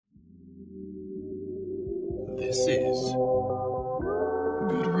This is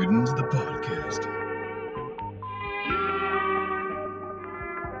Good Riddance, the podcast.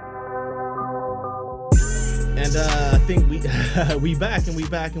 And I think we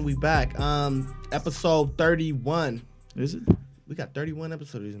back. Episode 31. Is it? We got 31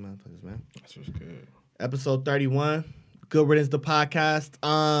 episodes of these motherfuckers, man. That's what's good. Episode 31. Good Riddance, the podcast.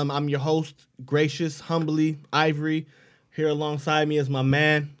 I'm your host, gracious, humbly, Ivory. Here alongside me is my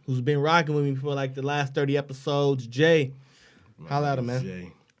man who's been rocking with me for like the last 30 episodes, Jay. Holla at him, man.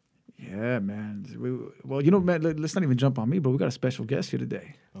 Jay. Yeah, man. Well, you know, man, let's not even jump on me, but we got a special guest here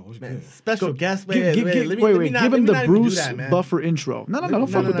today. Oh, what's Man, good? special guest. Wait, Give him the Bruce Buffer intro. No, don't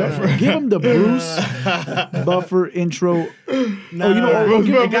fuck with Buffer. Give him the Bruce Buffer intro. It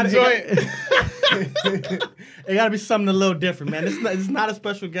gotta be something a little different, man. It's not a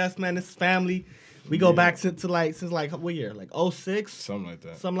special guest, man. It's family. We go back since what year? Like 06? Something like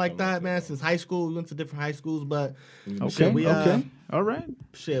that. Something like that, man. Since high school, we went to different high schools, but Okay. All right.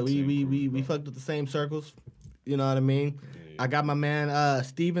 we fucked with the same circles. You know what I mean? Yeah. I got my man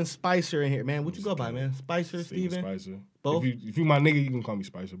Steven Spicer in here, man. What you go by, man? Spicer, Steven? Spicer. Both? If you my nigga, you can call me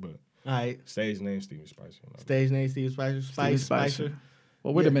Spicer, but All right. stage name Steven Spicer. Stage name Steven Spicer. Spicer.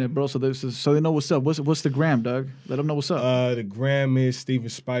 Well, wait a minute, bro. So they know what's up. What's the gram, Doug? Let them know what's up. The gram is Steven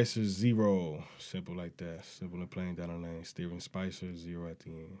Spicer 0. Simple like that. Simple and plain down the lane. Steven Spicer 0 at the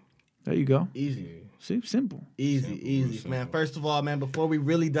end. There you go. Easy. Yeah. See, simple. Easy, Simple. man. First of all, man, before we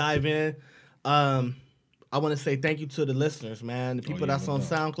really dive in, I want to say thank you to the listeners, man. The people that's on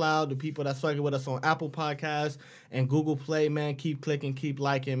SoundCloud, the people that's fucking with us on Apple Podcasts and Google Play, man. Keep clicking, keep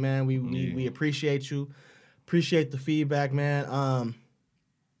liking, man. We appreciate you. Appreciate the feedback, man.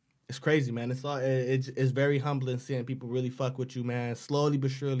 It's crazy, man. It's very humbling seeing people really fuck with you, man. Slowly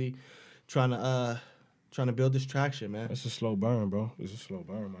but surely, trying to build this traction, man. That's a slow burn, bro. It's a slow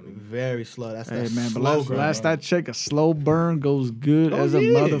burn, my nigga. Very slow. That's Hey, that man, slow but burn. last I checked, a slow burn goes good as a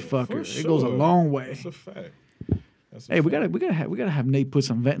motherfucker. It goes a long way. That's a fact. Hey, we gotta have Nate put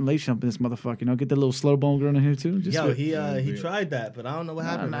some ventilation up in this motherfucker. You know, get that little slow bone girl in here too. Just Yo, for- he tried that, but I don't know what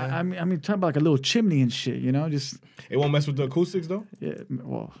happened, man. I mean, talking about like a little chimney and shit. You know, just It won't mess with the acoustics though. yeah.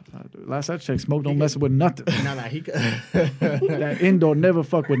 Well, last I checked, smoke don't mess with nothing. Nah, he That indoor never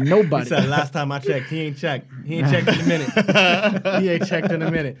fuck with nobody. said last time I checked, he ain't checked. He ain't checked in a minute. He ain't checked in a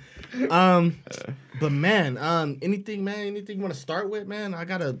minute. But man, anything you want to start with, man? I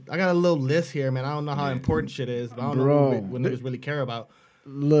got a little list here, man. I don't know how important shit is, but I don't know what niggas really care about.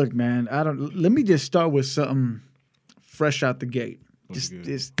 Look, man, let me just start with something fresh out the gate. Just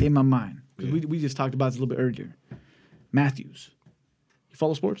in my mind. 'Cause we just talked about this a little bit earlier. Matthews. You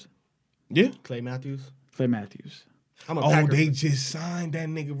follow sports? Yeah. Clay Matthews. Clay Matthews. I'm a Oh, Packer they fan. just signed that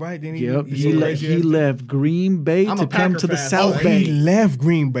nigga, right? Then Yep. He left Green Bay I'm to a come Packer to the fan. South He Bay. left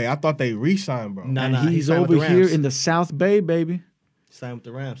Green Bay. I thought they re-signed, bro. Nah, And he he's signed with over the here Rams. in the South Bay, baby. Signed with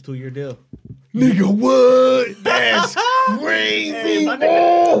the Rams, 2-year deal. Nigga, what? That's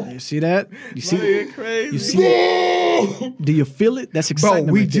crazy. You see that? You see? Crazy. You see that? Do you feel it? That's Bro,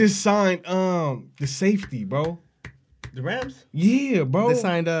 excitement. we right there. just signed the safety, bro. The Rams? Yeah, bro. They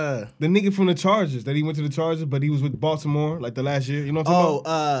signed The nigga from the Chargers that he went to the Chargers, but he was with Baltimore like the last year. You know what I'm talking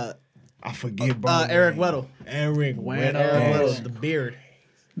about? I forget, bro. Eric Weddle. Eric Weddle. Weddle. The beard.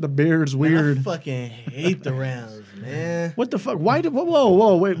 The beard's Man, weird. I fucking hate the Rams, man. What the fuck? Why did?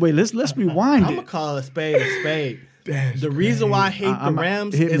 Whoa! Wait! Let's rewind I'm it. gonna call a spade a spade. That's The reason why I hate the I'm-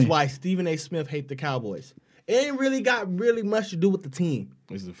 Rams hit is me. why Stephen A. Smith hate the Cowboys. It ain't really got really much to do with the team.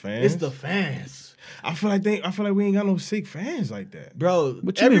 It's the fans. It's the fans, I feel like we ain't got no sick fans like that. bro.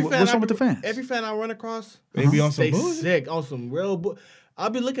 What you mean? What's wrong with the fans? Every fan I run across, They be on some they bullshit. sick on some real. I'll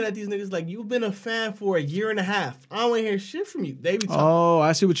be looking at these niggas like, you've been a fan for a year and a half. I don't want to hear shit from you. They be talking. Oh,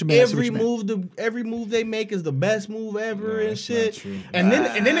 I see what you mean. Every move they make is the best move ever and that's shit. not true. And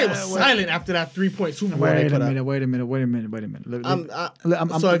then they was silent after that 3-point Super Bowl they Wait a put up. minute. Wait a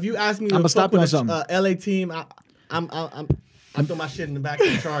minute. So if you ask me I'ma to stop fuck with you on a something. LA team, I'm throwing my shit in the back of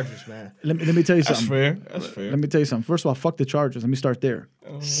the Chargers, man. Let me tell you That's something. fair. That's fair. Let me tell you something. First of all, fuck the Chargers. Let me start there.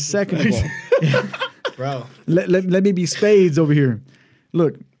 Second of all, Bro. let me be spades over here.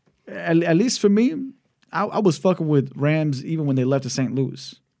 Look, at least for me, I was fucking with Rams even when they left to St.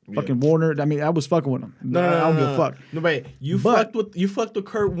 Louis. Fucking Warner. I mean, I was fucking with them. I don't give a fuck. No, wait. You fucked with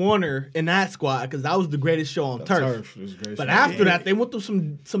Kurt Warner in that squad because that was the greatest show on turf. It was great. But after that, they went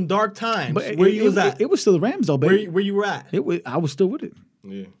through some dark times. But Where you was at? It was still the Rams though, baby. Where you were at? I was still with it.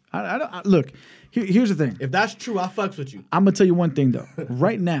 yeah. Look, here's the thing. If that's true, I fucks with you. I'm gonna tell you one thing though.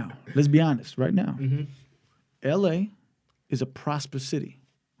 Right now, let's be honest. Right now, L.A. is a prosperous city.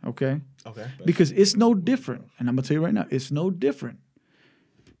 Okay. Okay. Because it's no different, and I'm gonna tell you right now, it's no different.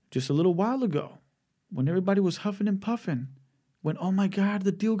 Just a little while ago, when everybody was huffing and puffing, when, oh my God,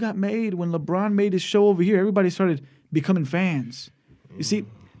 the deal got made, when LeBron made his show over here, everybody started becoming fans. You see,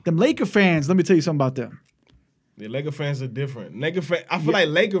 them Laker fans, let me tell you something about them. The Laker fans are different. I feel like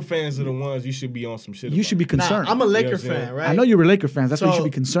Laker fans are the ones you should be on some shit. You should be concerned. I'm a Laker fan, right? I know you're a Laker fan. That's why you should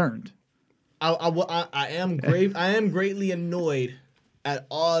be concerned. I am greatly annoyed at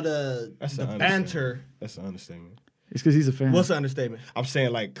all the banter. That's an understatement. It's because he's a fan. What's the understatement? I'm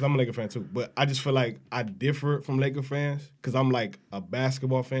saying, like, because I'm a Laker fan too, but I just feel like I differ from Laker fans because I'm like a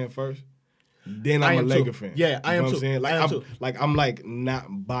basketball fan first. Then I'm a Laker fan. Yeah, I am too. What I'm saying? I'm like not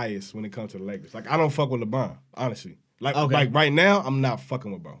biased when it comes to the Lakers. Like I don't fuck with LeBron, honestly. Like right now, I'm not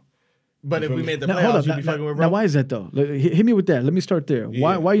fucking with bro. But if we made the playoffs, you'd be fucking with bro. Now, why is that though? Hit me with that. Let me start there.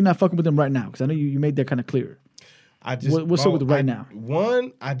 Yeah. Why are you not fucking with him right now? Because I know you made that kind of clear. What's up with right now?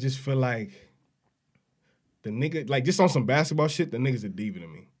 One, I just feel like the nigga, like just on some basketball shit, the nigga's a diva to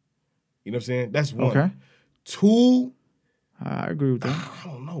me. You know what I'm saying? That's one. Okay. Two, I agree with that. I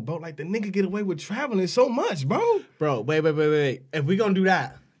don't know, bro. Like the nigga get away with traveling so much, bro. Bro, wait. If we gonna do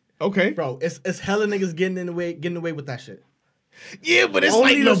that, okay, bro, it's hella niggas getting away with that shit. Yeah, but it's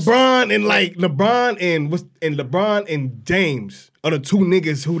only like LeBron and James are the two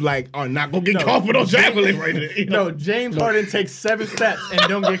niggas who like are not gonna get caught for those traveling right there. You know? No, James Harden takes 7 steps and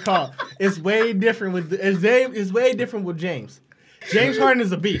don't get caught. It's way different with James. James Harden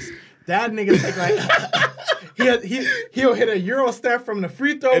is a beast. That nigga take like he'll hit a Euro step from the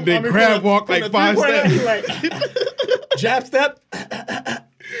free throw and then grab walk like 5 steps. Like jab step.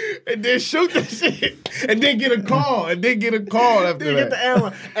 And then shoot the shit. And then get a call. After then that. Get the arrow.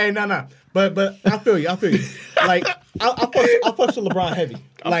 Hey, no. But I feel you. Like, I fuck with LeBron heavy.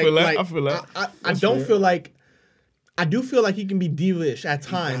 I feel that. I don't feel like... I do feel like he can be diva-ish at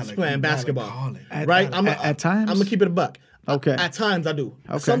times playing basketball. Right? At times? I'm going to keep it a buck. Okay. At times I do.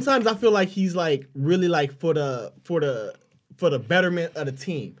 Okay. Sometimes I feel like he's like really like for the betterment of the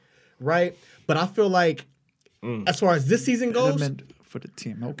team. Right? But I feel like as far as this season goes... For the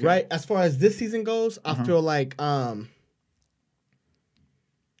team, okay. Right? As far as this season goes, I feel like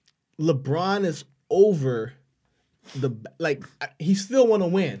LeBron is over he still want to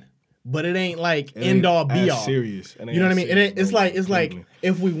win, but it ain't like end all be all. Serious. You know what I mean? It's like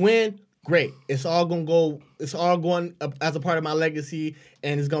if we win, great. It's all going up as a part of my legacy,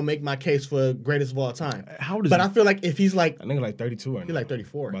 and it's gonna make my case for greatest of all time. How old is But he? I feel like if he's like, I think like 32 right now. He's like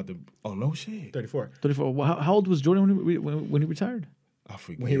 34. Oh no shit. 34. 34. Well, how old was Jordan when he retired? I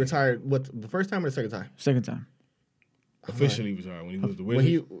forget. When he retired, what, the first time or the second time? Second time. Officially retired when he was with the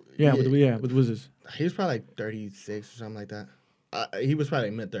Wizards. With the Wizards. He was probably like 36 or something like that. He was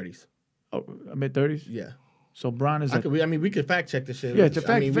probably mid 30s. Oh, mid 30s. Yeah. So Bron is. We could fact check this shit. Yeah,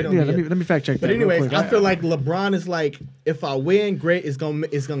 let me fact check that. But anyways, I feel like LeBron is like, if I win, great. It's gonna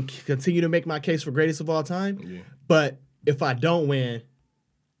continue to make my case for greatest of all time. Yeah. But if I don't win,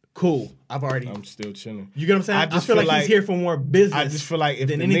 cool. I'm still chilling. You get what I'm saying? I feel like he's here for more business. I just feel like if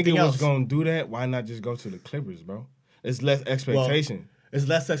the nigga was gonna do that, why not just go to the Clippers, bro? It's less expectation. Well, it's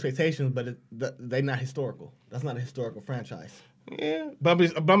less expectations, but they're not historical. That's not a historical franchise. Yeah, but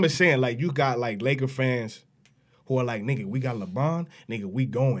I'm just saying, like, you got like Laker fans who are like, nigga, we got LeBron, nigga, we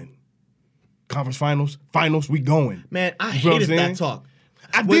going. Conference finals, we going. Man, I hated that talk.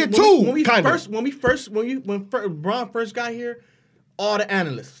 I did too. When LeBron first got here, all the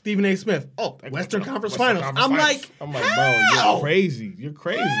analysts, Stephen A. Smith, Western Conference Finals. I'm like, bro, you're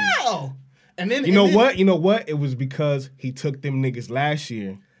crazy. How? And then You know what? It was because he took them niggas last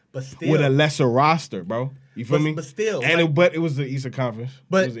year, but still, with a lesser roster, bro. You feel me? But still, but it was the Eastern Conference.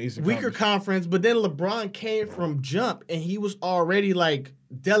 But it was weaker conference. But then LeBron came from jump, and he was already like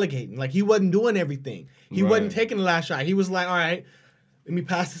delegating. Like he wasn't doing everything. He wasn't taking the last shot. He was like, all right, let me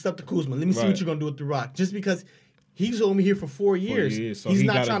pass this up to Kuzma. Let me see what you're gonna do with the Rock. Just because he's only here for 4 years. So he's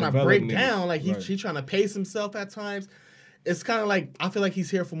not trying to break down. Like he's trying to pace himself at times. It's kind of like, I feel like he's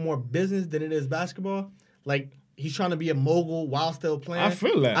here for more business than it is basketball. Like he's trying to be a mogul while still playing. I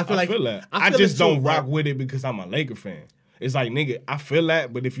feel that. I feel just don't rock with it because I'm a Laker fan. It's like, nigga, I feel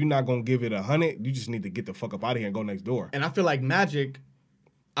that, but if you're not gonna give it 100, you just need to get the fuck up out of here and go next door. And I feel like Magic.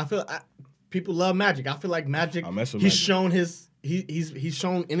 People love Magic. I feel like Magic. He's Magic. Shown he's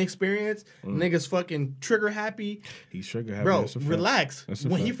shown inexperience. Niggas fucking trigger happy. He's trigger happy. Bro, relax.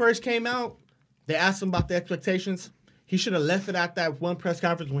 When he first came out, they asked him about the expectations. He should have left it at that one press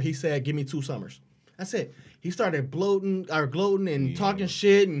conference when he said, "Give me 2 summers." That's it. He started gloating and talking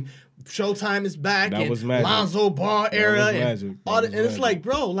shit, and Showtime is back, that and was Magic. Lonzo Ball era, and it's like,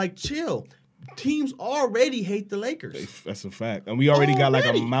 bro, like chill. Teams already hate the Lakers. That's a fact, and we already got like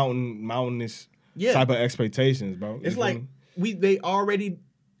a mountainous type of expectations, bro. It's like they already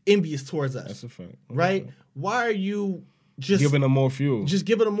envious towards us. That's a fact. Right? Why are you just Giving them more fuel. Just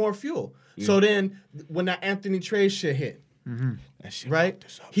giving them more fuel. Yeah. So then when that Anthony trade shit hit, that shit right?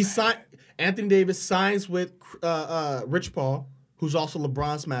 He signed. Anthony Davis signs with Rich Paul, who's also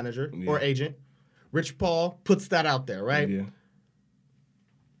LeBron's manager or agent. Rich Paul puts that out there, right? Yeah.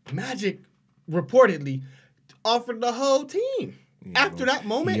 Magic reportedly offered the whole team. Yeah, after that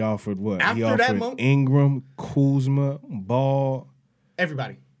moment, he offered what? After He offered that moment, Ingram, Kuzma, Ball.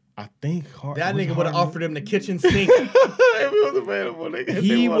 Everybody. I think that nigga would have offered him the kitchen sink. If he was available, nigga.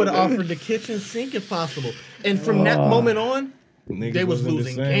 He would have offered the kitchen sink if possible. And from that moment on, Niggas they was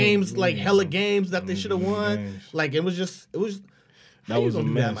losing games, like hella games that they should have won. Games. Like it was. That was a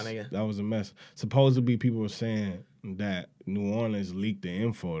mess. My nigga? That was a mess. Supposedly, people were saying that New Orleans leaked the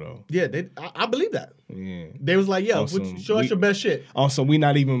info though. Yeah, I believe that. Yeah, they was like, "Yo, show us your best shit." Also, we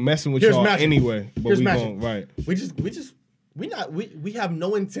not even messing with y'all anyway. But Here's we Magic. gon' right. We have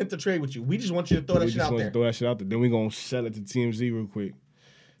no intent to trade with you. We just want you to throw that shit out there. Throw that shit out there. Then we gonna sell it to TMZ real quick.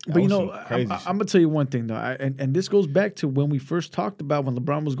 But you know, I'm gonna tell you one thing though, and this goes back to when we first talked about when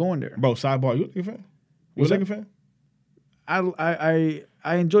LeBron was going there. Bro, sidebar, you a Lakers fan? You a Lakers fan?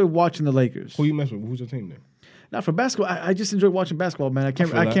 I enjoy watching the Lakers. Who you mess with? Who's your team then? Now for basketball, I just enjoy watching basketball, man. I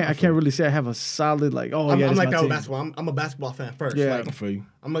can't really say I have a solid like. Oh, I'm like that with basketball. I'm a basketball fan first. Yeah, like, I feel you.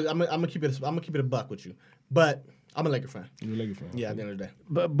 I'm gonna keep it a buck with you, but I'm a Laker fan. You're a Laker fan. Yeah, at the end of the day.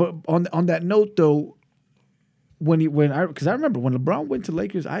 But on that note though, because I remember when LeBron went to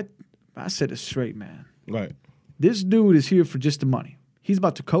Lakers, I said it straight, man. Right. This dude is here for just the money. He's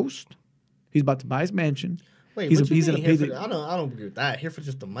about to coast. He's about to buy his mansion. Wait, he's gonna pay I don't agree with that. Here for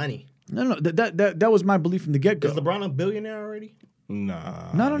just the money. No. That was my belief from the get go. Is LeBron a billionaire already?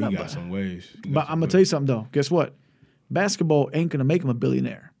 Nah. No. He got some ways. But I'm gonna tell you something though. Guess what? Basketball ain't gonna make him a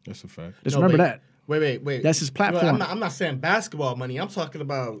billionaire. That's a fact. Just remember that. Wait. That's his platform. I'm not saying basketball money. I'm talking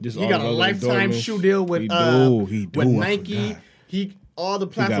about Just he got a lifetime shoe deal with with Nike. All the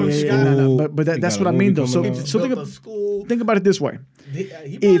platforms. But that's what I mean though. So think about it this way. He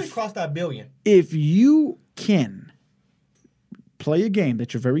probably crossed that billion. If you can play a game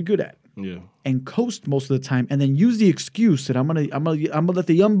that you're very good at, and coast most of the time, and then use the excuse that I'm gonna let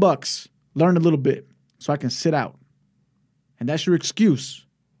the young bucks learn a little bit so I can sit out, and that's your excuse,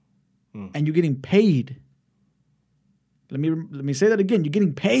 and you're getting paid. Let me say that again. You're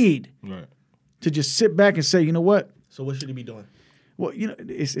getting paid to just sit back and say, you know what? So what should he be doing? Well, you know,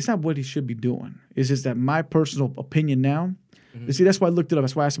 it's not what he should be doing. It's just that my personal opinion now. You see, that's why I looked it up.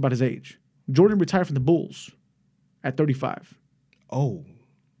 That's why I asked about his age. Jordan retired from the Bulls at 35. Oh.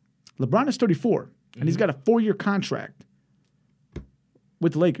 LeBron is 34, and he's got a 4-year contract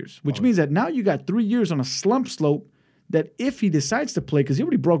with the Lakers, which means that now you got 3 years on a slump slope that if he decides to play, because he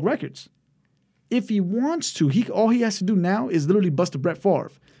already broke records, if he wants to, all he has to do now is literally bust a Brett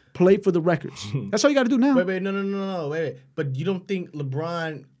Favre. Play for the records. That's all you got to do now. Wait, no. Wait. But you don't think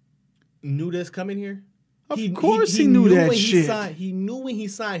LeBron knew this coming here? Of course he knew that shit. He knew when he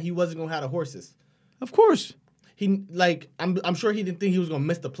signed he wasn't gonna have the horses. Of course. I'm sure he didn't think he was gonna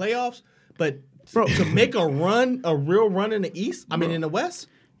miss the playoffs, but to make a real run in the East, in the West,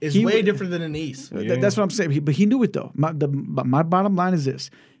 is way different than in the East. That's what I'm saying. But he knew it though. My bottom line is this: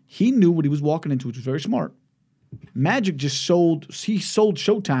 he knew what he was walking into, which was very smart. Magic just sold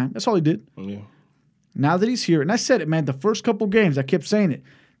Showtime. That's all he did. Yeah. Now that he's here, and I said it, man, the first couple games, I kept saying it.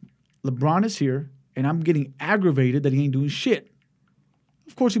 LeBron is here, and I'm getting aggravated that he ain't doing shit.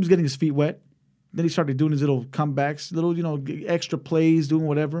 Of course, he was getting his feet wet. Then he started doing his little comebacks, little, extra plays, doing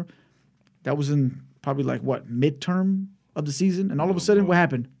whatever. That was in probably midterm of the season. And all of a sudden, what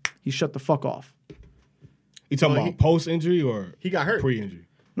happened? He shut the fuck off. You talking about post-injury or he got hurt? Pre-injury?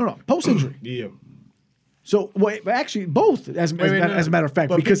 No, post-injury. Yeah. So, actually, both, as a matter of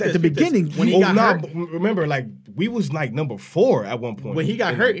fact, because at the beginning, when he got hurt, remember, we was number 4 at one point. When he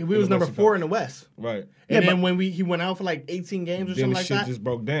got hurt, we was number 4 in the West. Right. And then when he went out for 18 games or something like that. Shit just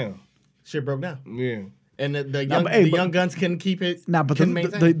broke down. Shit broke down. Yeah. And the young guns couldn't keep it. But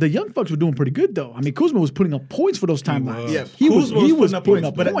the young fucks were doing pretty good though. Kuzma was putting up points for those timelines. Yeah, he was putting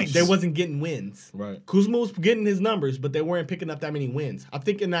up but points. They wasn't getting wins. Right. Kuzma was getting his numbers, but they weren't picking up that many wins. I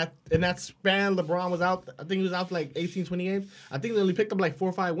think in that span, LeBron was out. I think he was out for 18, 20 games. I think they only picked up 4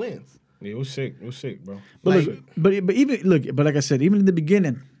 or 5 wins. Yeah, it was sick. It was sick, bro. But like I said, even in the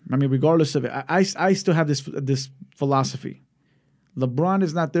beginning, regardless of it, I still have this philosophy. LeBron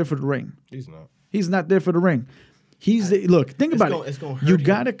is not there for the ring. He's not. He's not there for the ring. Think about it. You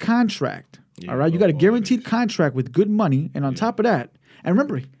got a contract, all right? You got a guaranteed contract with good money, and on top of that, and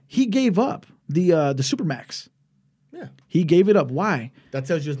remember, he gave up the Supermax. Yeah. He gave it up. Why? That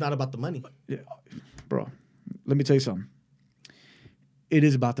tells you it's not about the money. Yeah. Bro, let me tell you something. it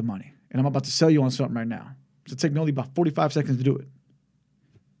is about the money. And I'm about to sell you on something right now. So it's taking only about 45 seconds to do it.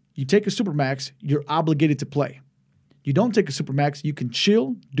 You take a Supermax, you're obligated to play. You don't take a Supermax, you can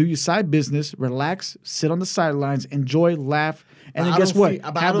chill, do your side business, relax, sit on the sidelines, enjoy, laugh, and then guess what?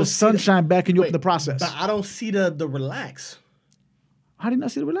 Have the sunshine back in you in the process. But I don't see the relax. How do you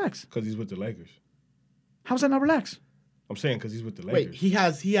not see the relax? Because he's with the Lakers. How's that not relax? I'm saying because he's with the Lakers. Wait,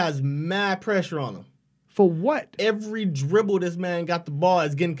 he has mad pressure on him. For what? Every dribble this man got the ball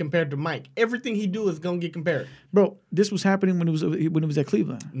is getting compared to Mike. Everything he do is gonna get compared. Bro, this was happening when it was at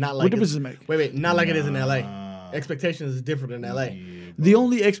Cleveland. Not like what difference does it make? Wait, not like it is in LA. Expectations is different in LA. Yeah, The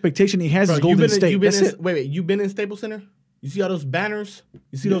only expectation he has is Golden State. That's it. Wait, you been in Staples Center? You see all those banners?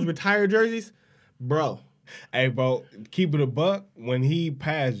 You see those retired jerseys? Bro. Hey, bro, keep it a buck. When he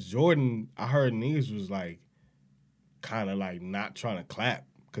passed Jordan, I heard niggas was like, kind of like not trying to clap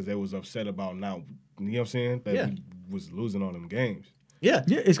because they was upset about now. You know what I'm saying? That he was losing all them games. Yeah.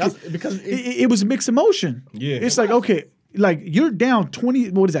 It's because it was mixed emotion. Yeah. It's like, okay, like you're down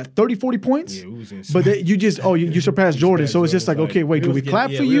 20, what is that, 30, 40 points? Yeah, it was insane. But you just, you surpassed Jordan. So it's just like, okay, wait, do we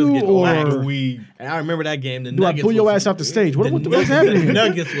clap for you or and I remember that game. The do I pull your ass off the stage? What the fuck's happening here?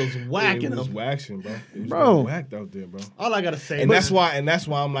 Nuggets was whacking it was them. waxing, bro. It was Bro. whacked out there, bro. All I gotta say, And that's why I'm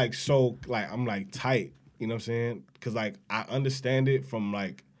like I'm like tight. You know what I'm saying? Because like I understand it from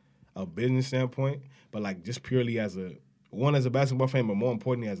like a business standpoint, but like just purely as a basketball fan, but more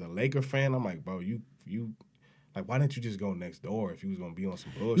importantly as a Laker fan, I'm like, bro, you like why didn't you just go next door if you was gonna be on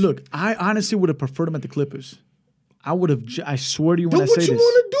some bullshit? Look, I honestly would have preferred him at the Clippers. I would have. I swear to you when do I what say you this.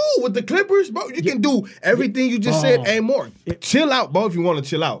 want to do with the Clippers, bro. You can do everything you just said and more. Chill out, bro. If you want to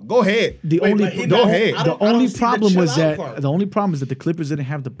chill out, go ahead. The only problem was that part. the only problem is that the Clippers didn't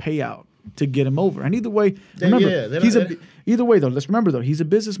have the payout to get him over. And either way, either way though. Let's remember though, he's a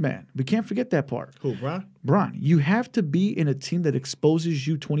businessman. We can't forget that part. Who, Bron? Bron, you have to be in a team that exposes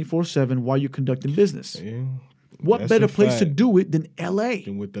you 24/7 while you're conducting business. Yeah. What better place to do it than L.A.?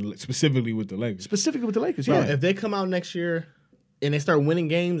 And specifically with the Lakers. Specifically with the Lakers, Bro, yeah. if they come out next year and they start winning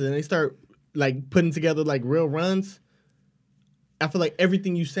games and they start like putting together like real runs, I feel like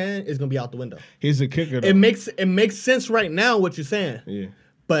everything you saying is gonna be out the window. Here's a kicker though. It makes sense right now what you're saying. Yeah.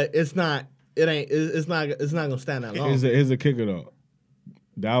 But it's not gonna stand that long. Here's a kicker though.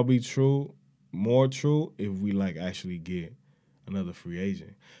 That'll be true, more true if we like actually get another free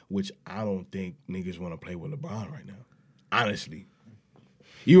agent, which I don't think niggas want to play with LeBron right now. Honestly.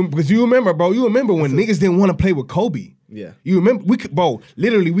 Because you remember when niggas didn't want to play with Kobe. Yeah. You remember we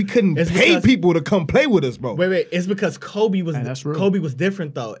couldn't pay people to come play with us, bro. Wait, it's because Kobe was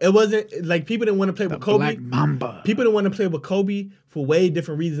different though. It wasn't like people didn't want to play with Kobe. Black Mamba. People didn't want to play with Kobe for way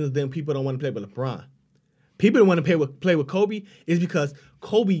different reasons than people don't want to play with LeBron. People didn't want to play with Kobe is because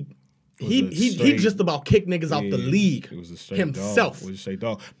Kobe he just about kicked niggas out the league. It was a straight himself. Dog. It was a straight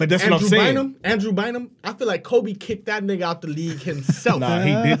dog. But that's what I'm saying. Andrew Bynum, I feel like Kobe kicked that nigga out the league himself. Nah,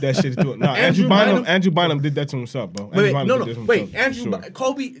 he did that shit to him. Nah, Andrew Bynum did that to himself, bro. Andrew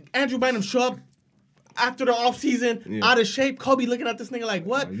Bynum show up after the offseason, out of shape. Kobe looking at this nigga like,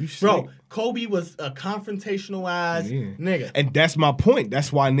 what? Bro, Kobe was a confrontational ass nigga. And that's my point.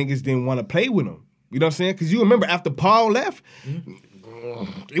 That's why niggas didn't want to play with him. You know what I'm saying? Because you remember after Paul left,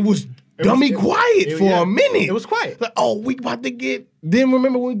 it was quiet for a minute. It was quiet. Like, we about to get. Then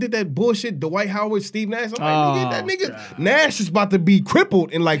remember when we did that bullshit, Dwight Howard, Steve Nash? I'm like, that nigga Nash is about to be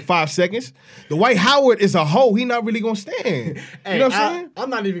crippled in like 5 seconds. Dwight Howard is a hoe. He not really gonna stand. Hey, you know what I'm saying? I'm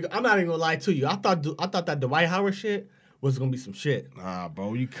not even gonna lie to you. I thought that Dwight Howard shit was gonna be some shit. Nah,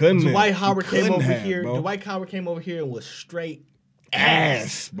 bro, you couldn't. Dwight Howard came over here and was straight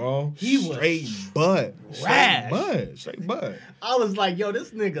ass, bro. He was straight butt. Straight butt. I was like, yo,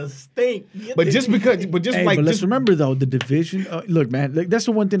 this nigga stink. But let's remember though, the division. Look, man, that's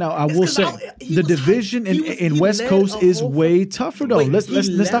the one thing I will say. The division in West Coast is way tougher though. Let's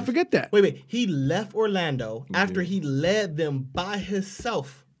not forget that. Wait, he left Orlando after he led them by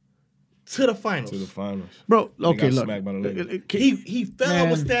himself to the finals. Bro, okay, look. He fell out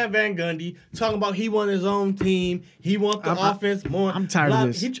with Stan Van Gundy, talking about he want his own team. He want the offense more. I'm tired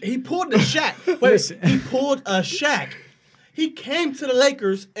of this. He pulled a Shaq. He pulled a Shaq. He came to the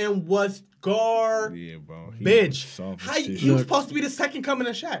Lakers and was garbage. Yeah, bro. He was supposed to be the second coming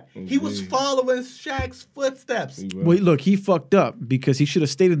of Shaq. He was following Shaq's footsteps. Wait, look, he fucked up because he should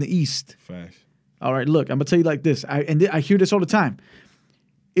have stayed in the East. Facts. All right, look, I'm going to tell you like this. I hear this all the time.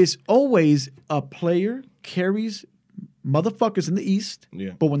 It's always a player carries motherfuckers in the East,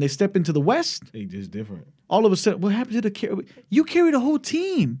 but when they step into the West, they just different. All of a sudden, what happened to the carry? You carry the whole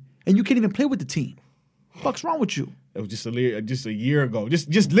team, and you can't even play with the team. Fuck's wrong with you? It was just a year ago.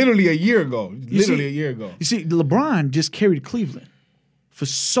 Just literally a year ago. A year ago. You see, LeBron just carried Cleveland. for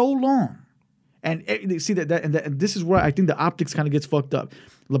so long. And see and this is where I think the optics kind of gets fucked up.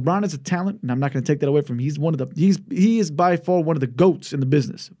 LeBron is a talent, and I'm not going to take that away from him. He is by far one of the GOATs in the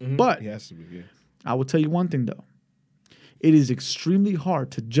business. Mm-hmm. But he has to be, yeah. I will tell you one thing though. It is extremely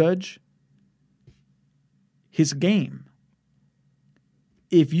hard to judge his game.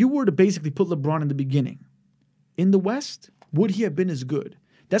 If you were to basically put LeBron in the beginning, in the West, would he have been as good?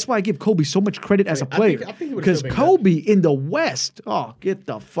 That's why I give Kobe so much credit as a player. Because Kobe in the West, get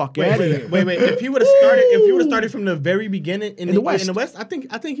the fuck out of here. Wait. If he would have started from the very beginning in the West, I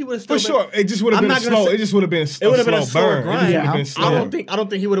think he would have still. For sure, it just would have been slow. It just would have been. It would have been a slow grind. I don't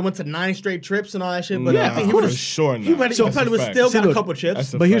think he would have went to 9 straight trips and all that shit. But I think he would have. Sure, he probably would still got a couple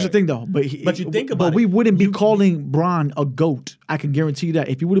chips. But here's the thing, though. But you think about it. But we wouldn't be calling Bron a GOAT. I can guarantee you that.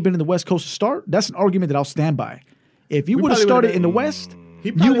 If he would have been in the West Coast to start, that's an argument that I'll stand by. If you would have started in the West.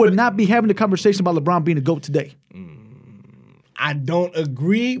 You would not be having the conversation about LeBron being a GOAT today. I don't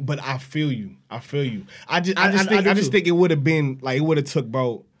agree, but I feel you. I just think it would have been like it would have took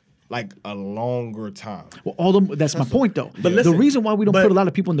about like a longer time. Well, that's my point though. But listen, the reason why we don't put a lot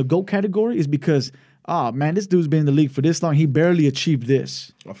of people in the GOAT category is because man, this dude's been in the league for this long. He barely achieved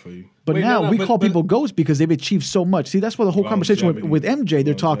this. I feel you. But we call people GOATs because they've achieved so much. See, that's why the whole conversation with MJ,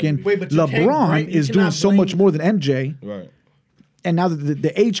 they're talking LeBron is doing so much more than MJ. Right. And now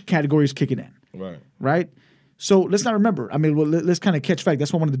the age category is kicking in. Right? So let's not remember. I mean, let's kind of catch fact.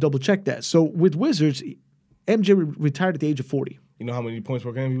 That's why I wanted to double check that. So with Wizards, MJ retired at the age of 40. You know how many points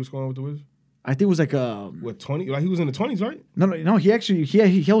per game he was scoring with the Wizards? I think it was like 20? Like he was in the 20s, right? No. He actually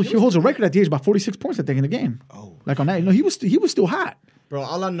he holds a record at the age of about 46 points, I think, in the game. Oh, like on that. No, he was still hot. Bro,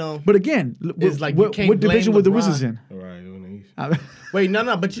 all I know. But again, is like what division were the Wizards in? All right, in the East. Wait,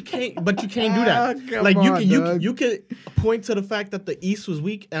 no, but you can't do that. Like you could point to the fact that the East was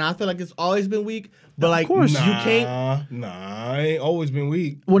weak, and I feel like it's always been weak. But like, of course, you can't. Nah, it ain't always been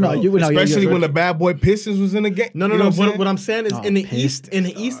weak. Well, especially when the bad boy Pistons was in the game. No. What I'm saying is in the East,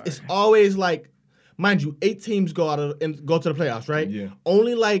 it's always like, mind you, 8 teams go to the playoffs, right? Yeah.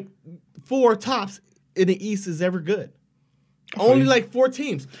 Only like 4 tops in the East is ever good. Only like 4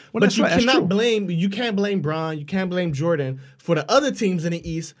 teams. Well, but you can't blame Bron, you can't blame Jordan for the other teams in the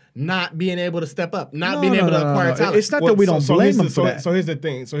East not being able to step up, being able to acquire talent. It's not that we don't blame them for that. So here's the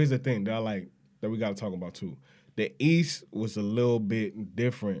thing that we got to talk about too. The East was a little bit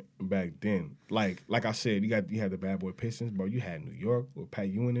different back then. Like I said, you had the bad boy Pistons, bro. You had New York with Pat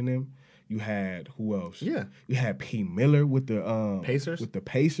Ewing and them. You had who else? Yeah. You had P. Miller with the Pacers. With the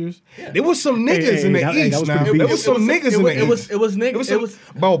Pacers. Yeah. There was some niggas in the East now. There was some niggas in the East. It was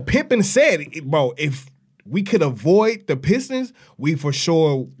niggas. Bro, Pippen said, bro, if we could avoid the Pistons, we for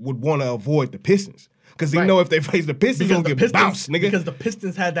sure would want to avoid the Pistons. Because they know if they face the Pistons, they're going to get bounced, nigga. Because the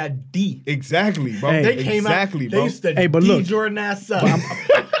Pistons had that D. Exactly, bro. They came out. They used to D Jordan ass up.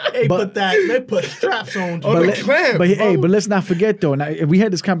 They put straps on. But let's not forget though. And we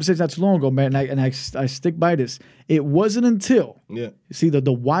had this conversation not too long ago, man. And I stick by this. It wasn't until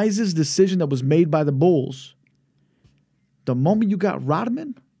the wisest decision that was made by the Bulls. The moment you got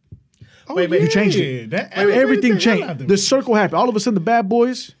Rodman, you changed it. Everything changed. The circle happened. All of a sudden, the bad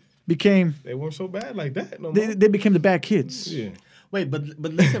boys became. They weren't so bad like that. No they became the bad kids. Yeah. Wait, but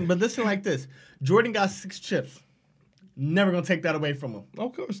listen like this. Jordan got 6 chips. Never gonna take that away from him.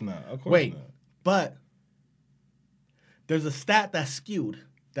 Of course not. But there's a stat that's skewed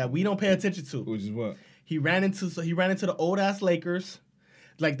that we don't pay attention to. Which is what? He ran into the old ass Lakers.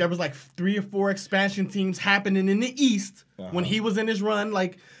 Like there was like 3 or 4 expansion teams happening in the East when he was in his run.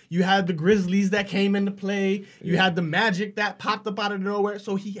 Like you had the Grizzlies that came into play. You had the Magic that popped up out of nowhere.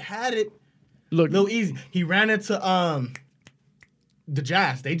 So he had it a little easy. He ran into the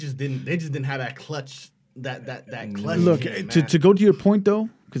Jazz. They just didn't have that clutch. That clutch. Look, to go to your point though,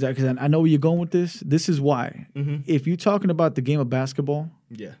 because I know where you're going with this. This is why. Mm-hmm. If you're talking about the game of basketball,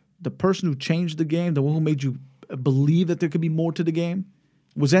 the person who changed the game, the one who made you believe that there could be more to the game,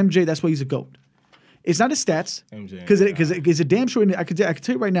 was MJ. That's why he's a GOAT. It's not his stats, because it's a damn sure. I can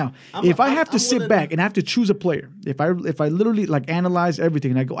tell you right now, if I have to sit back and I have to choose a player, if I literally like analyze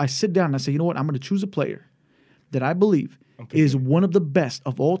everything and I sit down and I say, you know what, I'm going to choose a player that I believe is one of the best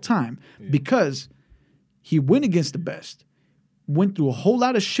of all time because he went against the best, went through a whole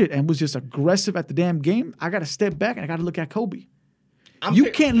lot of shit, and was just aggressive at the damn game. I got to step back and I got to look at Kobe.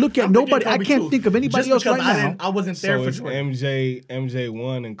 You can't look at nobody. I can't think of anybody else right now. I wasn't there for sure. MJ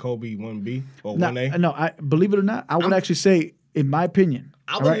 1 and Kobe 1B or 1A? No, I believe it or not, I would actually say in my opinion.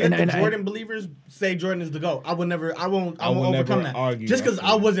 I would let the Jordan believers say Jordan is the GOAT. I won't overcome that. Argue just because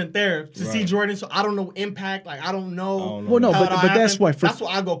I wasn't there to see Jordan, so I don't know impact. Like I don't know. Well, no, but that's why. That's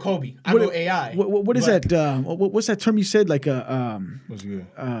why I go Kobe. I go AI. What is that? What's that term you said? Like what's good?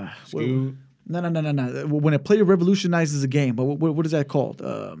 No. When a player revolutionizes a game, what is that called?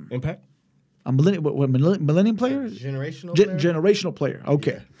 Impact. A millennium player? Generational player? Generational player.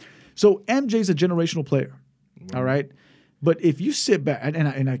 Okay. Yeah. So MJ's a generational player. All right. But if you sit back,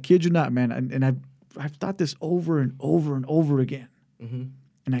 and I kid you not, man, and I've thought this over and over and over again,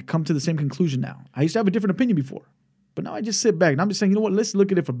 and I come to the same conclusion now. I used to have a different opinion before, but now I just sit back and I'm just saying, you know what? Let's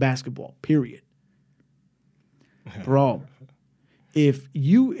look at it for basketball. Period. Bro, if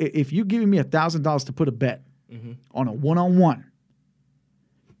you giving me $1,000 to put a bet on a 1-on-1,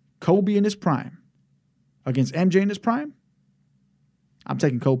 Kobe in his prime against MJ in his prime, I'm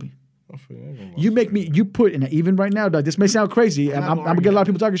taking Kobe. You make me, you put, and even right now, dog, this may sound crazy, and I'm going to get a lot of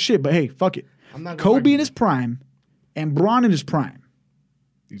people talking shit, but hey, fuck it. Kobe in his prime and Bron in his prime.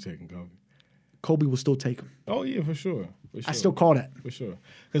 You taking Kobe? Kobe will still take him. Oh, yeah, for sure. I still call that. For sure.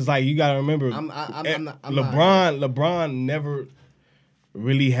 Because, like, you got to remember, LeBron never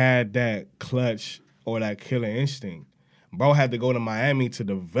really had that clutch or that killer instinct. Bro had to go to Miami to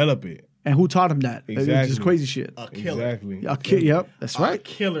develop it. And who taught him that? Exactly. Just crazy shit. A killer. Exactly. Yep, that's right. A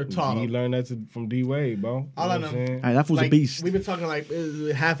killer taught him. He learned that from D-Wade, bro. All I know. That was a beast. We've been talking like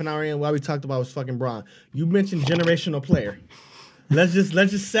half an hour in. What we talked about was fucking Bron. You mentioned generational player. Let's just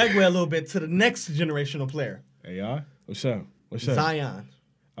segue a little bit to the next generational player. AI? What's up? Zion.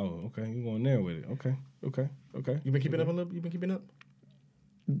 Oh, okay. You going there with it. Okay. You been keeping up a little? You been keeping up?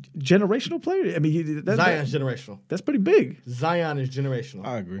 Generational player? I mean, Zion's generational. That's pretty big. Zion is generational.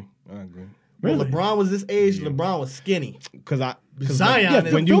 I agree. When LeBron was this age, LeBron was skinny. Zion is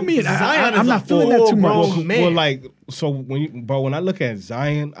I'm not feeling that too much. Well, like, so when I look at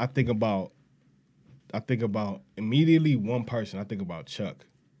Zion, I think about immediately one person. I think about Chuck.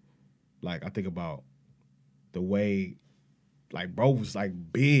 Like, I think about the way, like, bro was like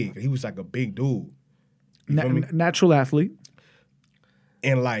big. He was like a big dude. Natural athlete.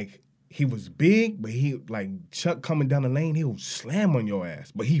 And like, he was big, but he, like, Chuck coming down the lane, he'll slam on your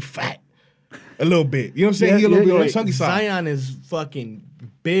ass. But he fat. A little bit. You know what I'm saying? He a little bit on the chunky side. Zion is fucking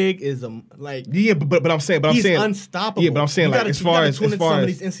big, Yeah, but I'm saying he's unstoppable. Yeah, but I'm saying, like, as far as some of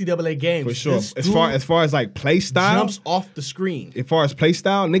these NCAA games. For sure. As far as like play style. Jumps off the screen. As far as play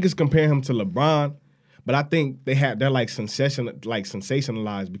style, niggas compare him to LeBron, but I think they're like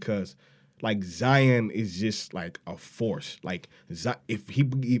sensationalized because, like, Zion is just like a force. Like, if he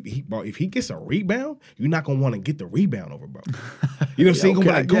gets a rebound, you're not gonna want to get the rebound over, bro. You know what I'm saying? Go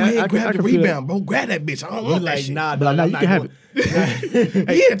ahead, grab the rebound, bro. Grab that bitch. I don't want that shit. Nah, you can have it.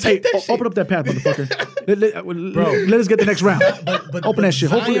 Take that shit. Open up that path, motherfucker. Bro, let us get the next round. But open that shit.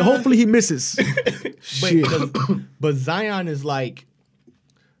 Hopefully he misses. But Zion is like,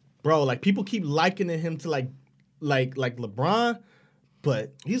 bro. Like, people keep likening him to like LeBron.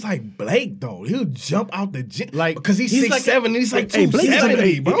 But he's like Blake, though. He'll jump out the gym. Like, because he's 6'7", and he's like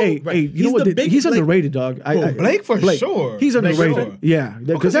 270, bro. Hey, you know what? He's underrated, dog. Blake for sure. He's underrated. Sure. Yeah,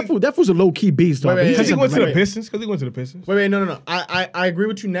 because that was a low-key beast, dog. Because he went to the Pistons. Wait, no. I agree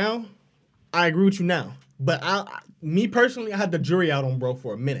with you now. But me personally, I had the jury out on bro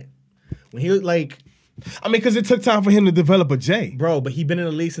for a minute. When he was like... I mean, because it took time for him to develop a J. Bro, but he been in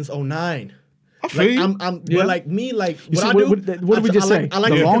the league since 2009. I feel you. But like me, like what did we just say?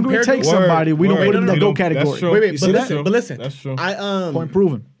 The longer it takes somebody, we don't put in the GOAT category. Wait, but listen. That's true. Point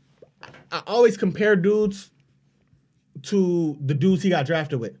proven. I always compare dudes to the dudes he got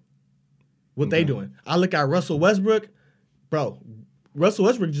drafted with. What they doing? I look at Russell Westbrook, bro. Russell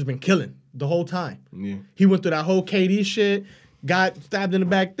Westbrook just been killing the whole time. Yeah. He went through that whole KD shit, got stabbed in the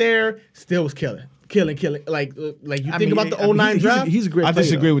back there, still was killing. Like you think about the 2009 draft. He's a great player. I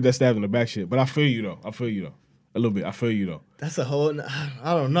disagree with that stab in the back shit, but I feel you though. A little bit. I feel you though. That's a whole.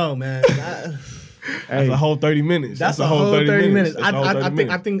 I don't know, man. That's a whole 30 minutes. That's a whole 30 minutes.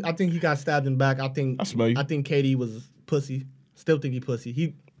 I think he got stabbed in the back. I smell you. I think KD was pussy. Still think he pussy.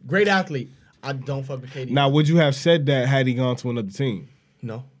 He great athlete. I don't fuck with KD. Now, would you have said that had he gone to another team?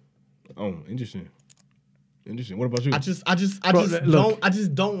 No. Oh, interesting. What about you? I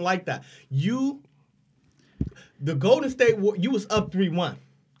just don't like that. The Golden State, you was up 3-1.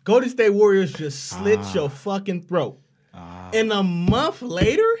 Golden State Warriors just slit your fucking throat. And a month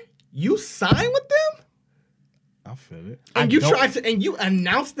later, you sign with them? I feel it. And you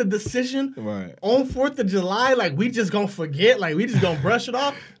announced the decision right on 4th of July, like we just gonna forget, like we just gonna brush it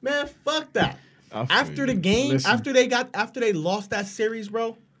off. Man, fuck that. After the game, after they lost that series,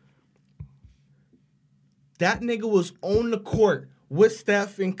 bro. That nigga was on the court with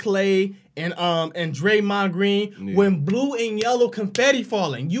Steph and Clay and Draymond Green when blue and yellow confetti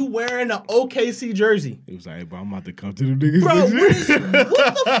falling. You wearing an OKC jersey. He was like, hey, bro, I'm about to come to the niggas. Bro,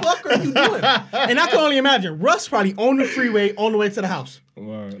 what the fuck are you doing? And I can only imagine, Russ probably on the freeway on the way to the house.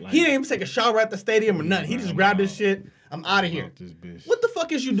 Like, he didn't even take a shower at the stadium or nothing. He just grabbed his shit. I'm out of here. What the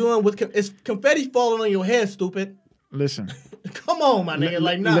fuck is you doing with is confetti falling on your head, stupid? Listen. Come on, my nigga.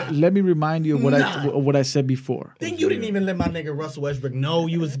 Let me remind you of what I said before. Think you didn't even let my nigga Russell Westbrook know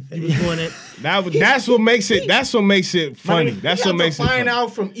you was doing it. That's what makes it funny. That's what makes it funny. Find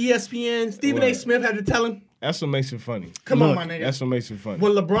out from ESPN. Stephen A. Smith had to tell him. That's what makes it funny. Come on, my nigga. That's what makes it funny.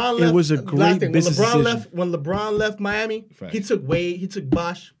 When LeBron left, it was a great business decision. When LeBron left Miami, he took Wade, he took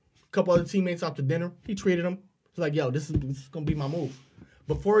Bosh, a couple other teammates out to dinner. He treated them. He's like, yo, this is gonna be my move.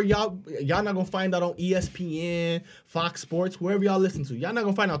 Before y'all not gonna find out on ESPN, Fox Sports, wherever y'all listen to. Y'all not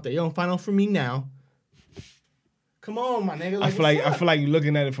gonna find out there. Y'all gonna find out from me now. Come on, my nigga. I feel like you're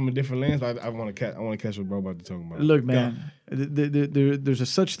looking at it from a different lens. I want to catch what bro about to talk about. Look, man, there's a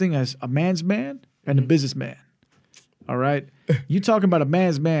such thing as a man's man and a businessman. All right, you talking about a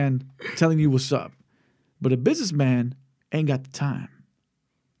man's man telling you what's up, but a businessman ain't got the time.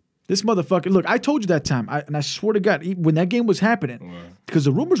 This motherfucker, look, I told you that time, and I swear to God, when that game was happening, because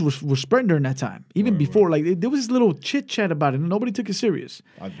the rumors were spreading during that time, even before, like, there was this little chit-chat about it, and nobody took it serious.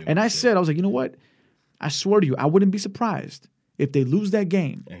 I said, I was like, you know what? I swear to you, I wouldn't be surprised if they lose that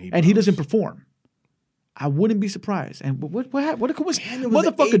game, and he doesn't perform. I wouldn't be surprised. And what a coincidence.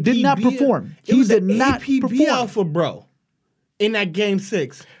 Motherfucker did not perform. He did not perform. Alpha, bro, in that game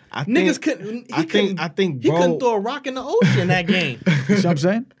 6. Niggas couldn't. I think bro, he couldn't throw a rock in the ocean that game. You know what I'm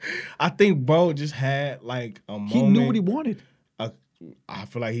saying? I think bro just had like a moment. He knew what he wanted. I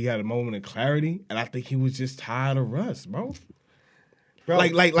feel like he had a moment of clarity, and I think he was just tired of Russ, bro.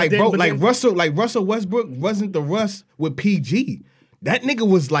 Russell Westbrook wasn't the Russ with PG. That nigga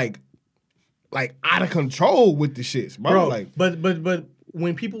was like out of control with the shits, bro. Like, but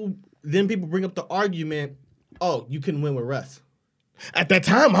when people bring up the argument, oh, you couldn't win with Russ. At that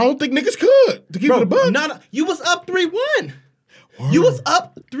time, I don't think niggas could. To keep it a buck. No, you was up 3-1. You was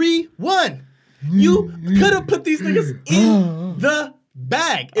up 3-1. You could have put these niggas in the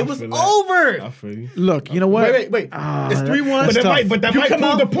bag. It was over. I feel you. Look, you know what? Wait. It's 3-1. But that might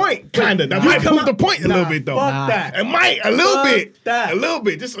prove the point, kinda. That might prove the point a little bit, though. Fuck that. It might a little bit. A little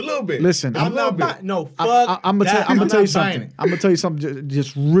bit, just a little bit. Listen, I'm not buying. No, fuck. I'm gonna tell you something. I'm gonna tell you something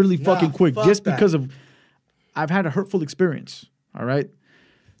just really fucking quick, just because of I've had a hurtful experience. All right,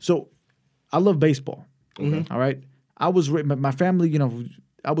 so I love baseball. All right, I was my family. You know,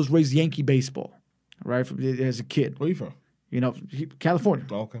 I was raised Yankee baseball. Right, as a kid. Where you from? You know, California.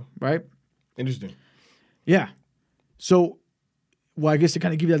 Oh, okay. Right. Interesting. Yeah. So, well, I guess to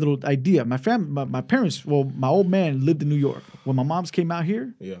kind of give you that little idea, my parents. Well, my old man lived in New York. When my mom's came out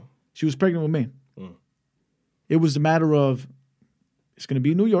here, she was pregnant with me. It was a matter of it's going to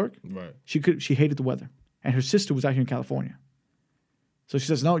be in New York. Right. She hated the weather, and her sister was out here in California. So she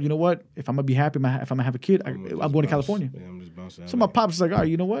says, no, you know what? If I'm going to be happy, if I'm going to have a kid, I'm going to California. Yeah, I'm just bouncing. So my pops is like, all right,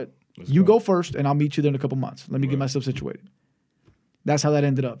 you know what? You go first, and I'll meet you there in a couple months. Let me get myself situated. That's how that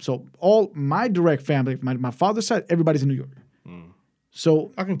ended up. So all my direct family, my father's side, everybody's in New York.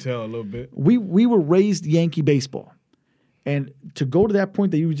 So I can tell a little bit. We were raised Yankee baseball. And to go to that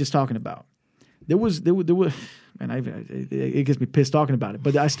point that you were just talking about, there was man, it gets me pissed talking about it.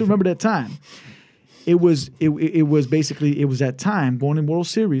 But I still remember that time. It was that time going in World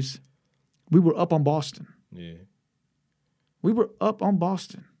Series. We were up on Boston. Yeah. We were up on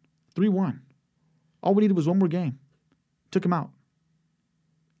Boston, 3-1. All we needed was one more game. Took him out.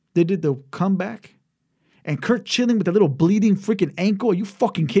 They did the comeback, and Curt Schilling with that little bleeding freaking ankle. Are you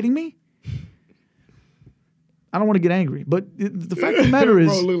fucking kidding me? I don't want to get angry, but the fact of the matter is,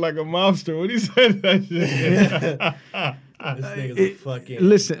 bro, look like a mobster when he said that shit. This nigga's a fucking.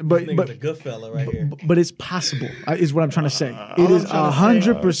 Listen, but a good fella right here. But it's possible, is what I'm trying to say. It is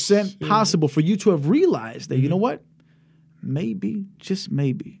 100% possible for you to have realized that, you know what? Maybe, just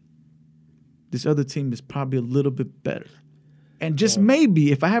maybe, this other team is probably a little bit better. And just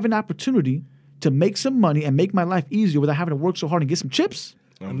maybe, if I have an opportunity to make some money and make my life easier without having to work so hard and get some chips.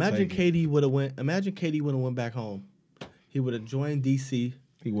 Imagine KD would have went back home. He would have joined DC.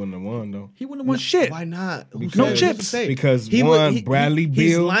 He wouldn't have won, though. He wouldn't have won shit. Why not? No chips. Because Bradley Beal.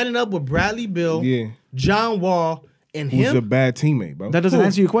 He's lining up with Bradley Beal, John Wall, and who's him. a bad teammate, bro. That doesn't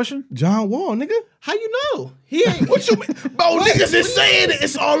answer your question? John Wall, nigga. How you know? He ain't. What you mean? Bro, niggas is saying it.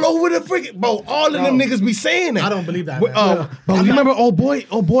 It's all over the freaking. Bro, all of them niggas be saying that. I don't believe that. Bro, you remember old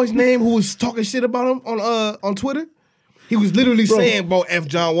boy's name who was talking shit about him on Twitter? He was literally saying, bro, F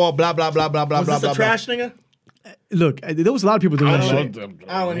John Wall, blah, blah, blah, blah, blah, was blah, this blah. a trash nigga? Look, there was a lot of people doing that shit.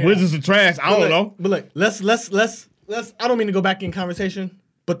 Wizards are trash. I don't know. But look, let's. I don't mean to go back in conversation,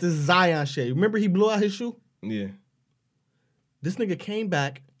 but this Zion shit. Remember he blew out his shoe? Yeah. This nigga came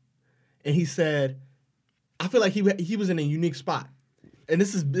back, and he said, "I feel like he was in a unique spot." And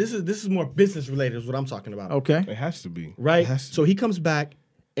this is more business related is what I'm talking about. Okay. It has to be. Right? So he comes back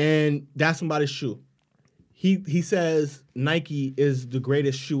and that's somebody's shoe. He says Nike is the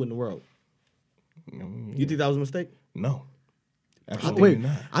greatest shoe in the world. You think that was a mistake? No. Absolutely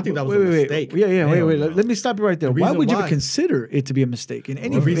not. I think that was a mistake. Wait. Let me stop you right there. Why would you consider it to be a mistake in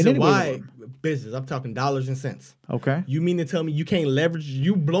any way? Business. I'm talking dollars and cents. Okay. You mean to tell me you can't leverage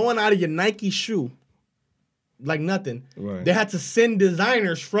you blowing out of your Nike shoe like nothing? Right. They had to send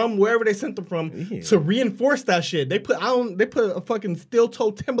designers from wherever they sent them from to reinforce that shit. They put a fucking steel toe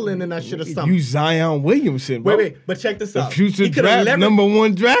Timberland in that shit or something. You Zion Williamson, bro. Wait, but check this out. The future draft number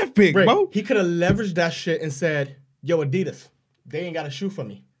 1 draft pick, bro. He could have leveraged that shit and said, "Yo, Adidas, they ain't got a shoe for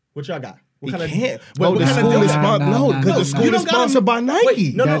me. What y'all got? What kind can't. of what the kind school of is sponsored. No, because the school is sponsored by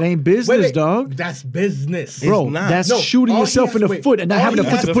Nike. That ain't business, dog. That's business, bro. That's shooting yourself in the foot and not having a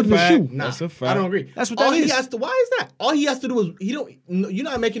foot to put in the shoe. Nah, that's a fact. I don't agree. That's what that is. Why is that? All he has to do is you're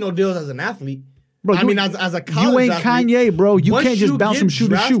not making no deals as an athlete. Bro, I mean, as a college you ain't athlete, Kanye, bro. You can't just bounce from shoe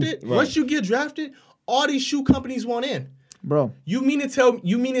to shoe. Once you get drafted, all these shoe companies want in. Bro, You mean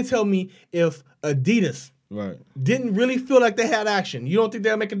to tell me if Adidas didn't really feel like they had action, you don't think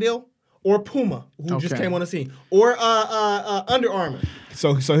they'll make a deal? Or Puma, who just came on the scene, or Under Armour.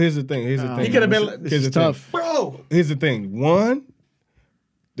 So here's the thing. He could have been. This is tough, bro. Here's the thing. One,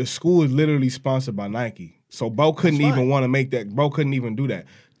 the school is literally sponsored by Nike, so Bo couldn't even want to make that. Bo couldn't even do that.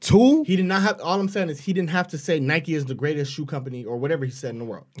 2, he did not have. All I'm saying is he didn't have to say Nike is the greatest shoe company or whatever he said in the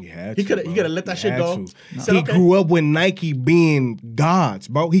world. He could have let that shit go. No. He grew up with Nike being gods,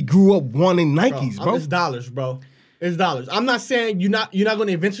 bro. He grew up wanting Nikes, bro. It's dollars, bro. It's dollars. I'm not saying you're not going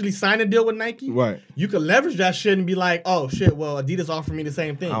to eventually sign a deal with Nike. Right. You could leverage that shit and be like, oh shit, well Adidas offered me the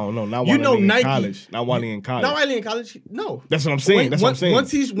same thing. I don't know. Not while in college. Not while in college. Not while in college. No. That's what I'm saying. That's what I'm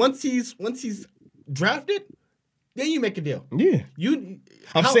saying. Once he's drafted, then you make a deal. Yeah.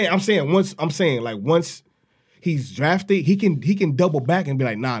 I'm saying once he's drafted, he can double back and be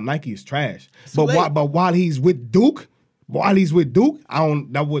like, nah, Nike is trash. But while he's with Duke. That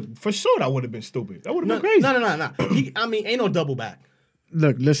would have been stupid. That would have been crazy. No. Ain't no double back.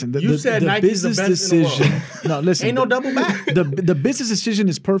 Look, listen. You said Nike's the best decision. in the world. No, listen. Ain't no double back. The business decision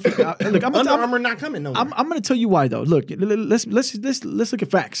is perfect. Look, Under Armour not coming nowhere. I'm going to tell you why though. Look, let's look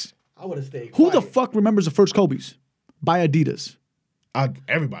at facts. I would have stayed. Who the fuck remembers the first Kobe's by Adidas?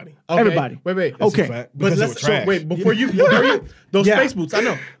 Everybody. Okay. Everybody. Wait. Okay. But before you those space boots. I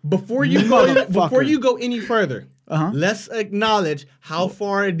know. Before you go any further. Let's acknowledge how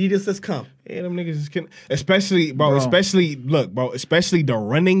far Adidas has come. Yeah, them niggas is kidding. Especially the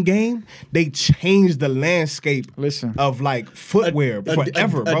running game. They changed the landscape of like footwear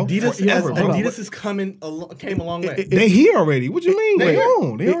forever, bro. Adidas is came a long way. They here already. What you mean? They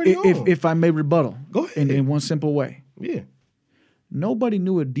already on. If I may rebuttal, go ahead. In one simple way. Yeah. Nobody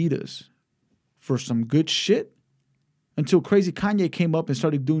knew Adidas for some good shit until crazy Kanye came up and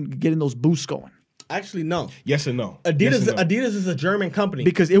started getting those boosts going. Actually, no. Yes and no. Adidas is a German company.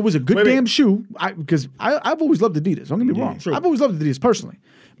 Because it was a good damn shoe. Because I've always loved Adidas. Don't get me wrong. True. I've always loved Adidas personally.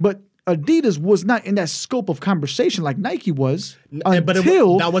 But Adidas was not in that scope of conversation like Nike was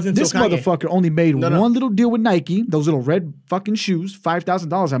until this motherfucker only made one little deal with Nike, those little red fucking shoes,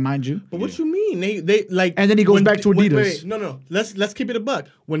 $5,000, I mind you. But what you mean? They like, and then he goes back to Adidas. Wait, no. Let's keep it a buck.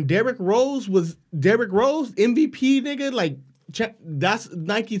 When Derrick Rose MVP, nigga, like that's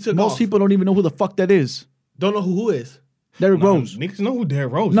Nike took Most off. people don't even know who the fuck that is. Don't know who is. Derrick Rose. Niggas know who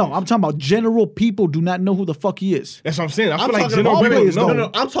Derrick Rose is. No, I'm talking about general people do not know who the fuck he is. That's what I'm saying. I feel like general players know.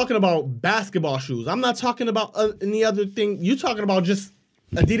 No. I'm talking about basketball shoes. I'm not talking about any other thing. You're talking about just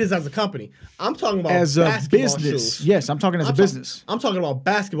Adidas as a company. I'm talking about as a business. Shoes. Yes, I'm talking as a business. I'm talking about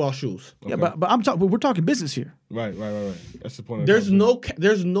basketball shoes. Okay. Yeah, but we're talking business here. Right. That's the point. There's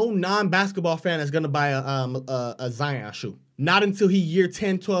no non-basketball fan that's gonna buy a Zion shoe. Not until he year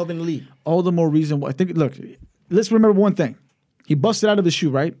 10, 12 in the league. All the more reason why. Look, let's remember one thing. He busted out of his shoe,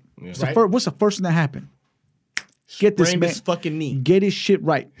 right? Yeah. What's the first thing that happened? Get this man his fucking knee. Get his shit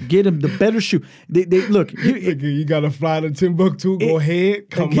right. Get him the better shoe. They look. You gotta fly to Timbuktu. Go ahead.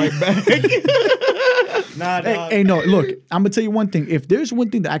 Come right back. Hey, no. Look, I'm gonna tell you one thing. If there's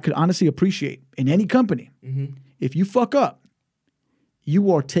one thing that I could honestly appreciate in any company, if you fuck up,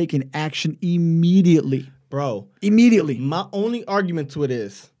 you are taking action immediately, bro. Immediately. My only argument to it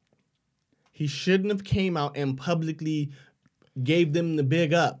is, he shouldn't have came out and publicly gave them the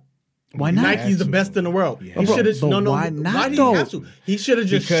big up. Why not? Nike's the best in the world. Yeah. He should have. But No. why not, Why did though? he have to? He should have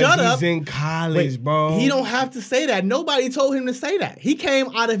just Because shut he's up. in college, Wait, bro. He don't have to say that. Nobody told him to say that. He came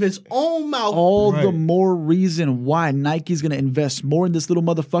out of his own mouth. All the Right. more reason why Nike's gonna invest more in this little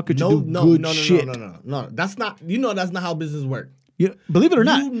motherfucker to do good shit. No. That's not. You know that's not how business works. You, believe it or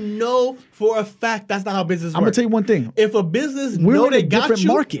not, You know for a fact that's not how business works. I'm gonna tell you one thing. If a business We're know in a they got different you,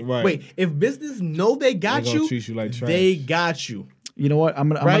 market. Right. Wait. If business know they got They gonna you, treat you like trash. they got you. You know what? I'm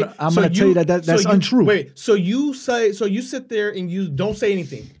gonna So tell you that's so untrue. Wait, so you sit there and you don't say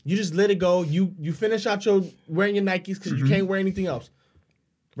anything. You just let it go. You finish out your wearing your Nikes because you can't wear anything else,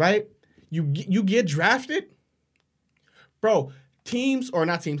 right? You get drafted, bro. Teams or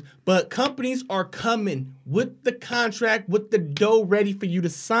not teams, but companies are coming with the contract, with the dough ready for you to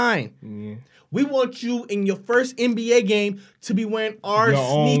sign. Yeah. We want you in your first NBA game to be wearing our Your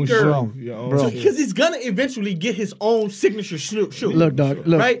own sneaker. shoe. Your own Bro. shoe. Because he's gonna eventually get his own signature shoe. Look, dog.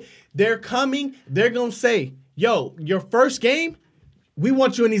 Look. Right? They're coming. They're gonna say, "Yo, your first game, we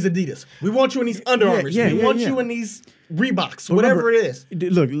want you in these Adidas. We want you in these Under Armours. yeah, we yeah, want yeah. you in these Reeboks. But whatever remember, it is."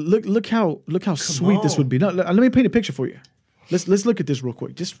 Look how sweet this on. would be. No, let me paint a picture for you. Let's look at this real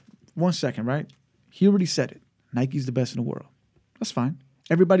quick. Just 1 second, right? He already said it. Nike's the best in the world. That's fine.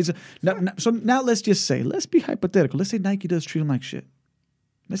 Everybody's so now let's just say, let's be hypothetical. Let's say Nike does treat him like shit.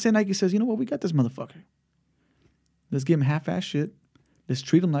 Let's say Nike says, you know what, we got this motherfucker. Let's give him half-ass shit. Let's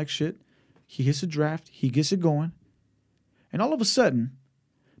treat him like shit. He hits a draft. He gets it going. And all of a sudden,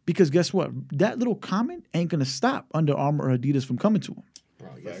 because guess what? That little comment ain't going to stop Under Armour or Adidas from coming to him. Bro,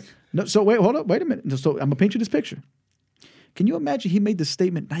 yes. No, so wait a minute. So I'm going to paint you this picture. Can you imagine he made the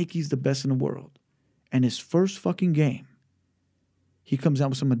statement, Nike's the best in the world, and his first fucking game, he comes out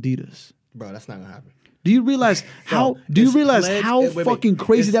with some Adidas. Bro, that's not gonna happen. Do you realize how? Bro, Do you it's realize pledge- how wait, fucking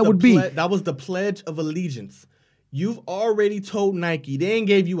crazy It's that the would be? That was the pledge of allegiance. You've already told Nike they ain't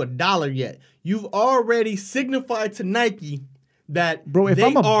gave you $1 yet. You've already signified to Nike that Bro, if they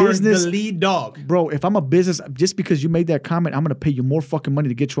I'm a are business- the lead dog. Bro, if I'm a business, just because you made that comment, I'm gonna pay you more fucking money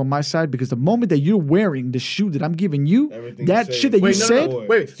to get you on my side. Because the moment that you're wearing the shoe that I'm giving you, Everything that you say shit that is- you Wait, no, said, no,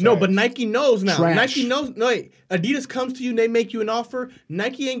 wait, no, but Trash. Nike knows now. Trash. Nike knows. No, wait. Adidas comes to you and they make you an offer.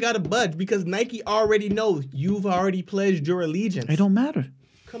 Nike ain't got to budge because Nike already knows you've already pledged your allegiance. it don't matter.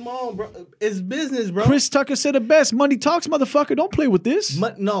 Come on, bro. It's business, bro. Chris Tucker said it best. Money talks, motherfucker. Don't play with this.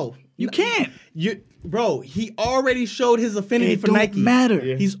 No, You can't. Bro, he already showed his affinity It for don't Nike. matter.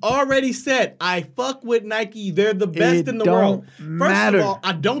 Yeah. He's already said, "I fuck with Nike. They're the best It in the don't world." First matter. of all,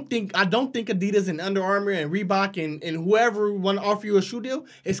 I don't think Adidas and Under Armour and Reebok and whoever want to offer you a shoe deal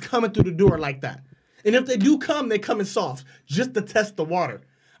is coming through the door like that. And if they do come, they come in soft just to test the water.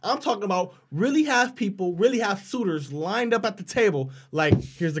 I'm talking about really have suitors lined up at the table like,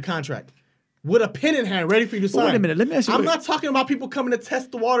 here's the contract. With a pen in hand, ready for you to sign. wait a minute, let me ask you- I'm not talking about people coming to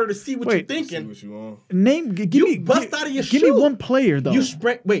test the water to see what Wait. you're See thinking. what you want. Give You me bust out of your give me shoe. one player though You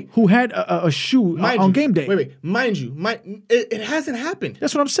spread. Wait, who had a shoe mind on you, game day. Wait, mind you, it hasn't happened.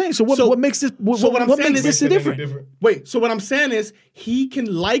 That's what I'm saying. So what? So- what makes this? What, so what I'm what saying makes is- this Makes it different? Wait, so what I'm saying is he can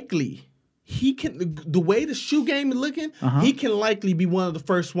the way the shoe game is looking, he can likely be one of the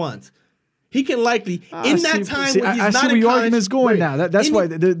first ones. He can likely in that time when he's I not see where in your college. argument's going wait, now. That's in why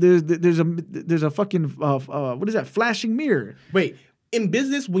the- there's a fucking what is that flashing mirror? Wait, in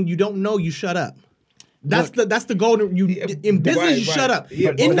business when you don't know, you shut up. That's the golden. In business, you shut up. Yeah,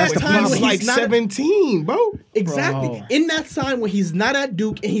 in that's that the time problem. when he's like he's not 17, bro. exactly Bro. in that time when he's not at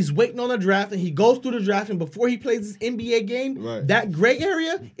Duke and he's waiting on the draft and he goes through the draft and before he plays his NBA game, Right. that gray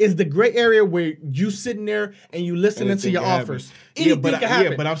area is the gray area where you sitting there and you listening to Anything your can happen. offers. Yeah, Anything but can I- yeah,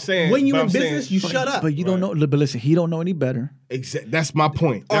 happen. but I'm saying- when you but in I'm saying- business, you shut up. But you don't know. But listen, he don't know any better. That's my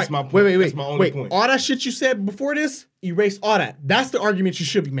point. All That's right, my point. Wait. That's my only point. All that shit you said before this, erase all that. That's the argument you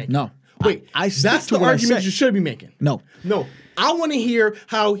should be making. No. Wait, I stick that's to the what I argument said. you should be making. No. I want to hear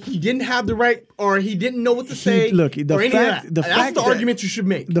how he didn't have the right or he didn't know what to say. look, the or any fact- of that. the That's fact the that- argument you should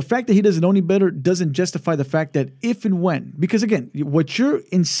make. The fact that he doesn't know any better doesn't justify the fact that if and when, because again, what you're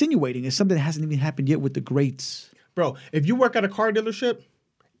insinuating is something that hasn't even happened yet with the greats. Bro, if you work at a car dealership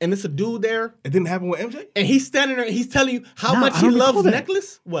and it's a dude there It didn't happen with MJ. and he's standing there and he's telling you how Nah, much I he don't recall loves that.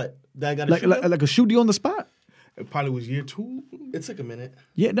 necklace, what? That got a Like, shoe like, deal? like a shoe deal on the spot. It probably was year 2. It took a minute.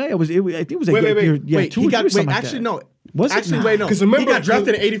 Yeah, no, it was. I think it was like Wait. wait, 2 or 3 or something like actually, that. no. Was it? Actually, Nah. wait, no. 'Cause remember- he got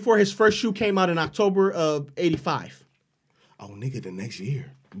drafted in 84. His first shoe came out in October of 85. Oh, nigga, the next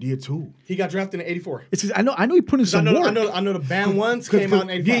year. Year 2. He got drafted in 84. It's just, I know he put in some work. I know the band ones came out in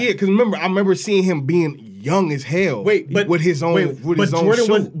 85. Yeah, because I remember seeing him being young as hell. Wait, but with his own, with his own Jordan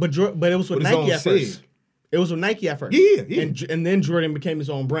shoe. was, but it was with With his Nike own at first. sig. It was with Nike at first. Yeah. And then Jordan became his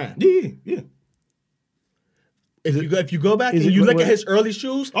own brand. Yeah. If you go back and you look at his early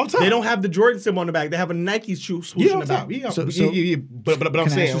shoes, they don't have the Jordan symbol on the back. They have a Nike shoe swoosh on the back. Yeah. But I'm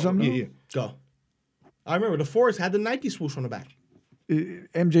saying, yeah. Go. I remember the Fords had the Nike swoosh on the back.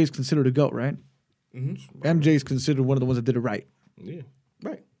 MJ is considered a GOAT, right? Mm-hmm. MJ is considered one of the ones that did it right. Yeah.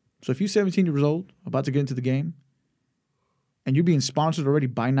 Right. So if you're 17 years old, about to get into the game, and you're being sponsored already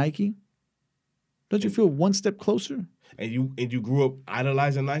by Nike, don't you feel one step closer? And you grew up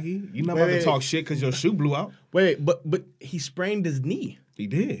idolizing Nike? You're not about to talk shit because your shoe blew out? Wait, but he sprained his knee. He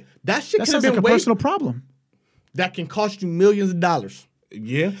did. That shit sounds like a personal problem. That can cost you millions of dollars.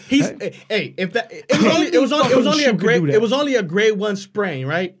 Yeah. If that it was only a grade 1 sprain,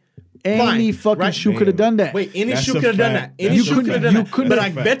 right? Any fucking shoe could have done that. Wait, any shoe could have done that. Any shoe could have done that. But I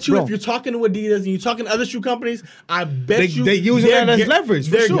bet you, if you're talking to Adidas and you're talking to other shoe companies, I bet they're using that as leverage.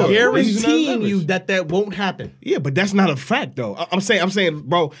 They're guaranteeing you that won't happen. Yeah, but that's not a fact though. I'm saying,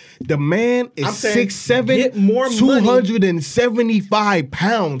 bro, the man is 6'7", 275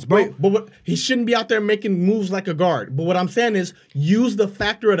 pounds, bro. Wait, but he shouldn't be out there making moves like a guard. But what I'm saying is, use the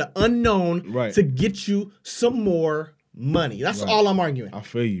factor of the unknown to get you some more money. That's all I'm arguing. I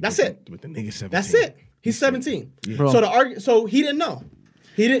feel you. That's it. But the nigga's 17. That's it. He's 17. Yeah. So he didn't know.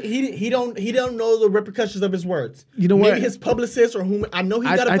 He don't know the repercussions of his words. You know what? Maybe his publicist or whom I know he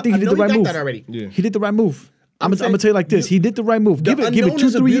got. I think he did the right move. That already. Yeah. He did the right move. I'm gonna tell you like this. He did the right move. Give it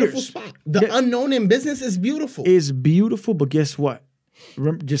 2-3 years. Spot. The unknown in business is beautiful. Is beautiful, but guess what?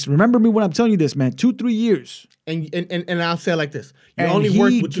 Just remember me when I'm telling you this, man. 2-3 years. And I'll say it like this: you only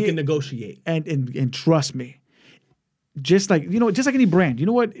worth what you can negotiate. And trust me. Just like any brand. You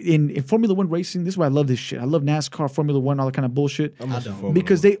know what? In Formula One racing, this is why I love this shit. I love NASCAR, Formula One, all that kind of bullshit.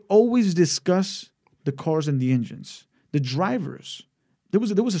 Because they always discuss the cars and the engines. The drivers. There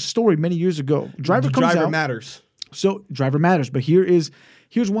was a story many years ago. Driver matters. So driver matters. But here's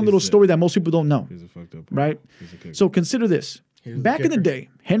one little story that most people don't know. Here's a fucked up right? So consider this. Back in the day,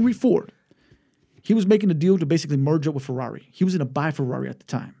 Henry Ford, he was making a deal to basically merge up with Ferrari. He was in a buy Ferrari at the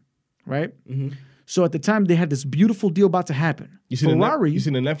time. Right? Mm-hmm. So at the time, they had this beautiful deal about to happen. You seen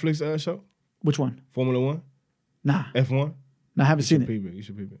the Netflix show? Which one? Formula One? Nah. F1? No, I haven't seen it. You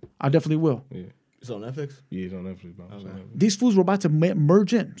should peep it. I definitely will. Yeah. It's on Netflix? Yeah, it's on Netflix, bro. Okay. These fools were about to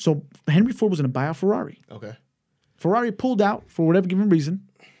merge in. So Henry Ford was going to buy out Ferrari. Okay. Ferrari pulled out for whatever given reason.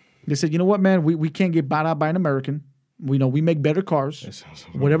 They said, you know what, man? We can't get bought out by an American. We make better cars.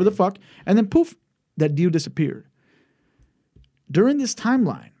 Whatever the fuck. And then poof, that deal disappeared. During this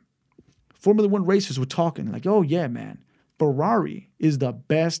timeline, Formula One racers were talking like, oh, yeah, man, Ferrari is the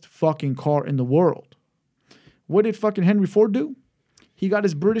best fucking car in the world. What did fucking Henry Ford do? He got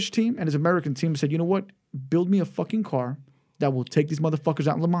his British team and his American team and said, you know what? Build me a fucking car that will take these motherfuckers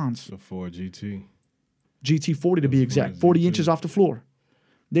out in Le Mans. The Ford GT. GT40 to be exact. 40 inches off the floor.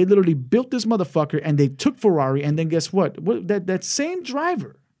 They literally built this motherfucker and they took Ferrari and then guess what? That same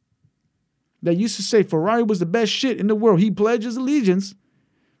driver that used to say Ferrari was the best shit in the world, he pledged his allegiance.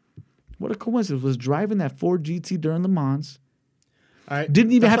 What a coincidence. Was driving that Ford GT during Le Mans. All right.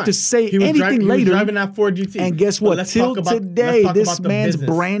 Didn't even have to say anything later. He was driving that Ford GT. And guess what? Till today, this man's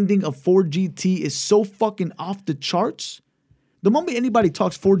branding of Ford GT is so fucking off the charts. The moment anybody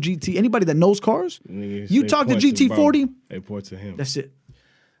talks Ford GT, anybody that knows cars, you talk to GT40, they point to him. That's it.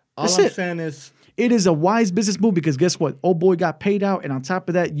 All I'm saying is, it is a wise business move because guess what? Old boy got paid out, and on top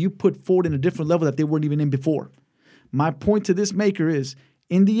of that, you put Ford in a different level that they weren't even in before. My point to this maker is,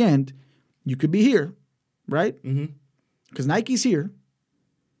 in the end, you could be here, right? Because Nike's here.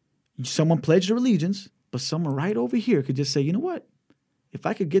 Someone pledged their allegiance, but someone right over here could just say, you know what? If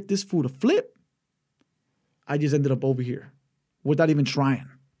I could get this fool to flip, I just ended up over here without even trying.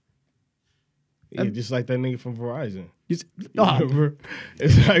 Yeah, just like that nigga from Verizon. It's like,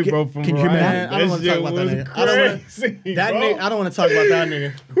 bro, from Verizon. I don't want to talk about that nigga. I don't want to talk about that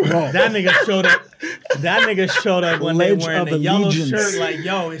nigga. That nigga showed up. That nigga showed up one day wearing the yellow shirt like,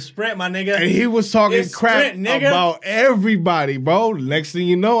 yo, it's Sprint, my nigga. And he was talking crap about everybody, bro. Next thing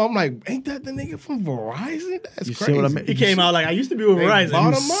you know, I'm like, ain't that the nigga from Verizon? That's crazy. See what I mean? He came out like, I used to be with Verizon.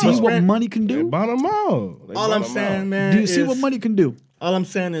 You see what money can do? Bought him out. All I'm saying, man, do you see what money can do? All I'm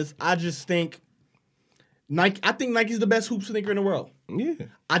saying is, I just think Nike. I think Nike's the best hoop sneaker in the world. Yeah.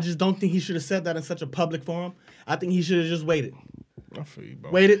 I just don't think he should have said that in such a public forum. I think he should have just waited. I feel you,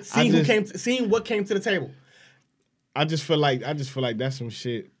 bro. Waited, seeing what came to the table. I just feel like that's some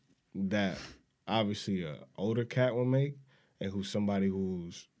shit that obviously a older cat would make, and somebody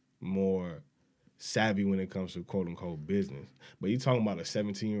who's more savvy when it comes to quote unquote business. But you talking about a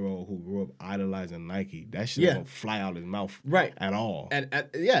 17-year-old who grew up idolizing Nike. That shit don't fly out his mouth at all.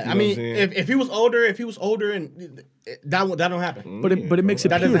 I mean, if he was older, and that don't happen. But it makes it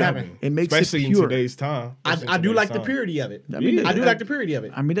pure. That doesn't happen. It makes especially it pure. in today's time. I do like the purity of it. I do like the purity of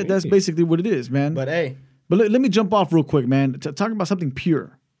it. I mean, that's basically what it is, man. But hey. But let me jump off real quick, man. Talking about something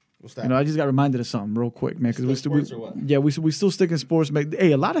pure. What's that? You know, I just got reminded of something real quick, man. Because we still stick in sports. Man.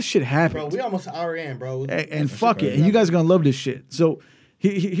 Hey, a lot of shit happens. Bro, we almost an hour in, bro. And fuck it. And you guys are going to love this shit. So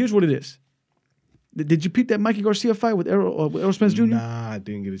here's what it is. Did you peep that Mikey Garcia fight with Errol Spence Jr.? Nah, I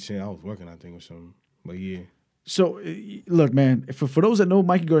didn't get a chance. I was working, I think, or something. But yeah. So, look, man, for those that know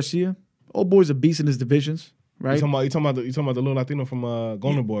Mikey Garcia, old boy's a beast in his divisions, right? You talking about the little Latino from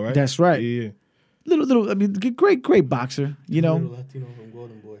Golden Boy, right? That's right. Yeah. Little, I mean, great boxer, you know. Little Latino from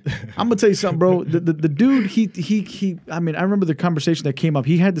Golden Boy. I'm gonna tell you something, bro. The dude, he. I mean, I remember the conversation that came up.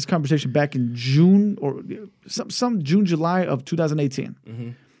 He had this conversation back in June or some June, July of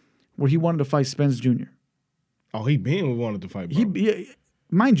 2018, where he wanted to fight Spence Jr. Oh, he wanted to fight, bro.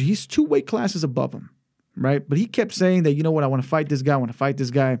 Mind you, he's 2 weight classes above him, right? But he kept saying that, you know what, I want to fight this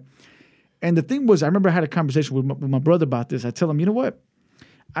guy. And the thing was, I remember I had a conversation with my brother about this. I tell him, you know what?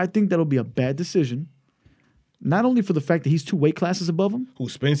 I think that'll be a bad decision. Not only for the fact that he's 2 weight classes above him. Who,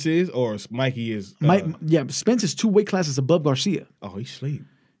 Spence is or Mikey is? Spence is 2 weight classes above Garcia. Oh, he sleep.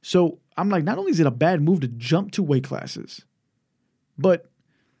 So I'm like, not only is it a bad move to jump 2 weight classes, but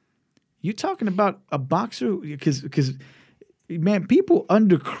you're talking about a boxer because man, people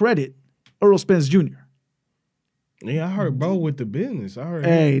undercredit Errol Spence Jr. Yeah, I heard bro with the business. I heard.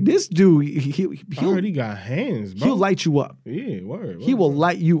 Hey, this dude, I heard he got hands, bro. He'll light you up. Yeah, word. He will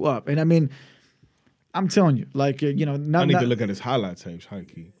light you up, and I mean, I'm telling you, like I need to look at his highlight tapes, high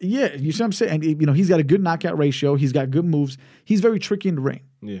key. Yeah, you see what I'm saying? And he's got a good knockout ratio. He's got good moves. He's very tricky in the ring.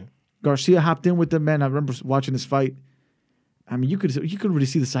 Yeah. Garcia hopped in with him, man. I remember watching this fight. I mean, you could really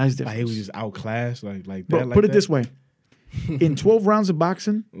see the size difference. Like he was just outclassed, like that. Bro, like put it that. this way. In 12 rounds of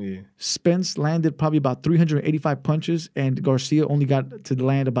boxing, yeah, Spence landed probably about 385 punches, and Garcia only got to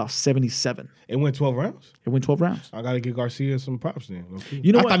land about 77. It went 12 rounds? It went 12 rounds. I got to give Garcia some props then. Okay.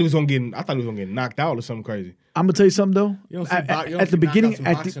 You know I what? thought he was going to get knocked out or something crazy. I'm going to tell you something, though. You don't see at the beginning,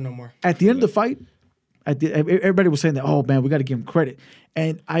 at the end of the fight, everybody was saying that, oh, man, we got to give him credit.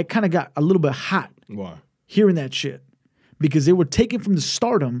 And I kind of got a little bit hot hearing that shit because they were taken from the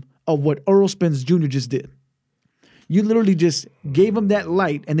stardom of what Errol Spence Jr. just did. You literally just gave him that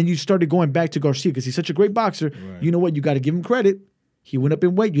light, and then you started going back to Garcia because he's such a great boxer. Right. You know what? You got to give him credit. He went up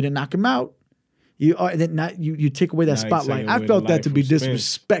in weight. You didn't knock him out. And then you take away that spotlight. I felt that to be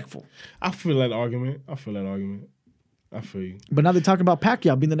disrespectful. I feel that argument. I feel you. But now they're talking about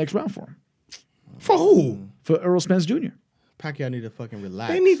Pacquiao being the next round for him. For who? For Errol Spence Jr. Pacquiao need to fucking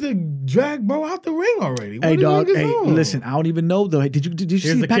relax. They need to drag bro out the ring already. Hey, dog. Hey, listen. I don't even know though. Did you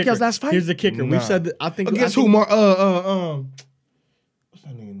see Pacquiao's last fight? Here's the kicker. We said that, I think. Guess who? What's that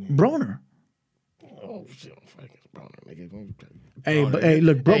nigga name? Broner. Oh shit! Broner. Hey, but hey,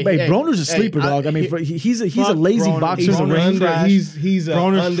 look, bro. Hey, Broner's a sleeper, dog. I mean, he's a lazy boxer. He's an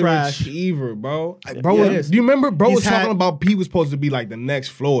underachiever, bro. Bro, do you remember? Bro was talking about he was supposed to be like the next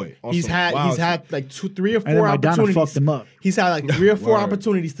Floyd. He's had like 3 or 4 and then opportunities. Fucked him up. He's had like 3 or 4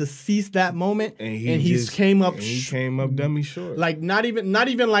 opportunities to seize that moment, and he came up dummy short. Like not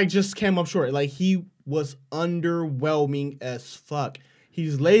even like just came up short. Like he was underwhelming as fuck.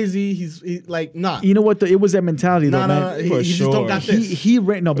 He's lazy. He's like nah. You know what? It was that mentality though, man. He just don't got this. He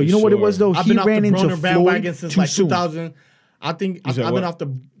ran but you know what it was though? He ran into Floyd since too like soon. 2000. I think I've been off the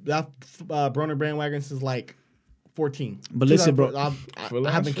Broner bandwagon since like 14. But listen, bro, I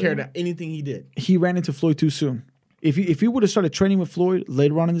haven't cared about anything he did. He ran into Floyd too soon. If he would have started training with Floyd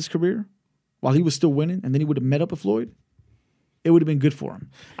later on in his career, while he was still winning, and then he would have met up with Floyd, it would have been good for him.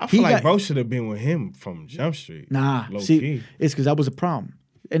 I feel like bro should have been with him from Jump Street. Nah, see, it's because that was a problem,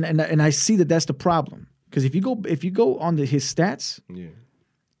 and I see that's the problem. Because if you go on his stats,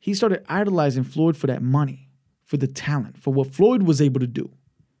 he started idolizing Floyd for that money, for the talent, for what Floyd was able to do.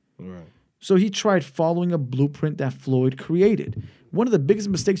 Right. So he tried following a blueprint that Floyd created. One of the biggest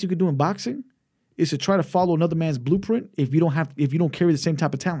mistakes you could do in boxing is to try to follow another man's blueprint if you don't carry the same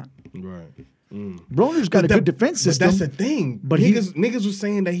type of talent. Right. Broner's got a good defense system. But that's the thing. But niggas was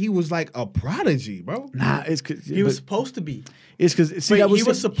saying that he was like a prodigy, bro. Nah, it's because he was supposed to be. It's because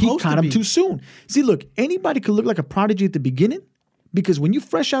he caught him too soon. See, look, anybody could look like a prodigy at the beginning because when you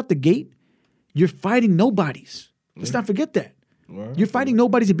fresh out the gate, you're fighting nobodies. Let's not forget that. Right. You're fighting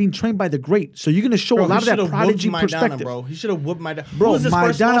nobodies and being trained by the great. So you're going to show a lot of that prodigy perspective. Bro. He should have whooped Maidana. Bro,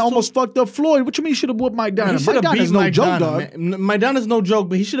 Maidana almost fucked up Floyd. What you mean he should have whooped Maidana? Maidana's no joke, dog. Maidana's no joke,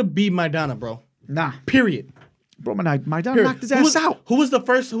 but he should have beat Maidana, bro. Nah. Period. Bro, Maidana knocked his ass out. Who was the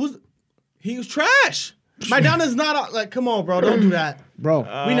first? He was trash. Maidana's not like. Come on, bro. Don't do that, bro.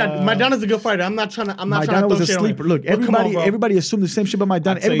 Maidana's a good fighter. I'm not trying to. Maidana was a sleeper. Look, everybody assumed the same shit about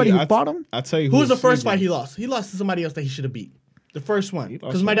Maidana. Everybody who fought him. I tell you, who was the first fight he lost? He lost to somebody else that he should have beat. The first one,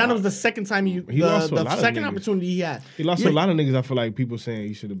 because Maidana was the second time the second opportunity he had. He lost to a lot of niggas. I feel like people saying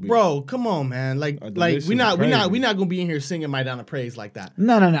he should have beat. Bro, come on, man. Like we not gonna be in here singing Maidana praise like that.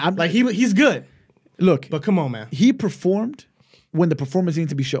 No. Like he's good. Look, but come on, man. He performed when the performance needed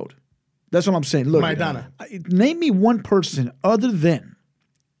to be showed. That's what I'm saying. Look, Maidana. Name me one person other than,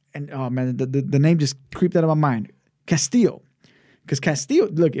 and oh man, the name just creeped out of my mind. Castillo, because Castillo.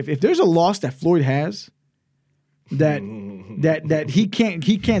 Look, if there's a loss that Floyd has, that he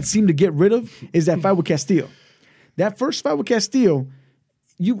can't seem to get rid of, is that fight with Castillo. That first fight with Castillo,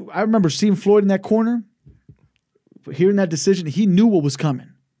 I remember seeing Floyd in that corner, hearing that decision. He knew what was coming.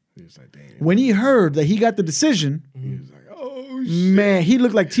 He was like, damn. When he heard that he got the decision, he was like, oh shit. Man, he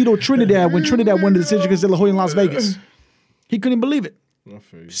looked like Tito Trinidad when Trinidad won the decision against De La Hoya in Las Vegas. He couldn't believe it.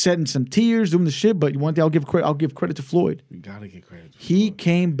 Shedding some tears, doing the shit. But one thing I'll give credit to Floyd. You gotta give credit to Floyd. He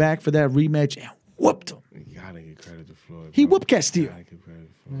came back for that rematch and whooped him. You gotta give credit to Floyd. He whooped Castillo.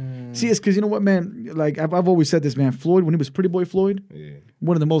 See, it's because you know what, man. Like I've always said this, man. Floyd, when he was Pretty Boy Floyd,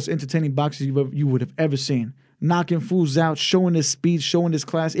 one of the most entertaining boxers you would have ever seen. Knocking fools out, showing his speed, showing his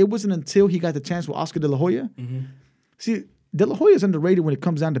class. It wasn't until he got the chance with Oscar De La Hoya. Mm-hmm. See, De La Hoya is underrated when it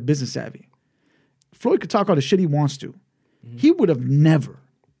comes down to business savvy. Floyd could talk all the shit he wants to. Mm-hmm. He would have never,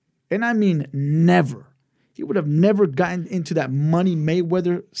 and I mean never, he would have never gotten into that Money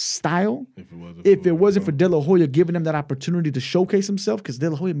Mayweather style if it wasn't for De La Hoya giving him that opportunity to showcase himself, because De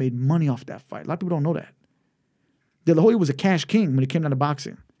La Hoya made money off that fight. A lot of people don't know that. De La Hoya was a cash king when it came down to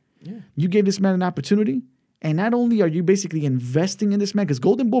boxing. Yeah. You gave this man an opportunity, and not only are you basically investing in this man, because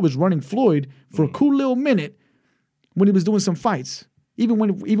Golden Boy was running Floyd for a cool little minute when he was doing some fights. Even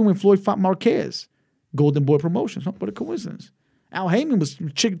when Floyd fought Marquez, Golden Boy Promotions. What a coincidence. Al Heyman was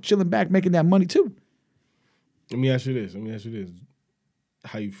chilling back making that money too. Let me ask you this.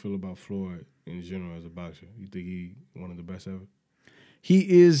 How you feel about Floyd in general as a boxer? You think he one of the best ever?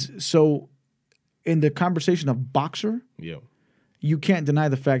 He is. So in the conversation of boxer, you can't deny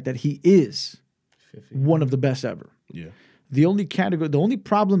the fact that he is one of the best ever. Yeah. The only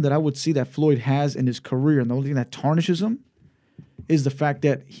problem that I would see that Floyd has in his career, and the only thing that tarnishes him, is the fact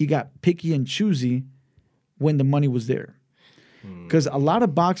that he got picky and choosy when the money was there. Because a lot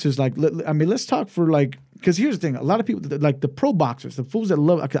of boxers, let's talk for because here's the thing. A lot of people, like the pro boxers, the fools that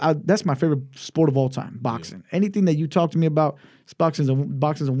love, that's my favorite sport of all time, boxing. Yeah. Anything that you talk to me about, boxing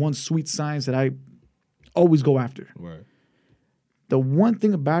is one sweet science that I always go after. Right. The one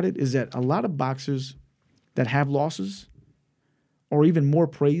thing about it is that a lot of boxers that have losses, or even more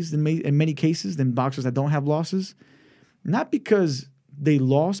praise in many cases than boxers that don't have losses, not because they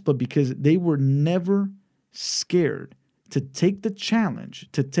lost, but because they were never scared to take the challenge,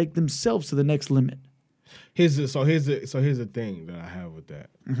 to take themselves to the next limit. Here's the thing that I have with that,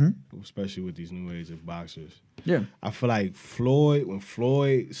 especially with these new age of boxers. Yeah, I feel like when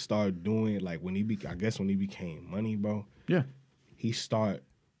Floyd started doing when he became money, bro. Yeah, he start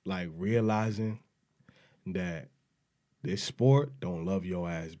realizing that this sport don't love your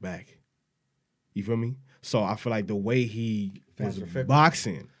ass back. You feel me? So I feel like the way he was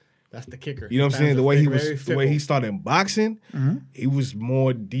boxing. That's the kicker. You know what I'm saying? The way he started boxing, he was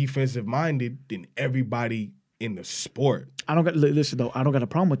more defensive minded than everybody in the sport. I don't got a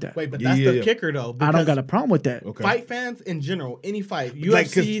problem with that. Wait, but that's the kicker though. I don't got a problem with that. Okay. Fight fans in general, any fight,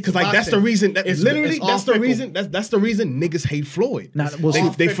 UFC, because that's the reason. That's the reason. That's the reason niggas hate Floyd.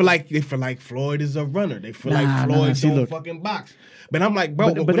 They feel like Floyd is a runner. They feel like Floyd don't fucking box. But I'm like,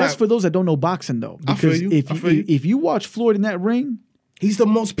 bro. But that's for those that don't know boxing though. Because if you watch Floyd in that ring, he's the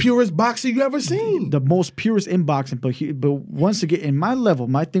most purest boxer you ever seen. The most purest in boxing. But once again, in my level,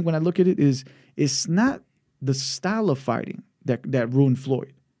 my thing when I look at it is it's not the style of fighting that ruined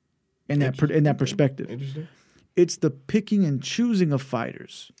Floyd in that perspective. Interesting. It's the picking and choosing of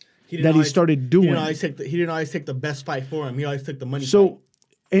fighters that he started doing. He didn't always take the best fight for him. He always took the money fight.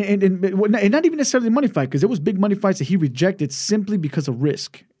 And not even necessarily the money fight, because there was big money fights that he rejected simply because of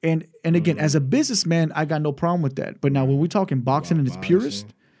risk. And again, as a businessman, I got no problem with that. But now when we're talking boxing in its purest,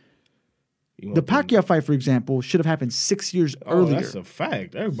 the Pacquiao fight, for example, should have happened 6 years earlier. That's a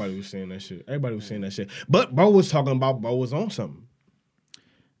fact. Everybody was saying that shit. But Bo was talking about Bo was on something.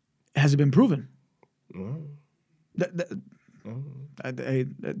 Has it been proven?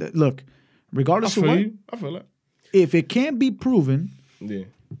 Look, regardless of what, I feel it. If it can't be proven,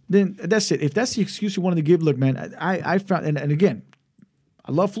 then that's it. If that's the excuse you wanted to give, look, man, I found, and again,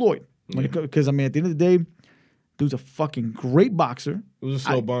 I love Floyd. Because, I mean, at the end of the day, dude's a fucking great boxer. It was a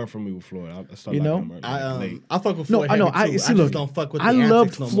slow burn for me with Floyd. I started I fuck with Floyd. I know. I just don't fuck with. I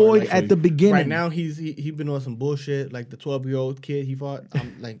loved Floyd at the beginning. Right now, he been on some bullshit. Like the 12-year-old kid he fought.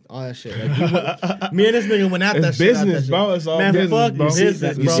 I'm like all that shit. Like, me and this nigga went after that shit. Business, bro. It's all business, fuck bro.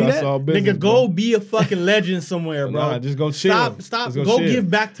 business, bro. You see that? Nigga, go be a fucking legend somewhere, bro. Nah, just go chill. Stop. Go give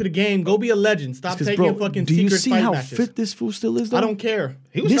back to the game. Go be a legend. Stop taking fucking secret fight matches. Do you see how fit this fool still is? Though? I don't care.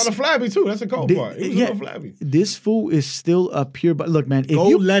 He was kind of flabby too. That's the cold part. He was a little flabby. This fool is still a pure. But look, man, go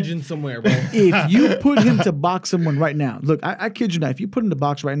legend somewhere, bro. If you put him to box someone right now, look, I kid you not. If you put him to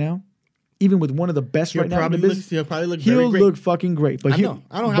box right now, even with one of the best right now in the business, he'll probably look. He'll look fucking great. But I know.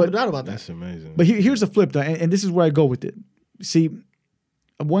 I don't have a doubt about that. That's amazing. But here's the flip, though, and this is where I go with it. See,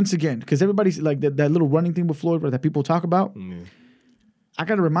 once again, because everybody's like that little running thing with Floyd that people talk about. Mm. I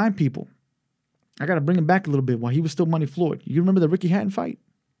got to remind people. I got to bring him back a little bit while he was still Money Floyd. You remember the Ricky Hatton fight?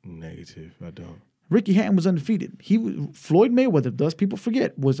 Negative. I don't. Ricky Hatton was undefeated. Floyd Mayweather, does people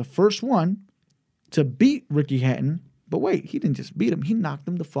forget, was the first one to beat Ricky Hatton. But wait, he didn't just beat him. He knocked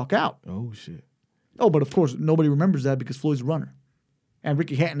him the fuck out. Oh, shit. Oh, but of course, nobody remembers that because Floyd's a runner. And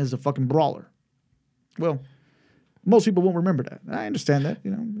Ricky Hatton is a fucking brawler. Well, most people won't remember that. I understand that,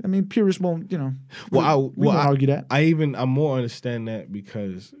 you know. I mean, purists won't, you know. We won't argue that. I more understand that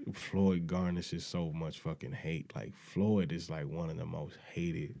because Floyd garnishes so much fucking hate. Like, Floyd is like one of the most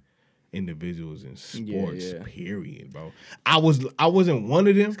hated individuals in sports, period, bro. I wasn't one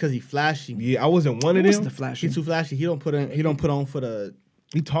of them because he flashy. Yeah, I wasn't one of them. He's too flashy. He don't put on for the.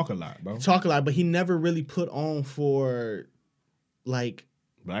 He talk a lot, bro. Talk a lot, but he never really put on for, like,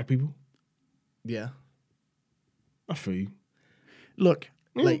 black people. Yeah, I feel you. Look,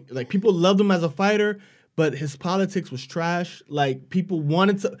 like people loved him as a fighter, but his politics was trash. Like people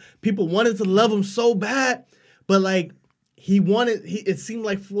wanted to love him so bad, but like. It seemed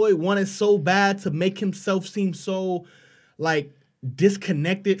like Floyd wanted so bad to make himself seem so, like,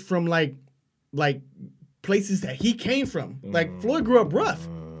 disconnected from, like places that he came from. Like, Floyd grew up rough.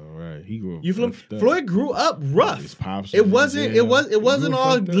 Right, he grew up. You feel Floyd grew up rough. It wasn't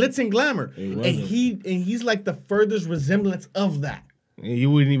all glitz and glamour. And he's like the furthest resemblance of that. And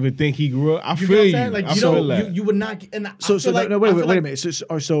you wouldn't even think he grew up. I feel you. Like, you would not. And wait a minute.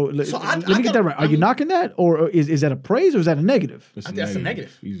 So let me get that right. Are you knocking that, or is that a praise, or is that a negative? I think that's a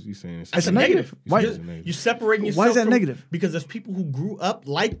negative. He's saying it's a negative. Why? You're separating yourself. Why is that negative? Because there's people who grew up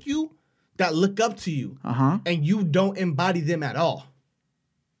like you that look up to you, and you don't embody them at all.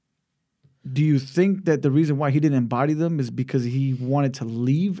 Do you think that the reason why he didn't embody them is because he wanted to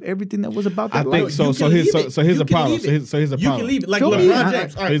leave everything that was about that life? I think so. So here's the problem. So here's the problem. You can leave it. Like LeBron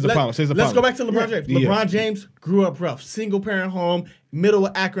James. All right, here's the problem. Let's go back to LeBron James. LeBron James grew up rough. Single parent home, middle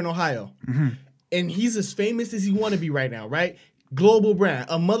of Akron, Ohio. Mm-hmm. And he's as famous as he want to be right now, right? Global brand.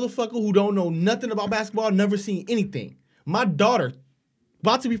 A motherfucker who don't know nothing about basketball, never seen anything. My daughter,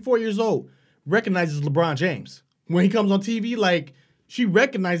 about to be 4 years old, recognizes LeBron James. When he comes on TV, like, she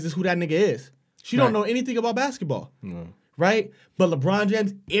recognizes who that nigga is. She don't know anything about basketball, right? But LeBron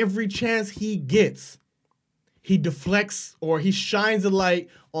James, every chance he gets, he deflects or he shines a light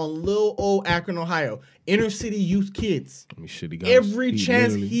on little old Akron, Ohio, inner city youth kids. I mean, every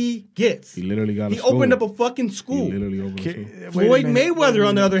chance he gets. He literally got a school. He opened up a fucking school. He literally opened a school. Floyd Mayweather,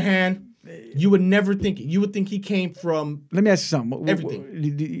 on the other hand, you would never think it. You would think he came from Let me ask you something.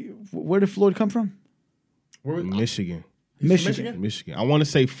 Everything. Where did Floyd come from? Michigan. Michigan. I want to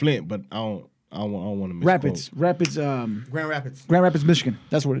say Flint, but I don't want to misquote. Rapids. Grand Rapids, Michigan.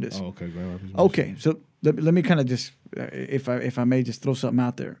 That's what it is. Oh, okay, Grand Rapids. Michigan. Okay, so let me kind of just, if I may, just throw something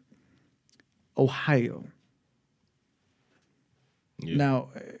out there. Ohio. Yeah. Now,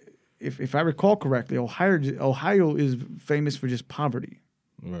 if I recall correctly, Ohio is famous for just poverty.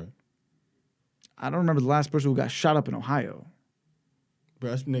 Right. I don't remember the last person who got shot up in Ohio. Bro,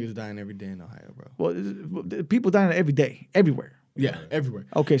 that's niggas dying every day in Ohio, bro. Well, people dying every day, everywhere. Yeah, everywhere.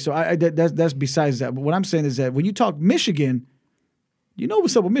 Okay, so that's besides that. But what I'm saying is that when you talk Michigan, you know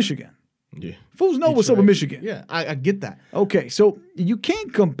what's up with Michigan. Yeah. Fools know what's up with Michigan. Yeah, I get that. Okay, so you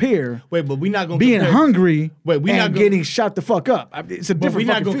can't compare. Wait, but we're not going to being hungry and getting shot the fuck up. It's a different.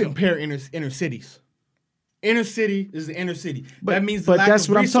 We're not going to compare inner cities. Inner city is the inner city. That means but that's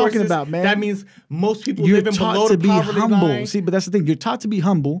what I'm talking about, man. That means most people live in below the poverty humble. line. See, but that's the thing. You're taught to be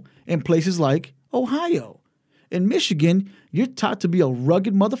humble in places like Ohio. In Michigan, you're taught to be a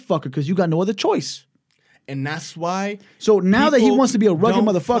rugged motherfucker because you got no other choice. And that's why. So now that he wants to be a rugged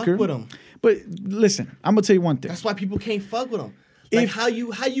motherfucker, fuck with him. But listen, I'm gonna tell you one thing. That's why people can't fuck with him. Like how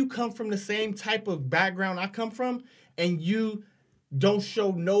you come from the same type of background I come from, and you don't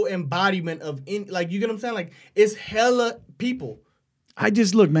show no embodiment of any, like, you get what I'm saying? Like, it's hella people I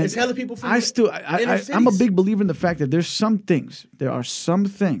just look, man. It's hella people from I'm a big believer in the fact that there are some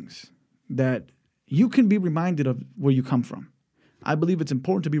things that you can be reminded of where you come from. I believe it's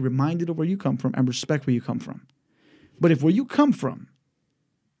important to be reminded of where you come from and respect where you come from. But if where you come from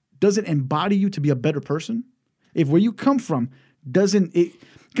doesn't embody you to be a better person, if where you come from doesn't,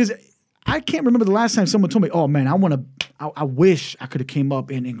 because I can't remember the last time someone told me, "Oh man, I wish I could have came up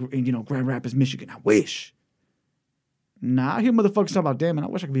in Grand Rapids, Michigan. I wish." Nah, I hear motherfuckers talking about, "Damn man, I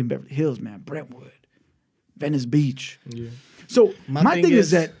wish I could be in Beverly Hills, man, Brentwood, Venice Beach." Yeah. So my thing is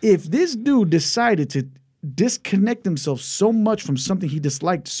that if this dude decided to disconnect himself so much from something he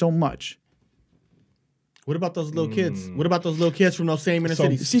disliked so much. What about those little kids? What about those little kids from those same inner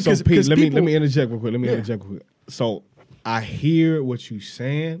cities? See, Pete, let me interject real quick. So I hear what you're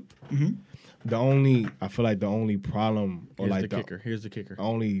saying. Mm-hmm. I feel like the only problem or here's the kicker.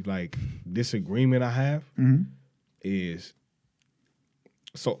 Only like disagreement I have is,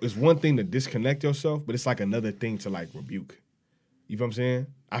 so it's one thing to disconnect yourself, but it's like another thing to like rebuke. You know what I'm saying?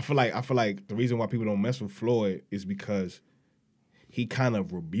 I feel like the reason why people don't mess with Floyd is because he kind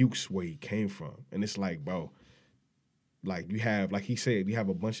of rebukes where he came from. And it's like, bro, like you have, like he said, you have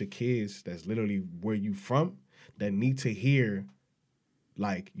a bunch of kids that's literally where you from that need to hear,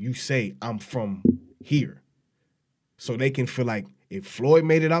 like you say, I'm from here. So they can feel like if Floyd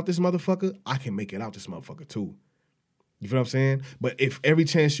made it out this motherfucker, I can make it out this motherfucker too. You feel what I'm saying? But if every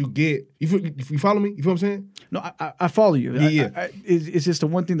chance you get, if you follow me, you feel what I'm saying? No, I follow you. Yeah. It's just the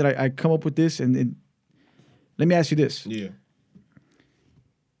one thing that I come up with this, and let me ask you this. Yeah.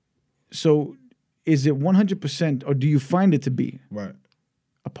 So is it 100%, or do you find it to be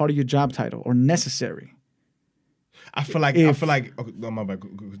a part of your job title or necessary? I feel like okay, no, my bad.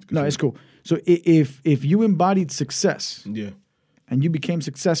 No, it's cool. So if you embodied success, and you became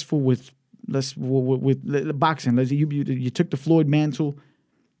successful with boxing, you took the Floyd mantle,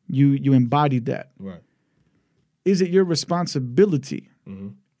 you embodied that. Right. Is it your responsibility? Mm-hmm.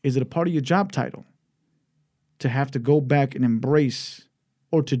 Is it a part of your job title to have to go back and embrace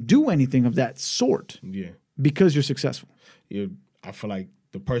or to do anything of that sort? Yeah. Because you're successful. I feel like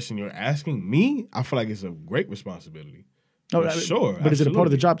the person you're asking me, I feel like it's a great responsibility. No, sure. But is it a part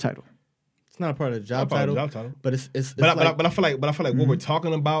of the job title? It's not a part of the job title. But it's but I feel like what we're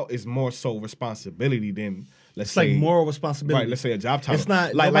talking about is more so responsibility than let's say like moral responsibility. Right, let's say a job title. It's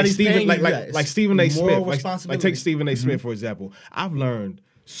not like Stephen like Stephen A. Smith. Like take Stephen A. Smith for example. I've learned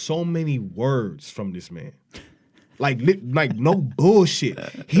so many words from this man. Like no bullshit.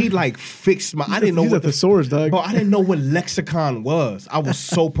 He like fixed my. I didn't know what the thesaurus, dog. Bro, I didn't know what lexicon was. I was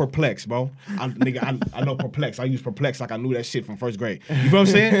so perplexed, bro. I know perplex. I use perplex like I knew that shit from first grade. You know what I'm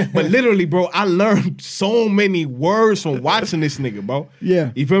saying? But literally, bro, I learned so many words from watching this nigga, bro. Yeah.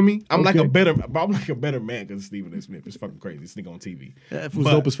 You feel me? I'm like a better man because Stephen A. Smith is fucking crazy. This nigga on TV. That was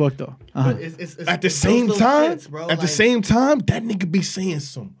dope as fuck though. But it's at the same time, that nigga be saying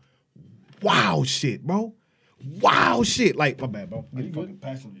some wild shit, bro. Wild shit. Like, my bad, bro. I'm fucking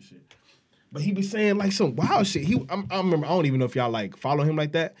passionate shit. But he be saying like some wild shit. I remember, I don't even know if y'all like follow him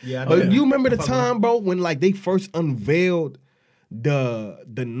like that. Yeah. But you remember the time, bro, when like they first unveiled the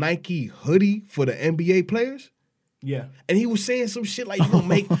Nike hoodie for the NBA players? Yeah. And he was saying some shit like, you gonna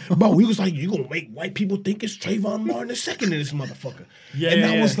make, bro, he was like, you gonna make white people think it's Trayvon Martin II in this motherfucker. Yeah. And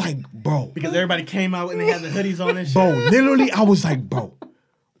I was like, bro. Because everybody came out and they had the hoodies on and shit. Bro, literally, I was like, bro.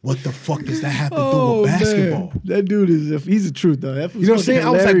 What the fuck does that have to do with basketball? Man. That dude he's the truth though. You know what I'm saying? Hilarious.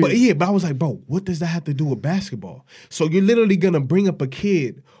 I was like, but I was like, bro, what does that have to do with basketball? So you're literally gonna bring up a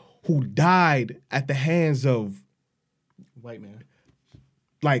kid who died at the hands of white man,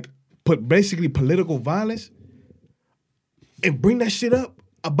 like basically political violence, and bring that shit up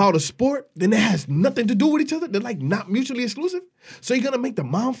about a sport, then it has nothing to do with each other. They're like not mutually exclusive. So you're gonna make the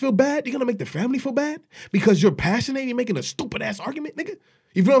mom feel bad? You're gonna make the family feel bad because you're passionate? You're making a stupid ass argument, nigga.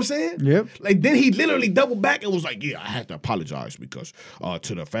 You feel what I'm saying? Yep. Like then he literally doubled back and was like, "Yeah, I had to apologize because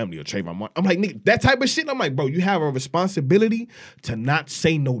to the family of Trayvon Martin." I'm like, nigga, that type of shit. I'm like, bro, you have a responsibility to not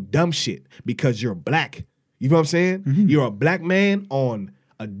say no dumb shit because you're black. You know what I'm saying? Mm-hmm. You're a black man on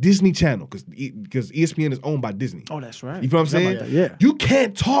a Disney Channel because ESPN is owned by Disney. Oh, that's right. You feel what I'm saying? Yeah. You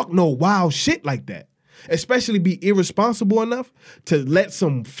can't talk no wild shit like that. Especially be irresponsible enough to let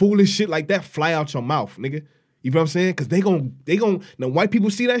some foolish shit like that fly out your mouth, nigga. You know what I'm saying? Because they gon' now white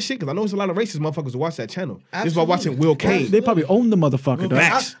people see that shit. Because I know there's a lot of racist motherfuckers who watch that channel. Absolutely. Just by watching Will Kane. They probably own the motherfucker. Though.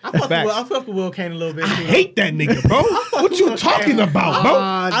 I fuck with Will Kane a little bit. I hate that nigga, bro. What you talking about, bro?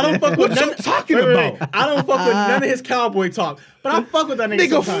 I don't fuck with none. Talking about? I don't fuck with none of his cowboy talk. But I fuck with that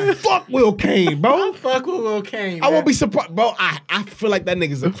nigga. Nigga, fuck Will Kane, bro. I fuck with Will Kane. I won't be surprised, bro. I feel like that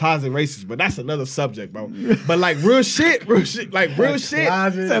nigga's a closet racist, but that's another subject, bro. But like real shit, like real shit.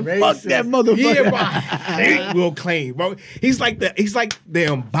 Fuck that motherfucker. Yeah, bro. I hate Will Kane, bro. He's like the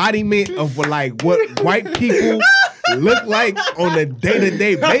embodiment of what white people look like on a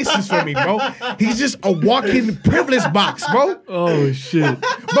day-to-day basis for me, bro. He's just a walking privilege box, bro. Oh shit,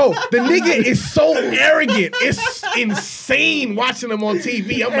 bro. The nigga is so arrogant. It's insane watching him on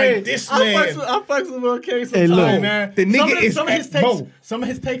TV. I'm like, this man. I fucks with Will Kane sometimes, man. The nigga some of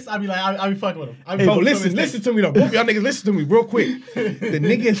his takes, I be like, I be fucking with him. Bro, listen to me though. Both y'all niggas, listen to me real quick. The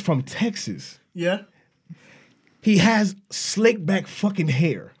nigga is from Texas. Yeah. He has slick back fucking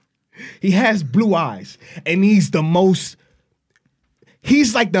hair. He has blue eyes, and he's like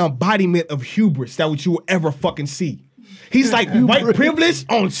the embodiment of hubris that what you will ever fucking see. He's like white privilege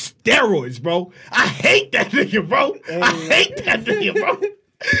on steroids, bro. I hate that nigga, bro. I hate that nigga, bro.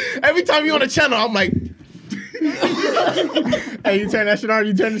 Every time you on the channel, I'm like, hey, you turn that shit on?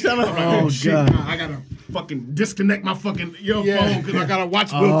 You turn the channel on? Oh shit! Nah, I gotta fucking disconnect my fucking phone because I gotta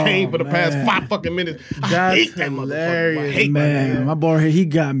watch Will Kane for the past 5 fucking minutes. I hate that motherfucker. I hate man. My boy here, he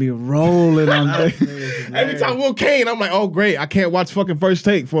got me rolling on that. Every time Will Kane, I'm like, oh great, I can't watch fucking First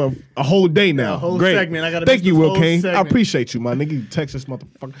Take for a whole day now. A whole great. segment. I gotta Thank you, Will Kane. segment. I appreciate you, my nigga. You Texas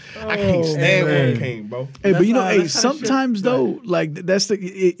motherfucker. I can't stand Will Kane, bro. Hey, but you know, sometimes though, like that's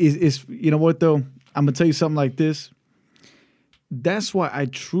is you know what though? I'm gonna tell you something like this. That's why I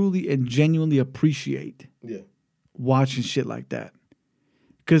truly and genuinely appreciate watching shit like that.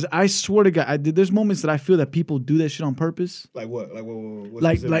 Because I swear to God, there's moments that I feel that people do that shit on purpose. Like what?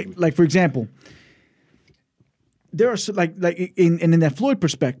 Like for example, there are like in that Floyd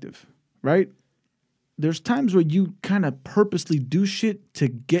perspective, right? There's times where you kind of purposely do shit to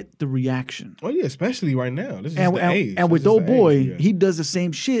get the reaction. Oh yeah, especially right now. This is the age. And with old boy, he does the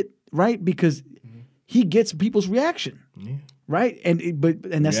same shit, right? Because he gets people's reaction. Yeah. Right, and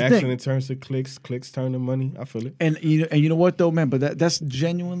that's the thing. In terms of clicks turn to money. I feel it. And you know what though, man. But that's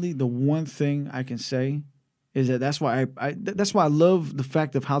genuinely the one thing I can say is that's why that's why I love the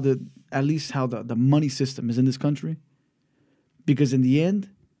fact of how the money system is in this country. Because in the end,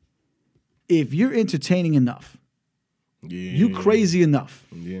 if you're entertaining enough, you crazy enough,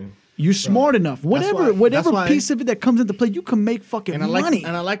 you're smart enough, whatever piece of it that comes into play, you can make fucking money.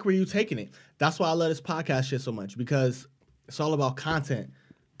 And I like where you're taking it. That's why I love this podcast shit so much because. It's all about content,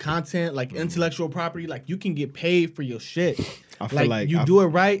 like intellectual property. Like you can get paid for your shit. I feel like you do it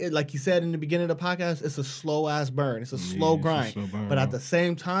right. Like you said in the beginning of the podcast, it's a slow ass burn. It's a slow grind. But at the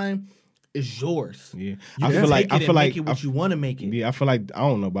same time, it's yours. Yeah, I feel like make it what you want to make it. Yeah, I feel like I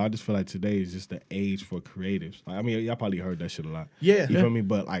don't know, but I just feel like today is just the age for creatives. Like, I mean, y'all probably heard that shit a lot. Yeah, you feel me?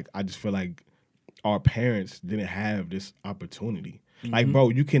 But like, I just feel like our parents didn't have this opportunity. Like,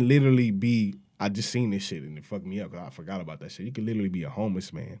 bro, you can literally be. I just seen this shit and it fucked me up because I forgot about that shit. You can literally be a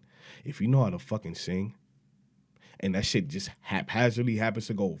homeless man if you know how to fucking sing and that shit just haphazardly happens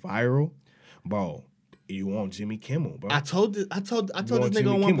to go viral, bro. You want Jimmy Kimmel, bro. I told this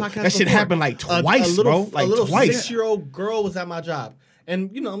nigga on one podcast that shit happened like twice, bro. Like a little twice. 6-year-old girl was at my job. And,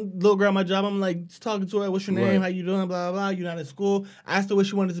 you know, little girl at my job, I'm like talking to her, what's your name? How you doing? Blah, blah, blah. You're not in school. I asked her what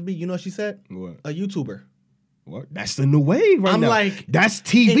she wanted to be. You know what she said? What? A YouTuber. What? That's the new wave right now. I'm like, that's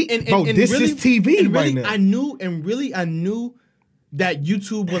TV, bro. This is TV right now. I knew that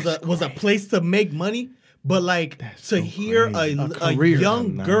YouTube was a place to make money, but like that's to so hear a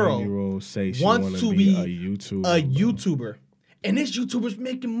young girl say she wants to be a YouTuber, and this YouTuber's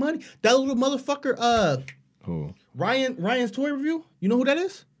making money. That little motherfucker, who? Ryan's toy review. You know who that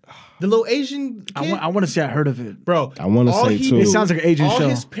is? The little Asian kid? I want to say I heard of it. Bro, I want to say too. It sounds like an Asian show. All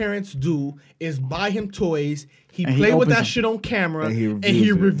his parents do is buy him toys. He play with that shit on camera, and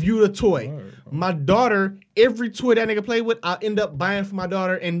he reviewed a toy. Right. My daughter, every toy that nigga play with, I end up buying for my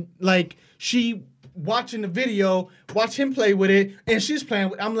daughter. And like, she watching the video, watch him play with it, and she's playing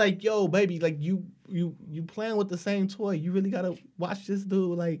with I'm like, yo, baby, like you playing with the same toy. You really got to watch this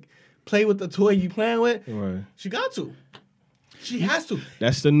dude, like, play with the toy you playing with. Right. She got to. She has to.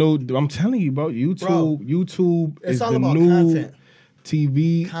 That's the new. I'm telling you, bro. YouTube is the new content.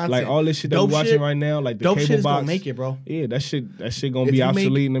 TV. Content. Like all this shit that we're watching right now, like the dope cable shit is box. Gonna make it, bro. Yeah, that shit gonna be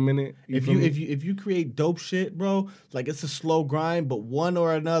obsolete in a minute. If you create dope shit, bro, like it's a slow grind, but one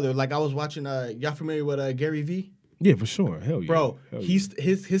or another. Like I was watching. Y'all familiar with Gary Vee? Yeah, for sure. Hell yeah, bro.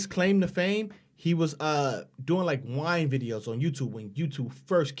 His claim to fame. He was doing like wine videos on YouTube when YouTube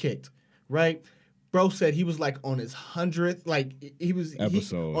first kicked, right? Bro said he was like on his 100th, like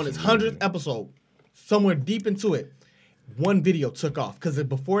on his 100th episode, somewhere deep into it. One video took off because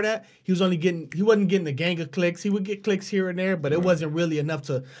before that he wasn't getting a gang of clicks. He would get clicks here and there, but it wasn't really enough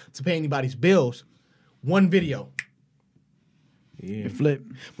to pay anybody's bills. One video. Yeah. It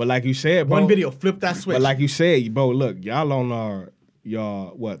flipped. But like you said, bro. One video, flip that switch. But like you said, bro, look, y'all on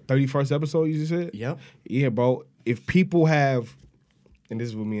y'all 31st episode you just said? Yep. Yeah, bro. If people have, and this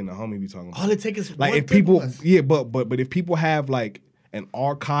is what me and the homie be talking about. All it takes is like one if people, yeah, but if people have like an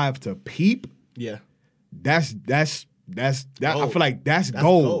archive to peep, yeah, that's I feel like that's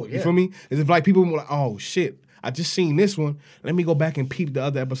gold. Gold, yeah. You feel me? It's if like people were like, oh shit, I just seen this one. Let me go back and peep the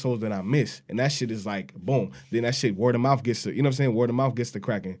other episodes that I missed. And that shit is like, boom. Then that shit, word of mouth gets to, you know what I'm saying? Word of mouth gets to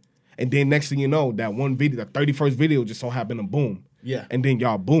cracking. And then next thing you know, that one video, the 31st video just so happened to boom. Yeah. And then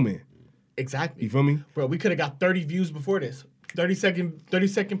y'all booming. Exactly. You feel me? Bro, we could have got 30 views before this.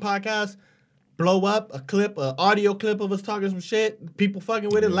 30-second podcast, blow up, an audio clip of us talking some shit, people fucking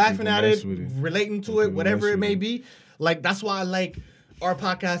with it, laughing at it, relating to it, whatever it may be. Like, that's why I like our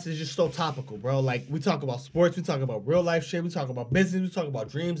podcast is just so topical, bro. Like, we talk about sports, we talk about real life shit, we talk about business, we talk about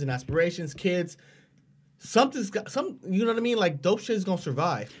dreams and aspirations, kids. Something's got you know what I mean? Like, dope shit is gonna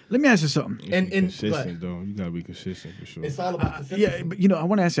survive. Let me ask you something. And consistent though, you gotta be consistent for sure. It's all about consistency. Yeah, but I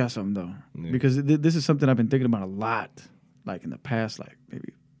want to ask y'all something though, because this is something I've been thinking about a lot, like in the past, like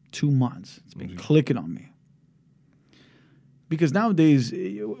maybe 2 months. It's been clicking on me. Because nowadays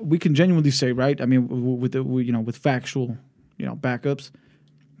we can genuinely say, right? I mean, with factual, backups,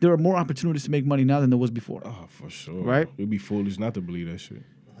 there are more opportunities to make money now than there was before. Oh, for sure. Right? You'd be foolish not to believe that shit.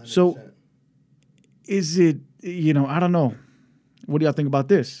 100%. So, is it? I don't know. What do y'all think about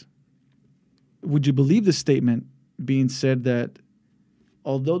this? Would you believe the statement being said that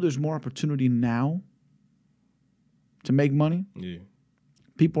although there's more opportunity now to make money,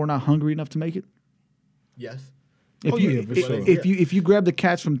 people are not hungry enough to make it? Yes. If you grab the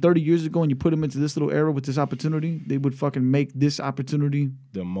cats from 30 years ago and you put them into this little era with this opportunity, they would fucking make this opportunity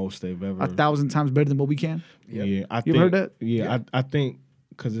the most they've ever 1,000 times better than what we can. Yeah, you heard that? Yeah, I think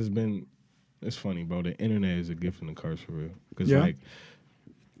because it's funny, bro. The internet is a gift and a curse for real. Because like,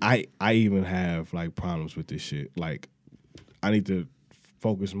 I even have like problems with this shit. Like, I need to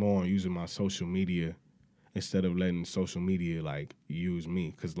focus more on using my social media instead of letting social media like use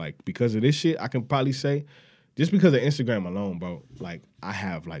me. Because of this shit, I can probably say. Just because of Instagram alone, bro, like, I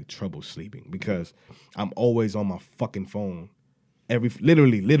have, like, trouble sleeping because I'm always on my fucking phone.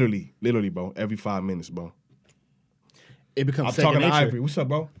 Literally, bro, every 5 minutes, bro. It becomes I'm talking to Ivory. What's up,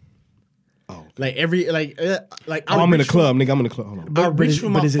 bro? Oh. I'm in the club, nigga. I'm in the club. Hold on.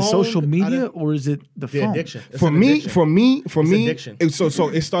 But is it social media or is it the phone? Addiction. For me, addiction. It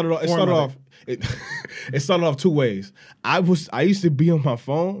started off two ways. I used to be on my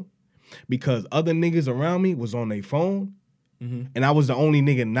phone because other niggas around me was on their phone, and I was the only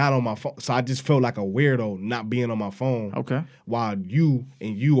nigga not on my phone. So I just felt like a weirdo not being on my phone. Okay. While you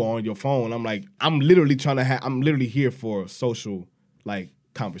are on your phone. I'm like, I'm literally here for social, like,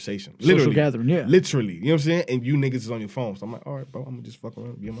 conversation. Social gathering, yeah. Literally. You know what I'm saying? And you niggas is on your phone. So I'm like, all right, bro, I'm gonna just fuck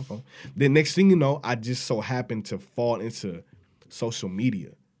around, be on my phone. Then next thing you know, I just so happened to fall into social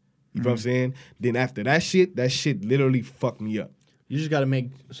media. You know what I'm saying? Then after that shit literally fucked me up. You just got to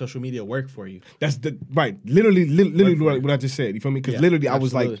make social media work for you. That's the right. Literally what I just said. You feel me? Because literally, I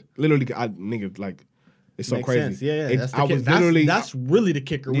was like, nigga, like, it's so Makes crazy. Sense. Yeah. That's really the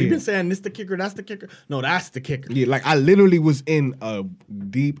kicker. Yeah. We've been saying this the kicker, that's the kicker. No, that's the kicker. Yeah, like, I literally was in a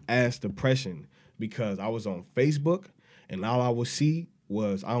deep ass depression because I was on Facebook and all I would see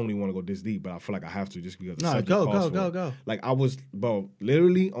was, I don't even want to go this deep, but I feel like I have to just because. No, go. Like, I was, bro,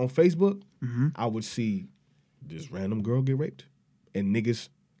 literally on Facebook, I would see this random girl get raped. And niggas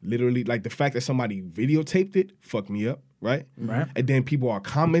literally, like, the fact that somebody videotaped it fucked me up, right? Right. And then people are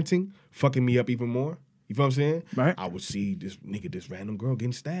commenting, fucking me up even more. You feel what I'm saying? Right. I would see this random girl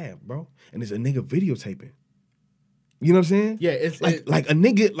getting stabbed, bro. And there's a nigga videotaping. You know what I'm saying? Yeah, it's like a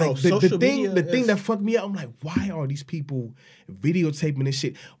nigga, like, bro, the thing that fucked me up, I'm like, why are these people videotaping this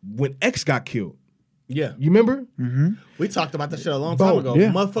shit? When X got killed. Yeah. You remember? Mm-hmm. We talked about that shit a long time ago.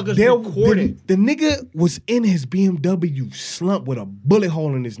 Yeah. Motherfuckers recorded. The nigga was in his BMW slump with a bullet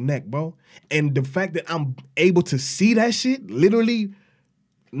hole in his neck, bro. And the fact that I'm able to see that shit, literally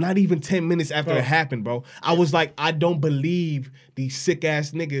not even 10 minutes after it happened, bro, I was like, I don't believe these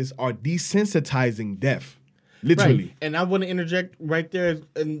sick-ass niggas are desensitizing death. Literally. Right. And I want to interject right there.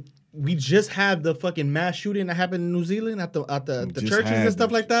 And we just had the fucking mass shooting that happened in New Zealand at the churches and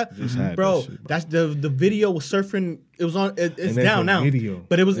stuff like that. Bro, that's the video was surfing. It was on. It's down now.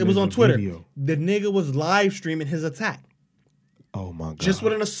 But it was on Twitter. The nigga was live streaming his attack. Oh my god! Just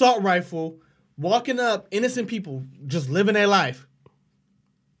with an assault rifle, walking up, innocent people just living their life.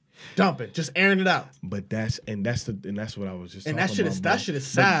 Dumping, just airing it out. But that's what I was just. And talking that shit is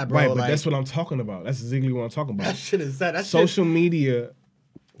sad, bro. Right, but that's what I'm talking about. That's exactly what I'm talking about. That shit is sad. Social media.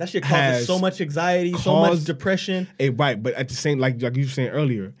 That shit causes so much anxiety, so much depression. Right, but at the same, like you were saying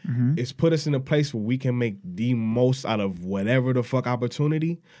earlier, it's put us in a place where we can make the most out of whatever the fuck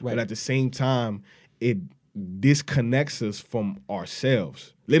opportunity. Right. But at the same time, it disconnects us from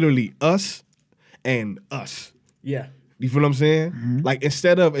ourselves. Literally, us and us. Yeah. You feel what I'm saying? Like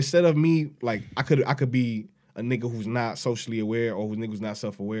instead of me, like I could be a nigga who's not socially aware or who's not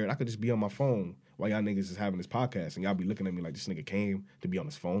self-aware. I could just be on my phone while y'all niggas is having this podcast and y'all be looking at me like this nigga came to be on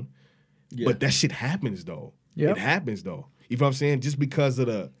his phone. Yeah. But that shit happens though. Yep. It happens though. You feel what I'm saying? Just because of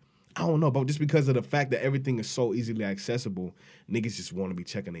the fact that everything is so easily accessible, niggas just want to be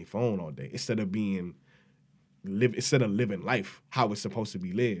checking their phone all day instead of living life how it's supposed to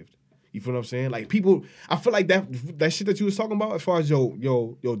be lived. You feel what I'm saying? Like people, I feel like that shit that you was talking about as far as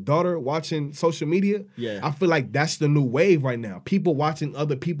your daughter watching social media. Yeah, I feel like that's the new wave right now. People watching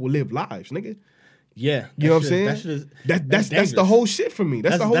other people live lives, nigga. Yeah, you know what I'm saying? That's the whole shit for me.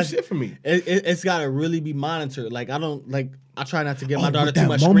 That's the whole shit for me. It's got to really be monitored. Like I try not to get my daughter too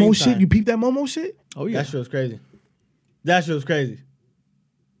much screen time. Shit, you peep that Momo shit? Oh yeah, that shit was crazy. That shit was crazy.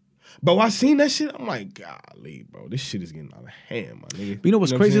 But when I seen that shit, I'm like, golly, bro, this shit is getting out of hand, my nigga. But you know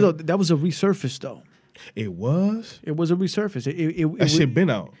what's crazy though? That was a resurface though. It was? It was a resurface. That shit been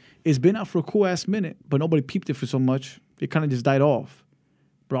out. It's been out for a cool ass minute, but nobody peeped it for so much. It kind of just died off.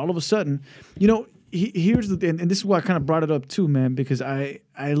 But all of a sudden, you know, here's the thing, and this is why I kind of brought it up too, man, because I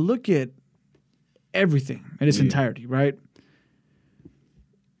look at everything in its entirety, right?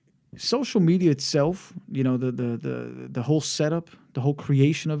 Social media itself, you know, the whole setup, the whole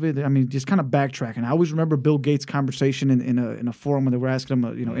creation of it. I mean, just kind of backtracking. I always remember Bill Gates' conversation in a forum when they were asking him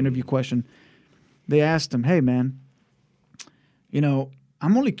a interview question. They asked him, "Hey, man, you know,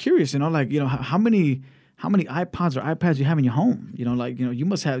 I'm only curious, you know, like, you know, how many iPods or iPads you have in your home? You know, like, you know, you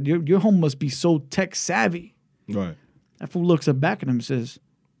must have your home must be so tech savvy." Right. That fool looks up back at him and says,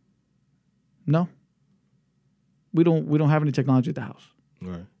 "No, we don't have any technology at the house."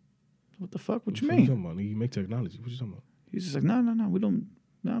 Right. What the fuck? What you mean? What you talking about? You make technology. What you talking about? He's just like, no, we don't.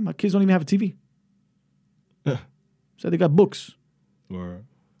 No, my kids don't even have a TV. So they got books. Right.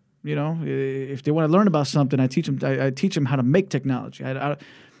 You know, if they want to learn about something, I teach them how to make technology.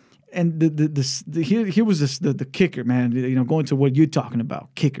 And here was the kicker, man. You know, going to what you're talking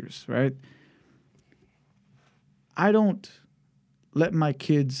about, kickers, right? I don't let my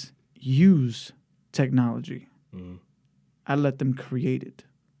kids use technology. Mm-hmm. I let them create it.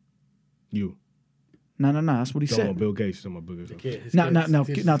 You. No. That's what he said. Bill Gates. Bill Gates. Now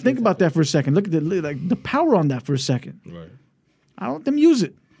think about that for a second. Look at the power on that for a second. Right. I don't let them use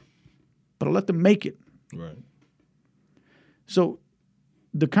it, but I let them make it. Right. So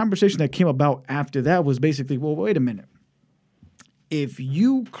the conversation that came about after that was basically, well, wait a minute. If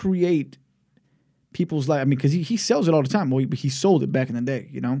you create people's life, I mean, because he sells it all the time. Well, he sold it back in the day,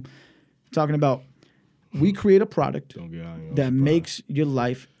 you know, talking about. We create a product that makes your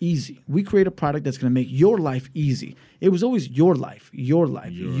life easy. We create a product that's going to make your life easy. It was always your life, your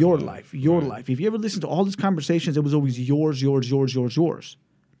life, your life, your life. If you ever listen to all these conversations, it was always yours.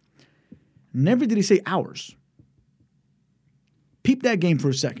 Never did he say ours. Peep that game for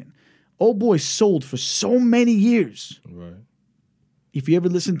a second. Old boy sold for so many years. Right. If you ever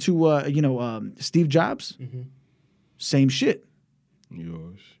listen to Steve Jobs, same shit.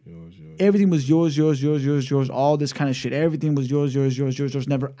 Yours. Everything was yours, all this kind of shit. Everything was yours,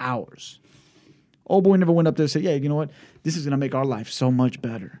 never ours. Old boy never went up there and said, yeah, you know what? This is going to make our life so much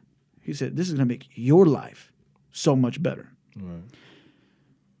better. He said, this is going to make your life so much better. Right.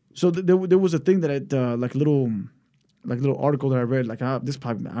 So there was a thing that I, like a little article that I read, this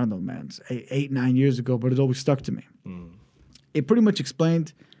probably, I don't know, man, it's 8-9 years ago, but it always stuck to me. Mm. It pretty much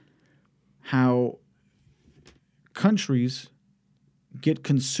explained how countries get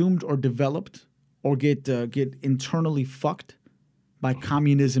consumed or developed or get internally fucked by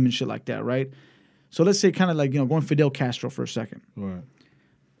communism and shit like that, right? So let's say kind of like, going Fidel Castro for a second. Right.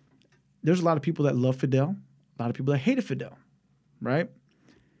 There's a lot of people that love Fidel, a lot of people that hated Fidel, right?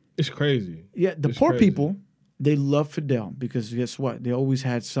 It's crazy. Yeah, the poor people, they love Fidel because guess what? They always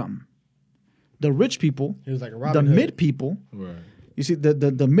had something. The rich people, he was like a Robin Hood. Hood. Mid people, right. You see,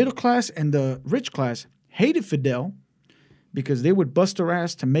 the middle class and the rich class hated Fidel because they would bust their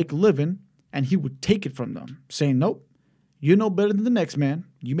ass to make a living, and he would take it from them, saying, nope, you're no better than the next man.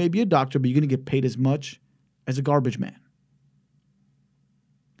 You may be a doctor, but you're going to get paid as much as a garbage man.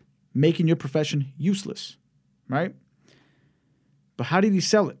 Making your profession useless, right? But how did he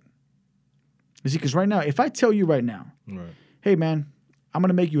sell it? You see, because right now, if I tell you right now, hey, man, I'm going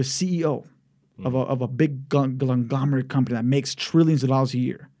to make you a CEO of a big conglomerate company that makes trillions of dollars a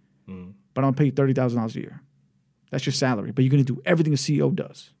year, but I'm going to pay you $30,000 a year. That's your salary, but you're going to do everything a CEO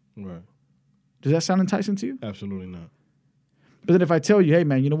does. Right. Does that sound enticing to you? Absolutely not. But then if I tell you, hey,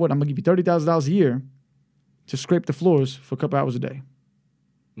 man, you know what? I'm going to give you $30,000 a year to scrape the floors for a couple hours a day.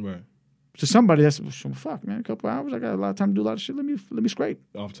 Right. To somebody that's, well, fuck, man, a couple hours, I got a lot of time to do a lot of shit. Let me scrape.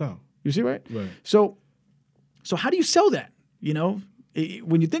 Off top. You see, right? Right. So how do you sell that? You know,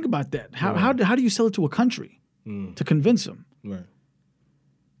 when you think about that, how do you sell it to a country to convince them? Right.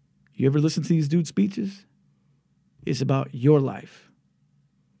 You ever listen to these dudes' speeches? It's about your life.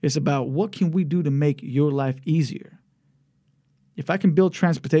 It's about what can we do to make your life easier. If I can build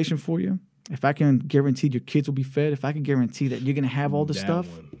transportation for you, if I can guarantee your kids will be fed, if I can guarantee that you're going to have all the stuff.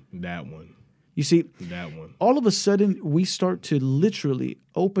 That one. You see, that one. All of a sudden, we start to literally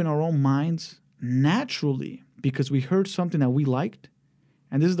open our own minds naturally because we heard something that we liked.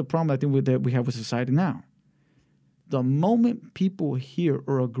 And this is the problem I think that we have with society now. The moment people hear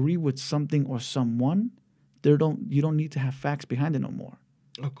or agree with something or someone, you don't need to have facts behind it no more.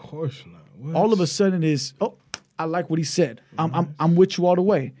 Of course not. What? All of a sudden is, oh, I like what he said. I'm with you all the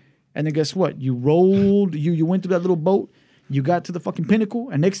way. And then guess what? You rolled, you went through that little boat, you got to the fucking pinnacle,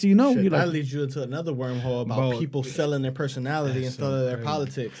 and next thing you know, that leads you into another wormhole about people selling their personality instead of their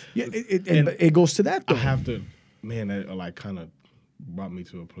politics. Yeah, it goes to that though. I have to, man, that like kind of brought me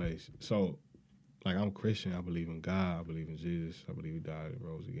to a place. So, like, I'm Christian. I believe in God. I believe in Jesus. I believe he died and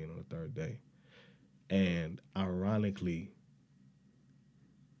rose again on the third day. And ironically,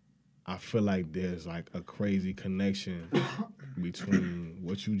 I feel like there's like a crazy connection between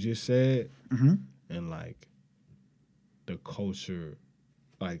what you just said and like the culture,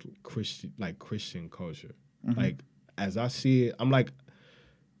 like Christian culture. Like as I see it, I'm like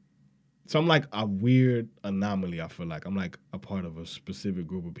a weird anomaly. I feel like I'm like a part of a specific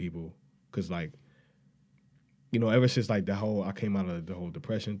group of people because like, you know, ever since like I came out of the whole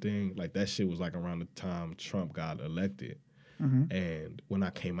depression thing, like that shit was like around the time Trump got elected. And when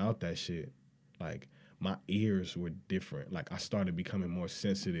I came out that shit, like my ears were different. Like I started becoming more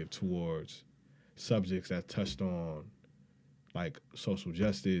sensitive towards subjects that touched on like social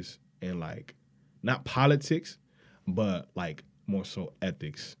justice and like not politics, but like more so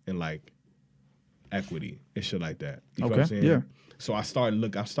ethics and like equity and shit like that. You know what I'm saying? Yeah. So I started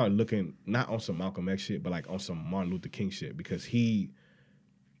looking not on some Malcolm X shit, but like on some Martin Luther King shit because he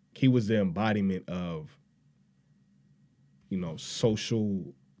was the embodiment of, you know,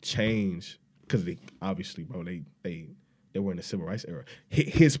 social change because they obviously, bro, they were in the civil rights era.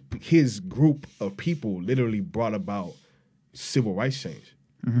 His group of people literally brought about civil rights change.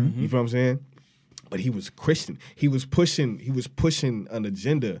 You feel what I'm saying? But he was Christian. He was pushing an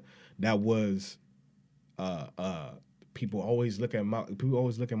agenda that was people always look at Martin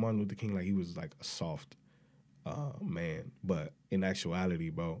Luther King like he was like a soft man, but in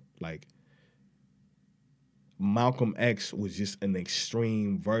actuality, bro, like Malcolm X was just an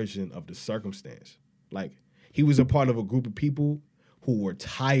extreme version of the circumstance. Like he was a part of a group of people who were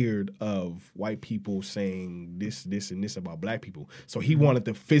tired of white people saying this, and this about black people. So he wanted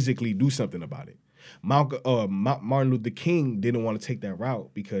to physically do something about it. Martin Luther King didn't want to take that route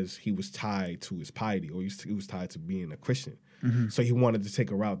because he was tied to his piety, or he was tied to being a Christian. So he wanted to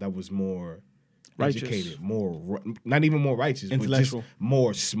take a route that was more educated, more not even more righteous, but just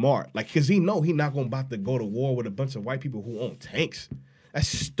more smart. Like, cause he know he not about to go to war with a bunch of white people who own tanks. That's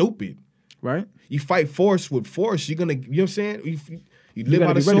stupid, right? You fight force with force. You're gonna, you know what I'm saying? You live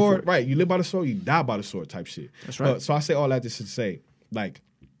by the sword, right? You live by the sword, you die by the sword, type shit. That's right. So I say all that just to say, like,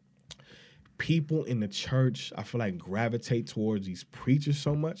 people in the church, I feel like gravitate towards these preachers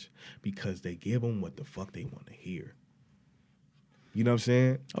so much because they give them what the fuck they want to hear. You know what I'm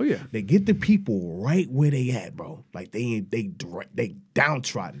saying? Oh yeah. They get the people right where they at, bro. Like they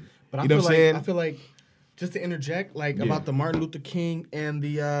downtrodden. But you know what I'm saying? I feel like, just to interject, like about the Martin Luther King and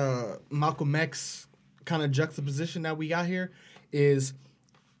the Malcolm X kind of juxtaposition that we got here is,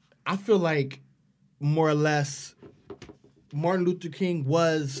 I feel like more or less Martin Luther King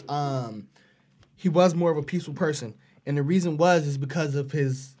was he was more of a peaceful person, and the reason is because of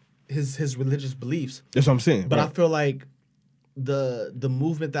his religious beliefs. That's what I'm saying. But right. I feel like the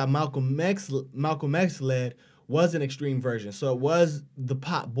movement that Malcolm X led was an extreme version. So it was the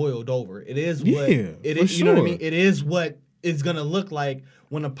pot boiled over. It is what it is. You know what I mean? It is what it's gonna look like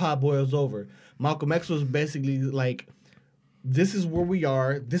when the pot boils over. Malcolm X was basically like, this is where we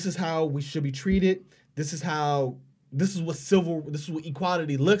are. This is how we should be treated. This is what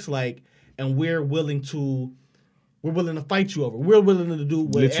equality looks like, and we're willing to fight you over. We're willing to do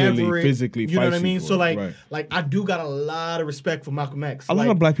whatever. Literally, physically, you know what I mean? So like, right. like I do got a lot of respect for Malcolm X. A lot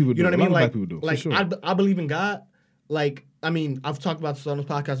of black people do. You know what I mean? Black people do. Like, for sure. I believe in God. Like, I mean, I've talked about this on this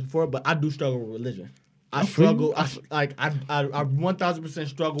podcast before, but I do struggle with religion. I struggle. I 1000%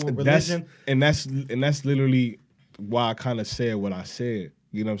 struggle with religion. And that's literally why I kind of said what I said.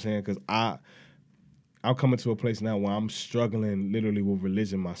 You know what I'm saying? Because I'm coming to a place now where I'm struggling literally with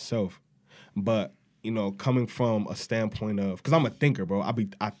religion myself, but you know, coming from a standpoint of, because I'm a thinker, bro. I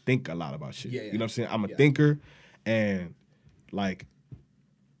think a lot about shit. Yeah, yeah. You know what I'm saying? I'm a thinker, and like,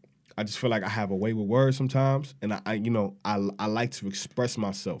 I just feel like I have a way with words sometimes, and I like to express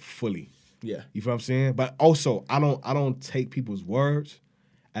myself fully. Yeah. You feel what I'm saying? But also, I don't take people's words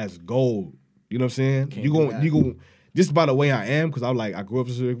as gold. You know what I'm saying? You go just by the way I am, because I grew up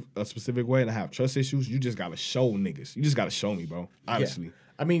a specific way and I have trust issues. You just gotta show niggas. You just gotta show me, bro. Honestly. Yeah.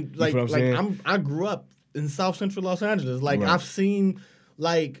 I mean, like I grew up in South Central Los Angeles. Like, right. I've seen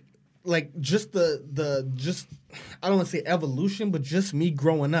like just just I don't want to say evolution, but just me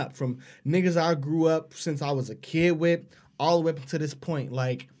growing up from niggas I grew up since I was a kid with all the way up to this point.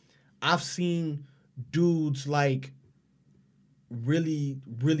 Like, I've seen dudes like really,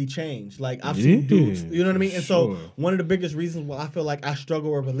 really change. Like, I've seen dudes, you know what I mean? And so one of the biggest reasons why I feel like I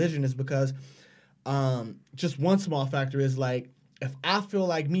struggle with religion is because just one small factor is like, if I feel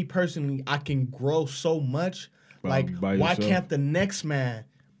like me personally, I can grow so much, like, why can't the next man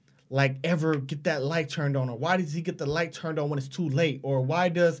like ever get that light turned on? Or why does he get the light turned on when it's too late? Or why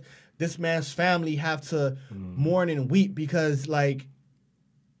does this man's family have to mourn and weep because like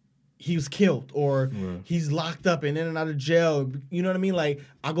he was killed or he's locked up and in and out of jail? You know what I mean? Like,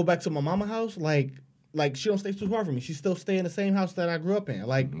 I go back to my mama's house, like she don't stay too far from me. She still stay in the same house that I grew up in.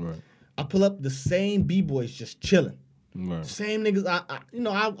 Like, I pull up, the same B-boys just chilling. Right. Same niggas.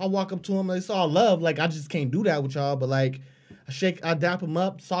 I walk up to them. It's all love. Like, I just can't do that with y'all. But like, I dap them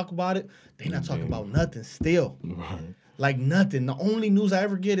up, talk about it. They not talking about nothing still. Right. Like, nothing. The only news I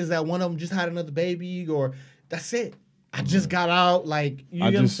ever get is that one of them just had another baby, or that's it. I just got out. Like, you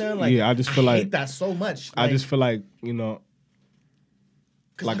get what I'm saying? Like, I just feel I hate that so much. Like, I just feel like, you know,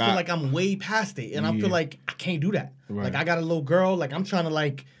 like, I feel like I'm way past it, and I feel like I can't do that. Right. Like, I got a little girl. Like, I'm trying to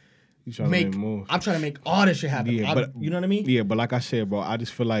like. I'm trying to make all this shit happen. Yeah, but you know what I mean? Yeah, but like I said, bro, I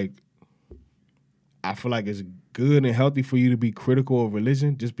just feel like it's good and healthy for you to be critical of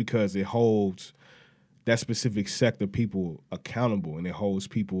religion, just because it holds that specific sect of people accountable, and it holds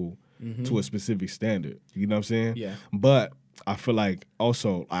people to a specific standard. You know what I'm saying? Yeah. But I feel like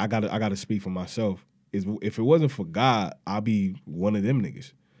also I gotta speak for myself. If it wasn't for God, I'd be one of them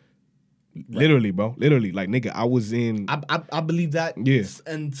niggas. Right. Literally, bro. Literally, like, nigga, I was in. I believe that. Yeah.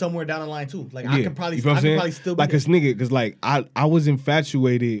 And somewhere down the line too. Like, I could probably, still be like, cause nigga, cause like I was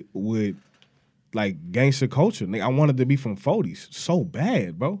infatuated with like gangster culture. Nigga, I wanted to be from 40s so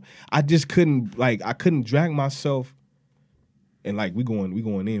bad, bro. I just couldn't drag myself. And like we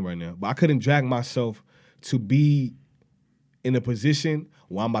going in right now, but I couldn't drag myself to be in a position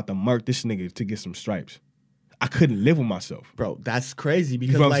where I'm about to murk this nigga to get some stripes. I couldn't live with myself. Bro, that's crazy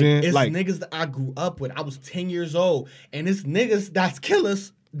because like, it's like, niggas that I grew up with. I was 10 years old, and it's niggas that's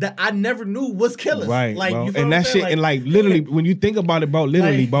killers that I never knew was killers. Right, like, bro. You feel and that shit, like, and like literally, when you think about it, bro,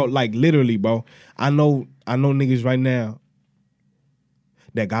 literally, bro, I know niggas right now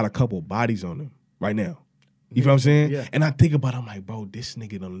that got a couple bodies on them right now. You feel what I'm saying? Yeah. And I think about it, I'm like, bro, this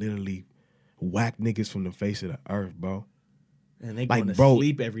nigga done literally whack niggas from the face of the earth, bro. And they going to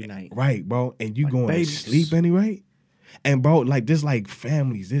sleep every night. Right, bro. And you like going babies. to sleep anyway? And, bro, like, there's, like,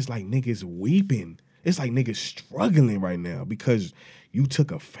 families. There's, like, niggas weeping. It's, like, niggas struggling right now because you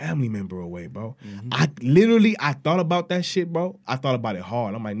took a family member away, bro. Mm-hmm. I thought about that shit, bro. I thought about it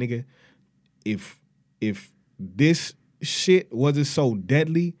hard. I'm like, nigga, if this shit wasn't so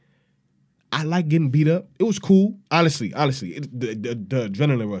deadly, I like getting beat up. It was cool. Honestly. The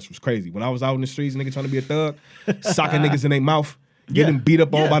adrenaline rush was crazy. When I was out in the streets, nigga trying to be a thug, socking niggas in their mouth, getting beat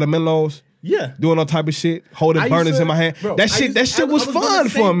up all by the Menlos. Yeah. Doing all type of shit, holding burners in my hand. Bro, that shit was fun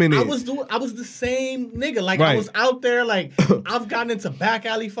for a minute. I was the same nigga. Like, I was out there, like, I've gotten into back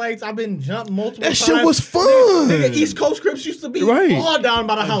alley fights. I've been jumped multiple times. That shit was fun. Nigga, East Coast Crips used to be all down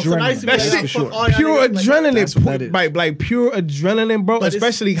by the house. And I used to be that shit, pure adrenaline. Like, pure adrenaline, bro. But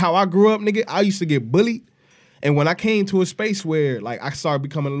especially how I grew up, nigga. I used to get bullied. And when I came to a space where, like, I started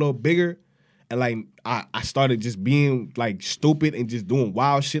becoming a little bigger, And like I started just being like stupid and just doing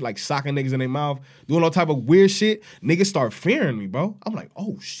wild shit, like socking niggas in their mouth, doing all type of weird shit. Niggas start fearing me, bro. I'm like,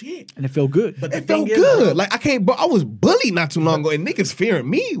 oh shit. And it felt good. But it felt good. Bro, like I was bullied not too long ago, and niggas fearing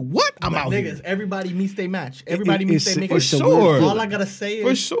me. What? I'm out niggas, here. Everybody meets their match. Everybody meets their niggas. For sure. All I gotta say is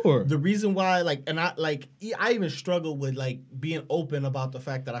for sure. The reason why, like, and I even struggle with like being open about the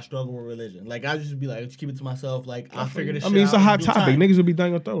fact that I struggle with religion. like I just be like, just keep it to myself. Like I figure this shit out. I mean, it's a hot topic. Niggas will be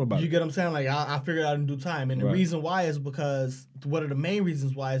down your throat about it. You get what I'm saying? Like I figured it out in due time. And the reason why is because one of the main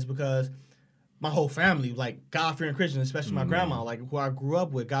reasons why is because my whole family, like God-fearing Christians, especially my grandma, like who I grew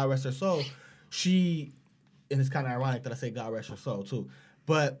up with, God rest her soul, she, and it's kind of ironic that I say God rest her soul too,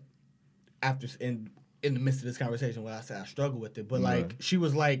 but after in the midst of this conversation where I said I struggle with it, but like she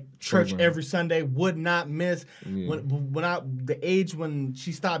was like church every Sunday, would not miss. When the age when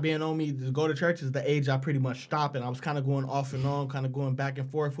she stopped being on me to go to church is the age I pretty much stopped, and I was kind of going off and on, kind of going back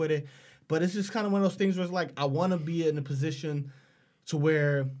and forth with it. But it's just kind of one of those things where it's like I want to be in a position to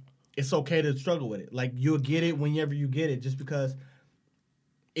where it's okay to struggle with it. Like you'll get it whenever you get it, just because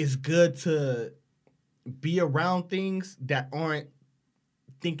it's good to be around things that aren't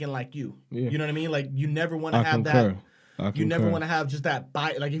thinking like you. Yeah. You know what I mean? Like you never want to have that. You never want to have just that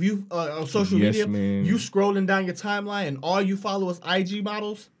bite. Like if you on social media, you scrolling down your timeline and all you follow is IG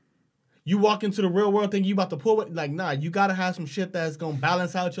models. You walk into the real world thinking you about to pull it. Like nah, you gotta have some shit that's gonna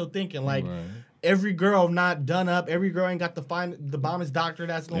balance out your thinking. Like every girl not done up. Every girl ain't got the bombest doctor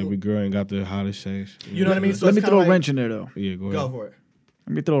that's gonna. Every girl ain't got the hottest sex. You know what I mean? So let me throw a wrench in there though. Yeah, go ahead. Go for it.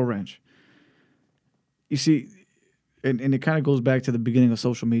 Let me throw a wrench. You see, and it kind of goes back to the beginning of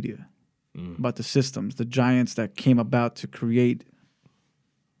social media about the systems, the giants that came about to create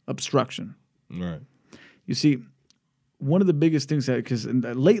obstruction. Right. You see, one of the biggest things that, because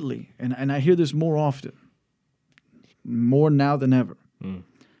lately, and I hear this more often, more now than ever, and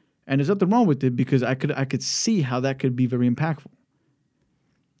there's nothing wrong with it because I could see how that could be very impactful.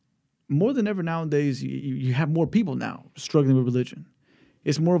 More than ever nowadays, you have more people now struggling with religion.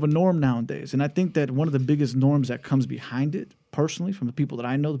 It's more of a norm nowadays. And I think that one of the biggest norms that comes behind it, personally, from the people that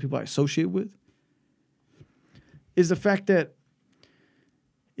I know, the people I associate with, is the fact that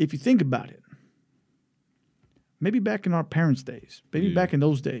if you think about it, maybe back in our parents' days, maybe back in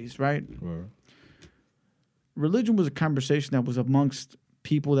those days, right? Religion was a conversation that was amongst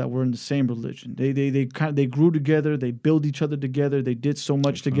people that were in the same religion. They grew together, they built each other together, they did so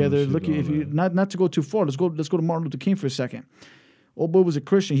much together. Look, if you not to go too far, let's go to Martin Luther King for a second. Old boy was a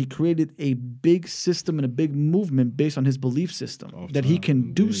Christian. He created a big system and a big movement based on his belief system that he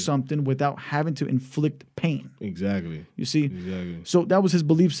can do something without having to inflict pain. Exactly. You see? Exactly. So that was his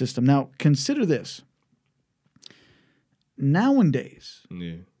belief system. Now, consider this. Nowadays,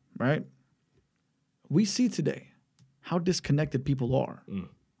 right, we see today how disconnected people are,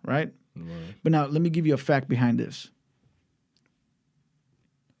 right? But now, let me give you a fact behind this.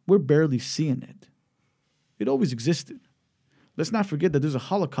 We're barely seeing it. It always existed. Let's not forget that there's a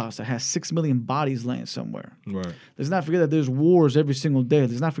Holocaust that has 6 million bodies laying somewhere. Right. Let's not forget that there's wars every single day.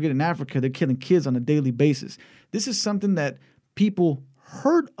 Let's not forget in Africa they're killing kids on a daily basis. This is something that people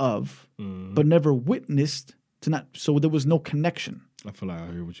heard of but never witnessed. So there was no connection. I feel like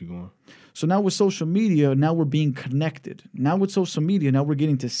I hear what you're going. So now with social media, now we're being connected. Now with social media, now we're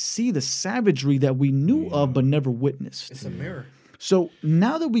getting to see the savagery that we knew of but never witnessed. It's a mirror. So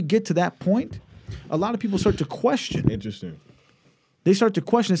now that we get to that point, a lot of people start to question. Interesting. They start to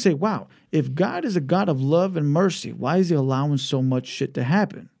question and say, wow, if God is a God of love and mercy, why is he allowing so much shit to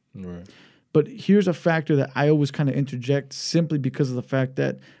happen? Right. But here's a factor that I always kind of interject simply because of the fact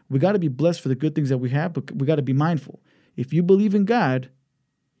that we got to be blessed for the good things that we have, but we got to be mindful. If you believe in God,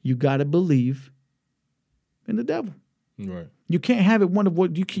 you got to believe in the devil. Right. You can't have it one of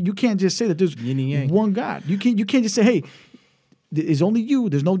what you can't just say that there's one God. You can't just say, hey, it's only you.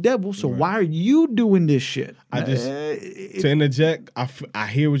 There's no devil. So why are you doing this shit? To interject, I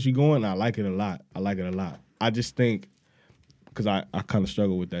hear what you're going. I like it a lot. I just think, because I kind of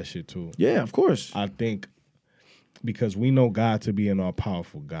struggle with that shit too. Yeah, of course. I think because we know God to be an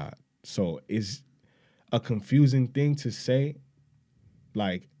all-powerful God. So it's a confusing thing to say,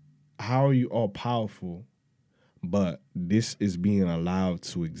 like, how are you all-powerful, but this is being allowed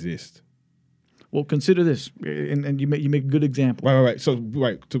to exist? Well, consider this, and you make a good example. Right. So,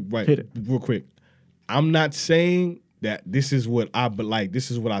 Hit it. Real quick. I'm not saying that this is what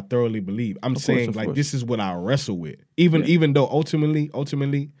this is what I thoroughly believe. I'm saying this is what I wrestle with. Even though ultimately,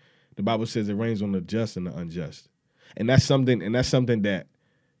 the Bible says it rains on the just and the unjust. And that's something that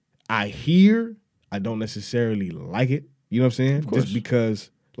I hear. I don't necessarily like it. You know what I'm saying? Just because,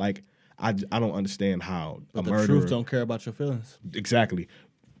 like, I don't understand how but the truth don't care about your feelings. Exactly.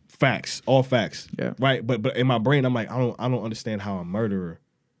 Facts, all facts. Yeah. Right, but in my brain, I'm like, I don't understand how a murderer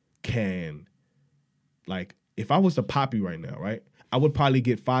can, like, if I was to pop you right now, right, I would probably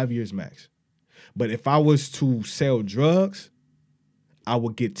get 5 years max. But if I was to sell drugs, I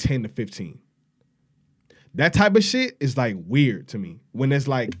would get 10 to 15. That type of shit is like weird to me. When there's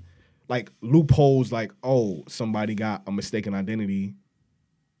like loopholes, like, oh, somebody got a mistaken identity.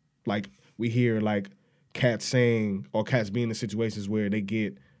 Like we hear like cats saying, or cats being in situations where they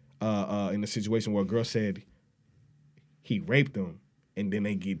get in a situation where a girl said he raped them, and then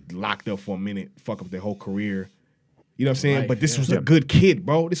they get locked up for a minute, fuck up their whole career. You know what I'm saying? Right, But this was a good kid,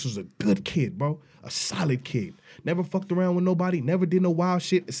 bro. This was a good kid, bro. A solid kid. Never fucked around with nobody. Never did no wild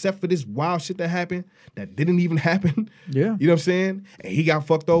shit, except for this wild shit that happened that didn't even happen. Yeah. You know what I'm saying? And he got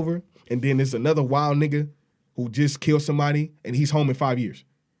fucked over. And then there's another wild nigga who just killed somebody, and he's home in 5 years.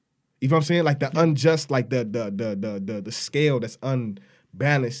 You know what I'm saying? Like the unjust, like the scale that's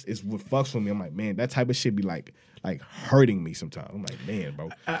unbalanced is what fucks with me. I'm like, man, that type of shit be like hurting me sometimes. I'm like, man, bro.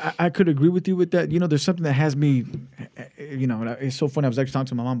 I could agree with you with that. You know, there's something that has me, you know, it's so funny. I was actually talking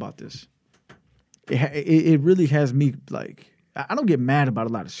to my mom about this. It really has me, like, I don't get mad about a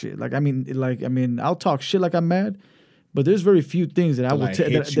lot of shit. Like, I mean, I'll talk shit like I'm mad, but there's very few things that I will tell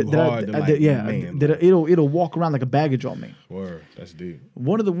that it'll walk around like a baggage on me. Word, that's deep.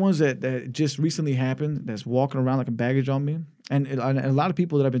 One of the ones that just recently happened that's walking around like a baggage on me, and a lot of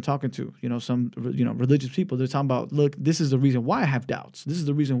people that I've been talking to, you know, some religious people, they're talking about, look, this is the reason why I have doubts. This is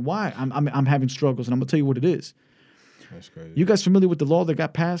the reason why I'm having struggles, and I'm gonna tell you what it is. That's crazy. You guys familiar with the law that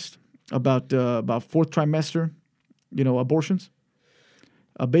got passed about fourth trimester, you know, abortions?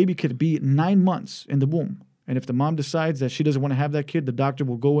 A baby could be 9 months in the womb, and if the mom decides that she doesn't want to have that kid, the doctor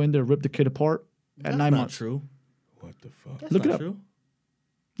will go in there, rip the kid apart at 9 months. That's true. What the fuck? That's Look it not up. true.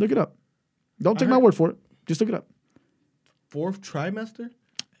 Look it up. Don't take my word for it. Just look it up. Fourth trimester?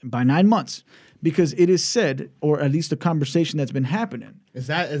 By 9 months, because it is said, or at least the conversation that's been happening. Is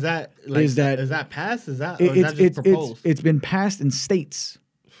that passed? Is that just proposed? It's been passed in states.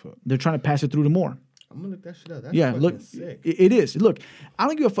 They're trying to pass it through to more. I'm gonna look that shit up. That's Yeah, look, sick. it is. Look, I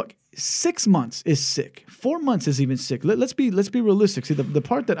don't give a fuck. 6 months is sick. 4 months is even sick. Let's be realistic. See, the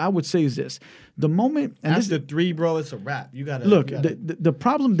part that I would say is this: the moment and after 3, bro, it's a wrap. You gotta look. The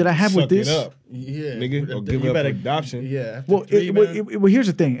problem that I have with this, it up, yeah, nigga, or give it up for adoption. Yeah. well, here's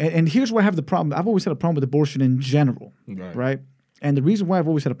the thing, and here's where I have the problem. I've always had a problem with abortion in general, right? And the reason why I've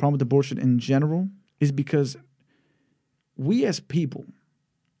always had a problem with abortion in general is because we as people,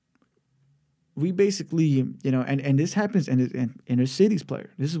 we basically, you know, and this happens in inner cities, player.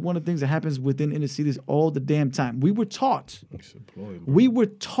 This is one of the things that happens within inner cities all the damn time. We were taught,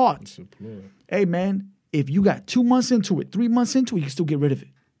 hey, man, if you got 2 months into it, 3 months into it, you can still get rid of it.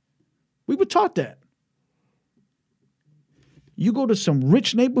 We were taught that. You go to some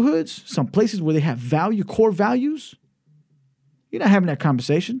rich neighborhoods, some places where they have core values, you're not having that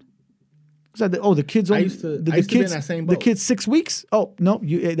conversation. It's like, the kids only, the kids, be in that same boat. The kids 6 weeks. Oh, no,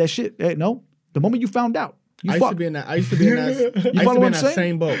 that shit, no. The moment you found out, I used to be in that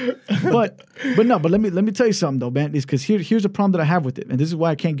same boat. But let me tell you something though, man. Is because here's the problem that I have with it, and this is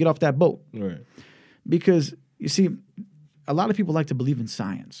why I can't get off that boat. Right. Because you see, a lot of people like to believe in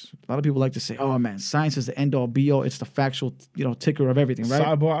science. A lot of people like to say, "Oh man, science is the end all be all. It's the factual, ticker of everything." Right?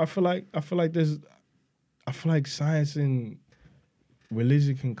 Sidebar. I feel like science and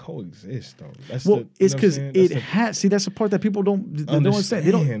religion can coexist, though. It's because it has. See, that's the part that people don't understand.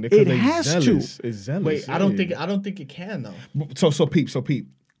 They don't. It has zealous. to. It's zealous. Wait, I don't think it can though. So peep.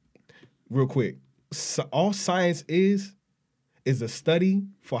 Real quick, all science is a study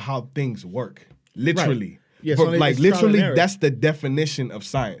for how things work. Literally. Right. Yeah, so like literally, that's the definition of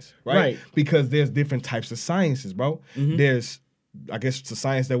science, right? Because there's different types of sciences, bro. Mm-hmm. There's, I guess, the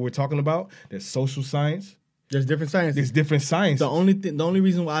science that we're talking about. There's social science. There's different sciences. There's different sciences. The only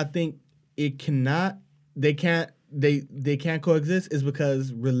reason why I think they can't coexist is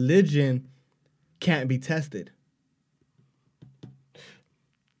because religion can't be tested.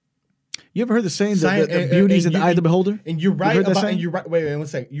 You ever heard the saying that the beauty is in the eye of the beholder? And you're right about. And you're right. Wait, 1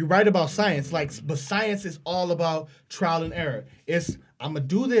 second. You're right about science. But science is all about trial and error. It's I'm gonna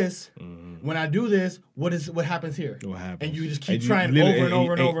do this. Mm-hmm. When I do this, what happens here? What happens? And you just keep trying over and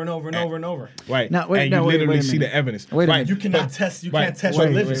over. Right. Now, you literally see the evidence. Wait a minute. You cannot test. You can't test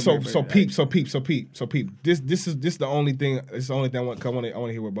religion. So peep. This is the only thing. It's the only thing I want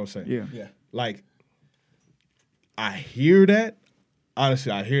to hear what both say. Yeah. Like, I hear that.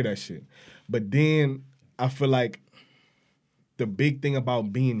 Honestly, I hear that shit. But then I feel like the big thing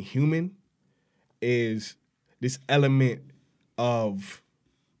about being human is this element of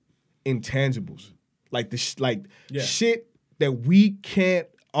intangibles, like shit that we can't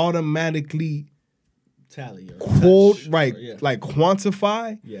automatically tally or quote touch, right, or, yeah. like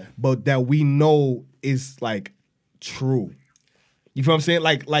quantify, Yeah. but that we know is like true. You feel what I'm saying?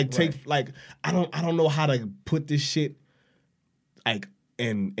 Like take like I don't know how to put this shit like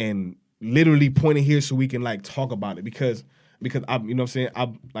and literally point it here so we can like talk about it because I, you know what I'm saying,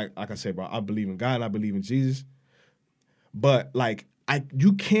 I like I said, bro, I believe in God and I believe in Jesus, but like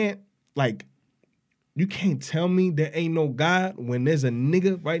you can't tell me there ain't no God when there's a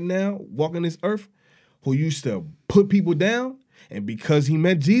nigga right now walking this earth who used to put people down, and because he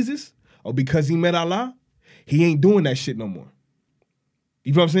met Jesus or because he met Allah, he ain't doing that shit no more.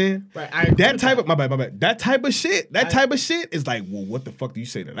 You know what I'm saying? Right. That type of my bad. That type of shit is like, well, what the fuck do you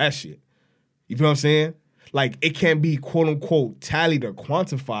say to that shit? You feel what I'm saying? Like, it can't be quote unquote tallied or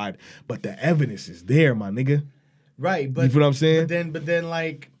quantified, but the evidence is there, my nigga. Right, but you feel what I'm saying? But then,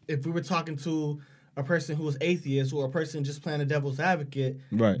 like, if we were talking to a person who was atheist or a person just playing the devil's advocate,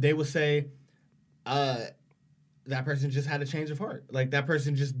 right, they would say, that person just had a change of heart. Like, that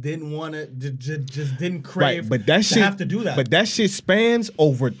person just didn't want to, just didn't crave but that shit, have to do that. But that shit spans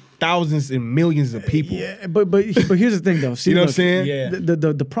over thousands and millions of people. Yeah, but here's the thing, though. See, you know look, what I'm saying? Yeah.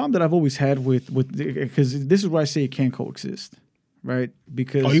 The problem that I've always had with because this is where I say it can't coexist, right?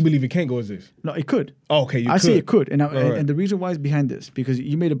 Because you believe it can't coexist? No, it could. Oh, okay, I say it could, and right. and the reason why is behind this because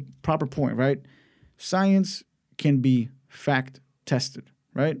you made a proper point, right? Science can be fact tested,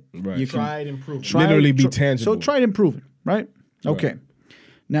 right? Right. You tried and proven. Literally be tangible. So tried and proven, right? Okay. Right.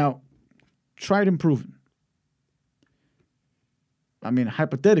 Now, tried and proven. I mean,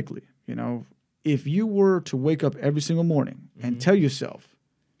 hypothetically, you know, if you were to wake up every single morning and tell yourself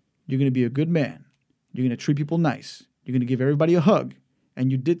you're going to be a good man, you're going to treat people nice, you're going to give everybody a hug,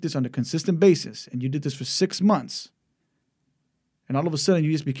 and you did this on a consistent basis, and you did this for 6 months, and all of a sudden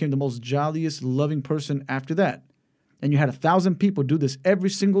you just became the most jolliest, loving person after that, and you had 1,000 people do this every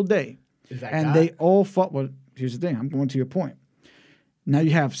single day, and God? they all fought. Well, here's the thing. I'm going to your point. Now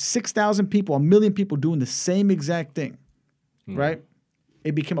you have 6,000 people, 1 million people doing the same exact thing, right?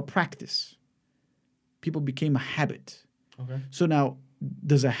 It became a practice. People became a habit. Okay. So now,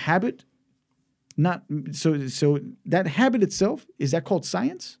 does a habit not so that habit itself, is that called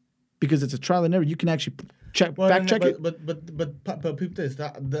science? Because it's a trial and error. You can actually fact check it. But peep this.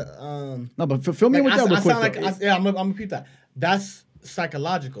 No, but fill me in with that real quick. I'm gonna peep that. That's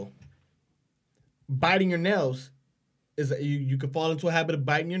psychological. Biting your nails is you can fall into a habit of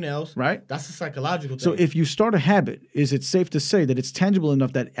biting your nails. Right. That's a psychological thing. So if you start a habit, is it safe to say that it's tangible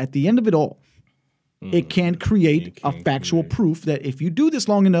enough that at the end of it all, it can create a factual proof that if you do this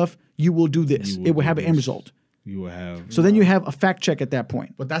long enough, you will do this. It will have an end result. You will have. So then you have a fact check at that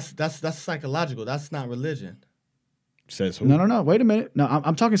point. But that's psychological. That's not religion. Says who? No. Wait a minute. No,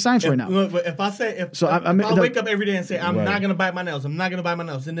 I'm talking science right now. If I say if I wake up every day and say I'm not gonna bite my nails, I'm not gonna bite my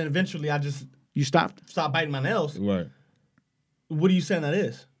nails, and then eventually I just stop biting my nails. Right. What are you saying that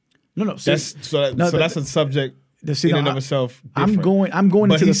is? No. That's a subject. In and of itself, I'm going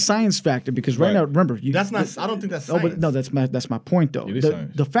into the science factor because right now, remember, that's not. I don't think that's science. No, that's my point though.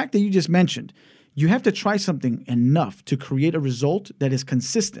 The fact that you just mentioned, you have to try something enough to create a result that is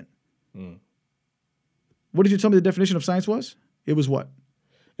consistent. What did you tell me the definition of science was? It was what?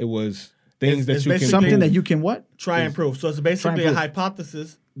 It was things that you can something prove. that you can what? Try and prove. So it's basically a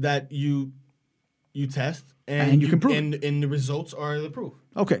hypothesis that you test and you can prove, and the results are the proof.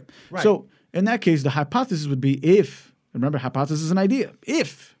 Okay, right. So in that case, the hypothesis would be remember, hypothesis is an idea.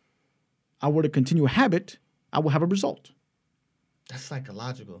 If I were to continue a habit, I will have a result. That's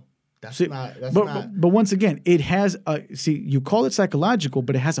psychological. But once again, it has you call it psychological,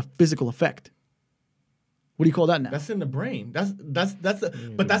 but it has a physical effect. What do you call that now? That's in the brain. That's the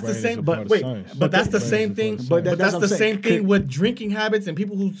same. But that's the same thing. But that's the same thing with drinking habits and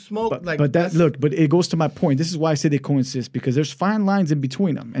people who smoke. But it goes to my point. This is why I say they coexist because there's fine lines in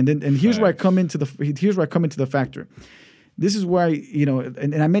between them. And here's where I come into the factor. This is why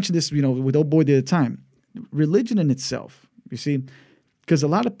and I mentioned this with old boy the other time. Religion in itself, you see, because a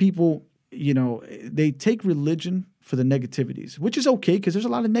lot of people they take religion for the negativities, which is okay because there's a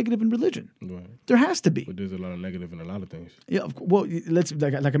lot of negative in religion. Right. There has to be. But there's a lot of negative in a lot of things. Yeah. Well,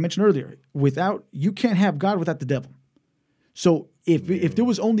 like I mentioned earlier, you can't have God without the devil. So if there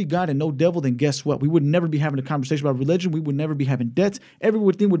was only God and no devil, then guess what? We would never be having a conversation about religion. We would never be having debts.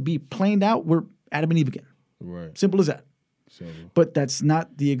 Everything would be planed out. We're Adam and Eve again. Right. Simple as that. But that's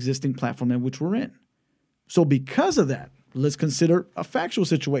not the existing platform in which we're in. So because of that, let's consider a factual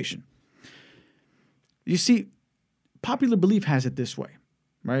situation. You see, popular belief has it this way,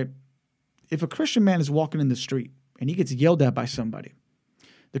 right? If a Christian man is walking in the street and he gets yelled at by somebody,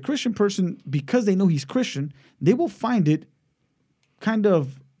 the Christian person, because they know he's Christian, they will find it kind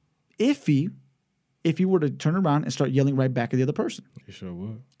of iffy if you were to turn around and start yelling right back at the other person. You sure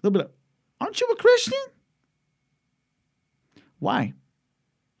would. They'll be like, aren't you a Christian? Why?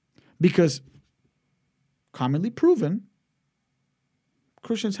 Because commonly proven,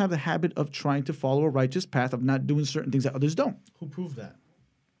 Christians have the habit of trying to follow a righteous path, of not doing certain things that others don't. Who proved that?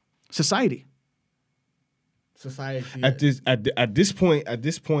 Society. At this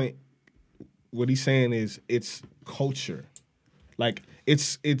point, what he's saying is it's culture. Like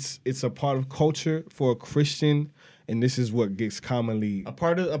it's a part of culture for a Christian, and this is what gets commonly a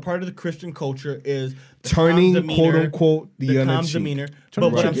part of the Christian culture is turning quote unquote the calm cheek. demeanor.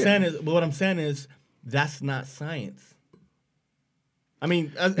 But what I'm saying is that's not science. I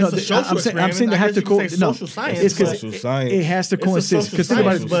mean, it's a social experiment. I'm saying they have to social science. It's social science. It has to coincide. Because think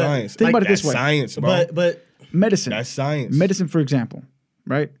about it. Think about it this way. Science, bro. But medicine. That's science. Medicine, for example,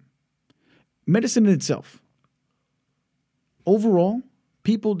 right? Medicine in itself. Overall,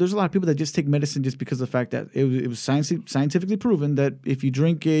 there's a lot of people that just take medicine just because of the fact that it was scientifically proven that if you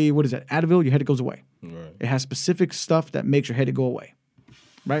drink Advil, your headache goes away. Right. It has specific stuff that makes your headache go away,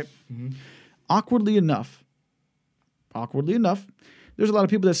 right? Mm-hmm. Awkwardly enough, there's a lot of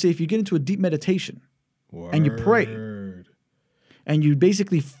people that say if you get into a deep meditation and you pray and you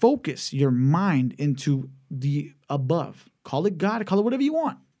basically focus your mind into the above, call it God, call it whatever you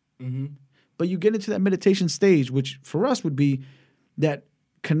want, but you get into that meditation stage, which for us would be that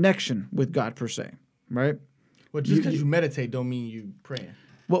connection with God per se, right? Well, just because you meditate don't mean you pray.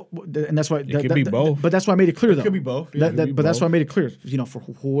 Well, and that's why it could be both. But that's why I made it clear, though. It could be both. Yeah, but that's why I made it clear. For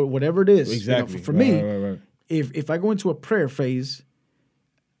whatever it is, exactly. For me, right. If I go into a prayer phase,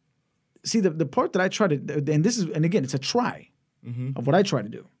 see the part that I try to, and again, it's a try of what I try to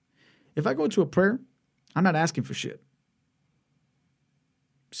do. If I go into a prayer, I'm not asking for shit.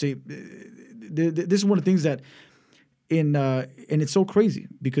 See, this is one of the things that. And it's so crazy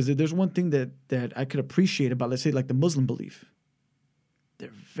because there's one thing that I could appreciate about, let's say, like the Muslim belief. They're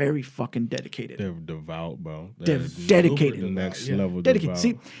very fucking dedicated. They're devout, bro. They're dedicated. The next level dedicated.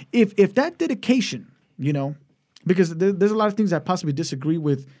 See, if that dedication, because there's a lot of things I possibly disagree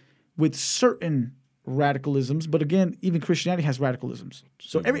with certain radicalisms, but again, even Christianity has radicalisms.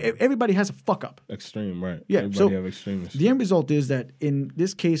 So everybody has a fuck up. Extreme, right? Yeah. Everybody have extremists. The end result is that in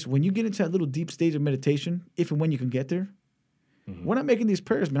this case, when you get into that little deep stage of meditation, if and when you can get there, when I'm making these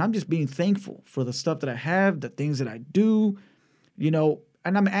prayers, man, I'm just being thankful for the stuff that I have, the things that I do,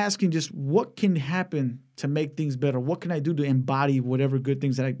 and I'm asking just what can happen to make things better? What can I do to embody whatever good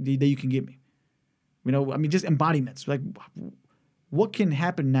things that you can give me? Just embodiments. Like, what can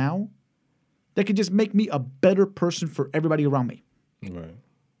happen now that could just make me a better person for everybody around me? Right.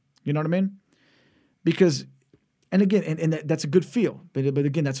 You know what I mean? Because, and again, and that's a good feel. But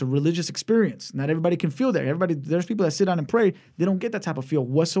again, that's a religious experience. Not everybody can feel that. There's people that sit down and pray. They don't get that type of feel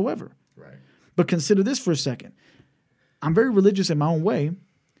whatsoever. Right. But consider this for a second. I'm very religious in my own way,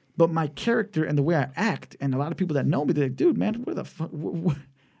 but my character and the way I act, and a lot of people that know me, they're like, dude, man, where the fuck?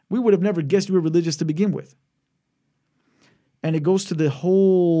 We would have never guessed you were religious to begin with. And it goes to the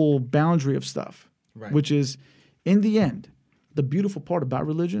whole boundary of stuff, right. Which is, in the end, the beautiful part about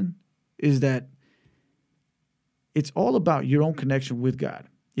religion is that it's all about your own connection with God.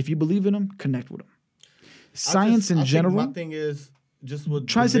 If you believe in Him, connect with Him. Science in general. My thing is just with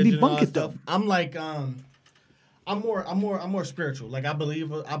tries to debunk it though. I'm like, I'm more spiritual. Like I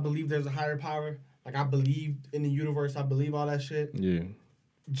believe there's a higher power. Like I believe in the universe. I believe all that shit. Yeah.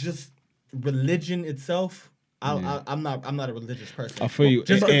 Just religion itself. I'm not a religious person. I feel you.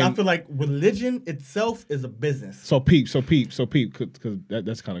 Just because I feel like religion itself is a business. So peep, because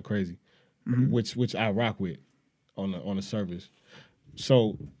that's kind of crazy, which I rock with on the service.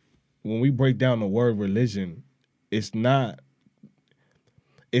 So when we break down the word religion, it's not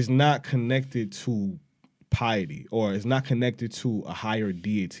connected to piety, or it's not connected to a higher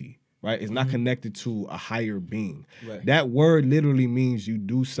deity. Right? It's not connected to a higher being. Right. That word literally means you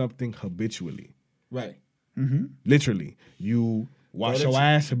do something habitually. Right. Mm-hmm. Literally, you wash your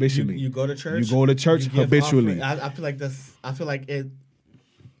ass habitually. You go to church. You go to church habitually. I feel like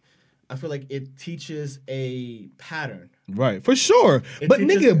it teaches a pattern. Right, for sure. But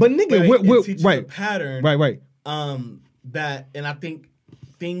nigga, it teaches right, a pattern. Right. That, and I think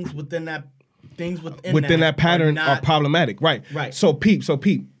things within that pattern are problematic. Right. Right. So peep.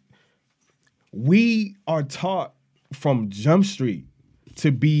 We are taught from Jump Street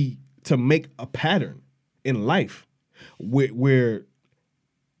to make a pattern in life where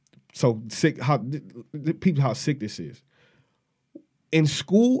so sick how people how sick this is. In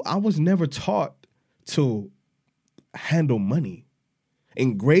school, I was never taught to handle money.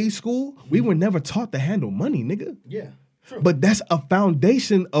 In grade school, we were never taught to handle money, nigga. Yeah. But that's a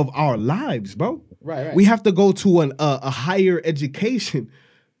foundation of our lives, bro. Right. We have to go to a higher education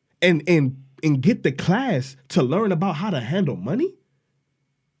and get the class to learn about how to handle money.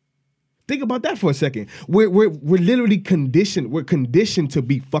 Think about that for a second. We're literally conditioned. We're conditioned to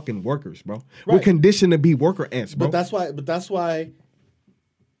be fucking workers, bro. Right. We're conditioned to be worker ants, bro. But that's why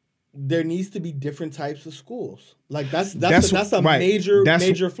there needs to be different types of schools. Like that's a right.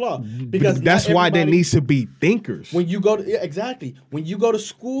 major flaw. Because that's why there needs to be thinkers. When you go to exactly. When you go to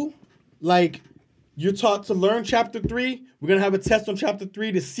school, like you're taught to learn chapter 3. We're gonna have a test on chapter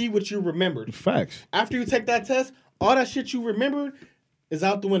 3 to see what you remembered. Facts. After you take that test, all that shit you remembered is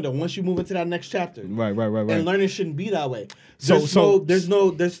out the window once you move into that next chapter. Right. And learning shouldn't be that way. School does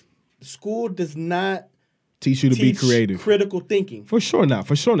not teach you to be creative. Critical thinking. For sure not.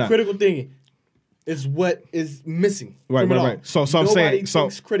 Critical thinking is what is missing. Right. So I'm saying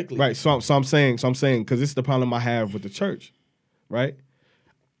thinks critically. Right. So I'm saying because this is the problem I have with the church. Right?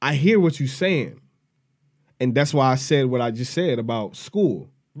 I hear what you're saying. And that's why I said what I just said about school.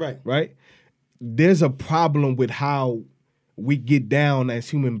 Right? There's a problem with how we get down as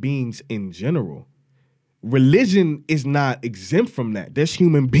human beings in general. Religion is not exempt from that. There's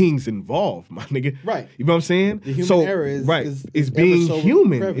human beings involved, my nigga. Right. You know what I'm saying? The human error is being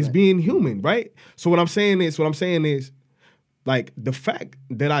human. Prevalent. It's being human, right? So what I'm saying is, like, the fact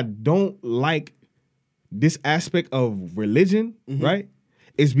that I don't like this aspect of religion, right,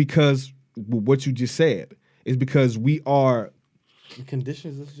 is because what you just said. Is because we are the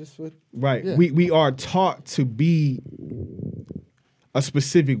conditions is just what right. Yeah. We are taught to be a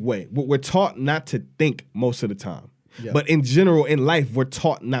specific way. We're taught not to think most of the time. Yeah. But in general, in life, we're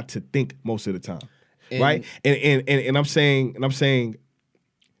taught not to think most of the time. Right? And I'm saying,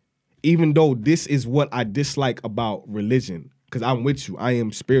 even though this is what I dislike about religion, because I'm with you, I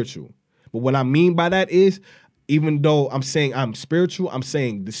am spiritual. But what I mean by that is, even though I'm saying I'm spiritual, I'm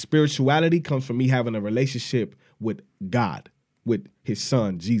saying the spirituality comes from me having a relationship with God, with his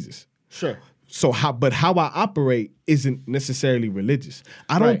son, Jesus. Sure. So how I operate isn't necessarily religious.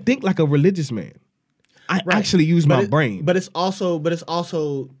 I don't think like a religious man. I actually use my brain. But it's also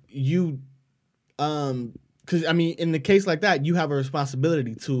you, because I mean, in the case like that, you have a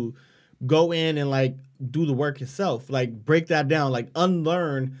responsibility to go in and like do the work yourself, like break that down, like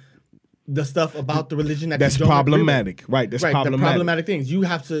unlearn the stuff about the religion that's problematic, right? That's problematic. The problematic things you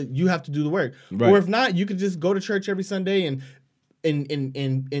have to do the work, or if not, you could just go to church every Sunday and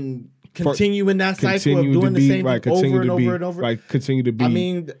continue in that cycle of doing the same thing over and over and over. Right, continue to be.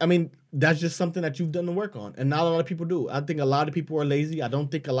 I mean, that's just something that you've done the work on, and not a lot of people do. I think a lot of people are lazy. I don't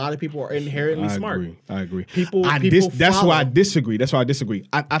think a lot of people are inherently smart. I agree. That's why I disagree.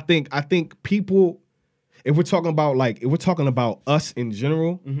 I think people. If we're talking about us in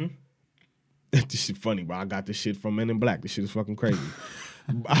general. This shit funny, bro. I got this shit from Men in Black. This shit is fucking crazy.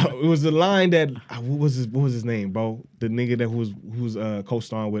 It was the line that what was his name, bro? The nigga that who's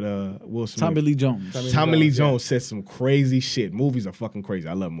co-starring with Will Smith. Tommy Lee Jones. Tommy Lee Jones said some crazy shit. Movies are fucking crazy.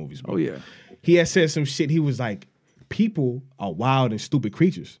 I love movies, bro. Oh yeah. He had said some shit. He was like, people are wild and stupid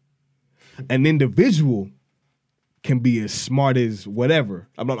creatures. An individual can be as smart as whatever.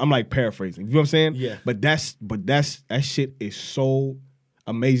 I'm like paraphrasing. You know what I'm saying? Yeah. But that shit is so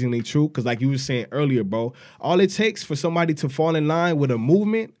amazingly true, because like you were saying earlier, bro, all it takes for somebody to fall in line with a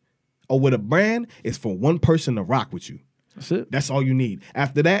movement or with a brand is for one person to rock with you. That's it. That's all you need.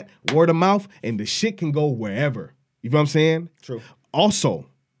 After that, word of mouth, and the shit can go wherever. You know what I'm saying? True. Also,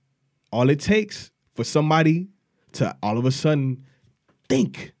 all it takes for somebody to all of a sudden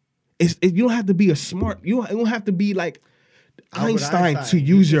think. You don't have to be you don't have to be like Einstein to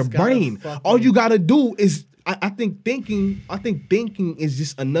use your brain. All you gotta do is I think thinking is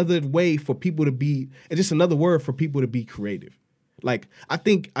just another way for people to be. It's just another word for people to be creative. Like I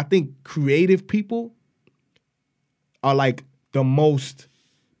think creative people are like the most,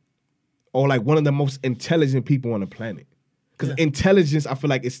 or like one of the most intelligent people on the planet. Because intelligence, I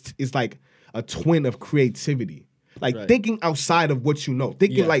feel like it's like a twin of creativity. Like thinking outside of what you know.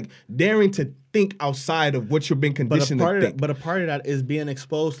 Thinking like daring to think outside of what you've been conditioned to think. But a part of that is being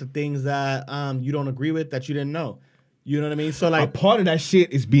exposed to things that you don't agree with, that you didn't know. You know what I mean? So like a part of that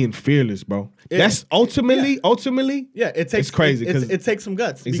shit is being fearless, bro. That's ultimately. Yeah, it takes. It's crazy because it takes some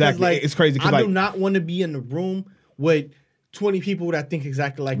guts. Exactly, because, like, it's crazy. I do not want to be in the room with 20 people that think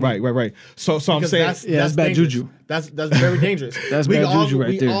exactly like me. Right. So I'm saying that's bad juju. That's very dangerous. That's bad juju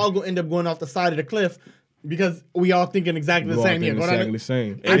right there. We all go end up going off the side of the cliff because we all thinking exactly the same. Exactly the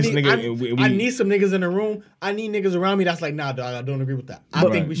same. I need some niggas in the room. I need niggas around me that's like, nah, dog, I don't agree with that. I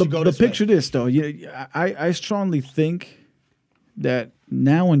think we should go this way. But picture this, though. I strongly think that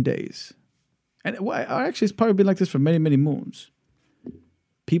nowadays, And actually, it's probably been like this for many, many moons.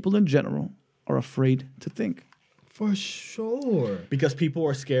 People in general are afraid to think. For sure. Because people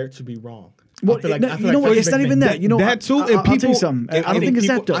are scared to be wrong. Well, you know what? It's not even that. You know, that too. I'll tell you something. I don't think it's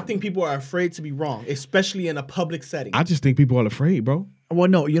that, though. I think people are afraid to be wrong, especially in a public setting. I just think people are afraid, bro. Well,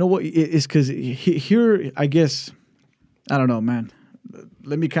 no. You know what? It's because here, I guess, I don't know, man.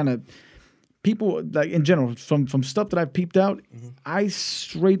 Let me kind of... People, like in general, from stuff that I've peeped out, I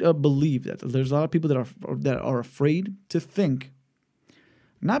straight up believe that there's a lot of people that are afraid to think,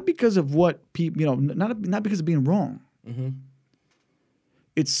 not because of what people, not because of being wrong. Mm-hmm.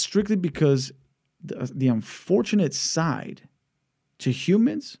 It's strictly because the unfortunate side to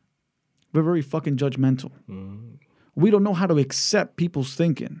humans, we're very fucking judgmental. Mm-hmm. We don't know how to accept people's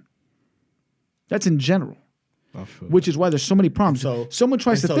thinking. That's in general. Which is why there's so many problems. So someone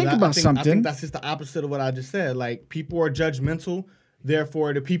tries to think about something. I think that's just the opposite of what I just said. Like, people are judgmental.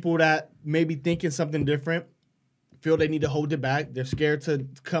 Therefore, the people that may be thinking something different feel they need to hold it back. They're scared to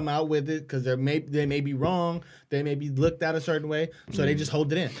come out with it because they may be wrong. They may be looked at a certain way. So they just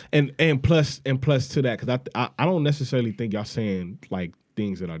hold it in. And plus to that, because I don't necessarily think y'all saying like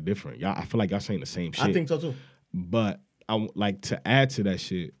things that are different. I feel like y'all saying the same shit. I think so too. But I like to add to that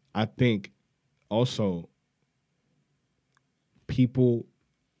shit. I think also people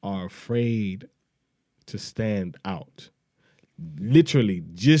are afraid to stand out. Literally,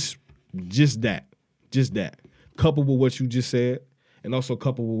 just that. Coupled with what you just said, and also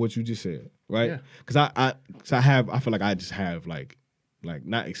coupled with what you just said, right? Because I feel like I just have like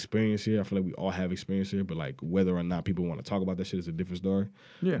not experience here. I feel like we all have experience here, but like whether or not people want to talk about that shit is a different story.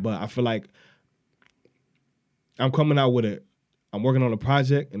 Yeah. But I feel like I'm coming out with I'm working on a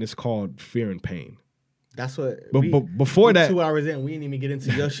project, and it's called Fear and Pain. That's what. But before that, 2 hours in, we didn't even get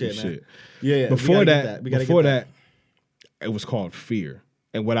into your shit, man. Yeah. Before that, it was called Fear.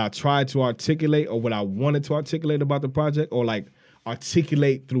 And what I tried to articulate, or what I wanted to articulate about the project, or like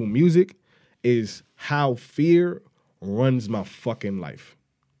articulate through music, is how fear runs my fucking life.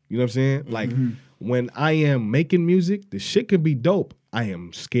 You know what I'm saying? Like, when I am making music, the shit can be dope. I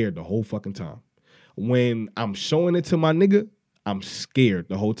am scared the whole fucking time. When I'm showing it to my nigga, I'm scared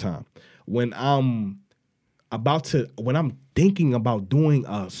the whole time. When I'm thinking about doing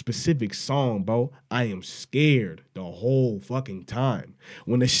a specific song, bro, I am scared the whole fucking time.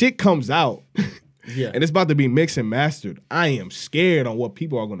 When the shit comes out and it's about to be mixed and mastered, I am scared on what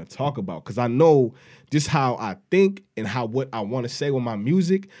people are going to talk about, because I know just how I think and what I want to say with my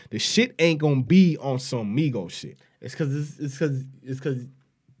music. The shit ain't going to be on some Migos shit. It's because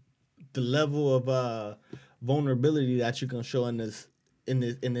the level of vulnerability that you can show in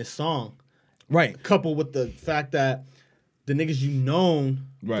this song. Right. Coupled with the fact that the niggas you known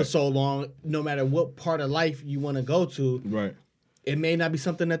for so long, no matter what part of life you want to go to, it may not be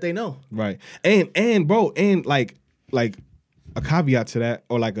something that they know. Right. And bro, and like a caveat to that,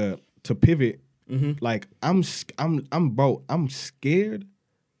 or like to pivot, like I'm scared.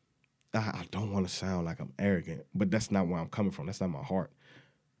 I don't want to sound like I'm arrogant, but that's not where I'm coming from. That's not my heart.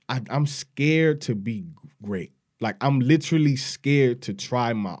 I'm scared to be great. Like, I'm literally scared to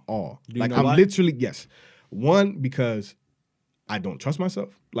try my all. Like, I'm literally, yes. One, because I don't trust myself.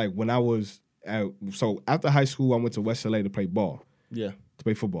 Like, when I was, so after high school, I went to West LA to play ball. Yeah. To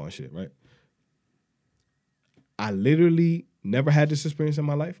play football and shit, right? I literally never had this experience in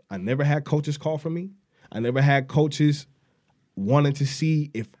my life. I never had coaches call for me. I never had coaches wanting to see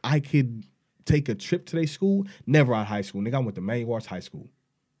if I could take a trip to their school. Never out of high school. Nigga, I went to Manual Arts High School.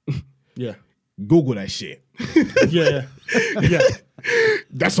 Yeah. Google that shit. Yeah.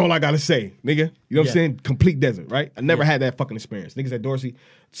 That's all I gotta say, nigga. You know what I'm saying? Complete desert, right? I never had that fucking experience. Niggas at Dorsey,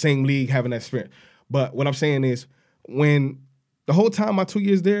 same league, having that experience. But what I'm saying is, when the whole time my 2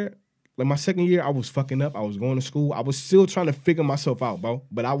 years there, like my second year, I was fucking up. I was going to school. I was still trying to figure myself out, bro.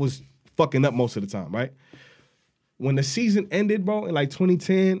 But I was fucking up most of the time, right? When the season ended, bro, in like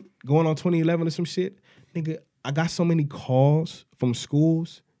 2010, going on 2011 or some shit, nigga, I got so many calls from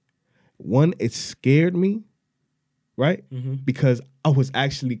schools. One, it scared me, right? Because I was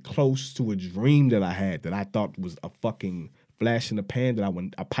actually close to a dream that I had that I thought was a fucking flash in the pan,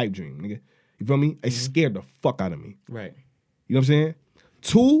 a pipe dream, nigga. You feel me? It scared the fuck out of me. Right. You know what I'm saying?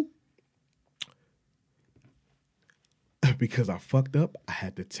 Two, because I fucked up, I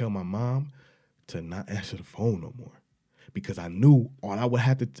had to tell my mom to not answer the phone no more. Because I knew all I would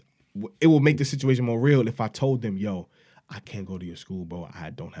have to, it would make the situation more real if I told them, yo, I can't go to your school, bro.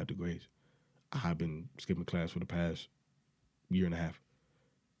 I don't have the grades. I've been skipping class for the past year and a half.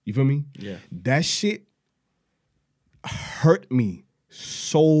 You feel me? Yeah. That shit hurt me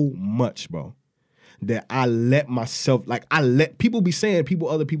so much, bro. that I let myself, like I let people be saying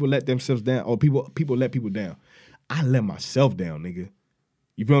other people let themselves down, or people let people down. I let myself down, nigga.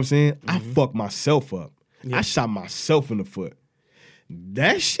 You feel what I'm saying? I fucked myself up. Yeah. I shot myself in the foot.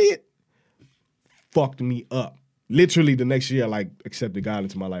 That shit fucked me up. Literally the next year, I like accepted God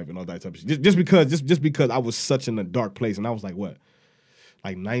into my life and all that type of shit. Just because I was such in a dark place, and I was like, what,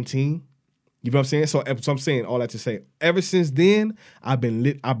 like 19? You know what I'm saying? So I'm saying all that to say, ever since then, I've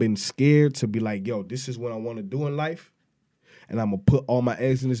been scared to be like, yo, this is what I want to do in life, and I'm gonna put all my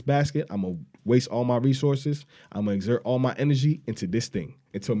eggs in this basket. I'm gonna waste all my resources. I'm gonna exert all my energy into this thing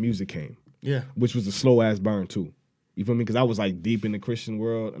until music came. Yeah, which was a slow ass burn too. You feel me? Because I was like deep in the Christian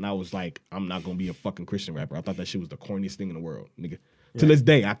world, and I was like, I'm not gonna be a fucking Christian rapper. I thought that shit was the corniest thing in the world, nigga. Yeah. To this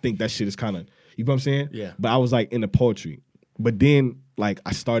day, I think that shit is kind of, you know what I'm saying? Yeah. But I was like into poetry. But then, like,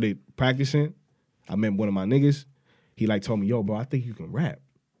 I started practicing. I met one of my niggas. He like told me, yo, bro, I think you can rap.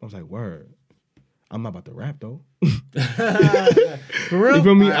 I was like, word. I'm not about to rap though. For real? You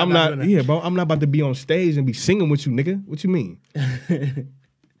feel me? I'm not bro. I'm not about to be on stage and be singing with you, nigga. What you mean?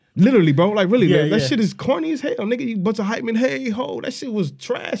 Literally, bro. Like, really, man. That shit is corny as hell, nigga. You bunch of hype man. Hey, ho. That shit was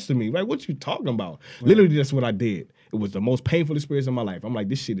trash to me. Like, what you talking about? Right. Literally, that's what I did. It was the most painful experience of my life. I'm like,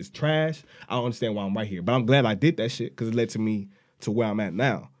 this shit is trash. I don't understand why I'm right here. But I'm glad I did that shit because it led to me to where I'm at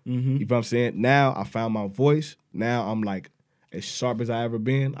now. Mm-hmm. You know what I'm saying? Now, I found my voice. Now, I'm, like, as sharp as I ever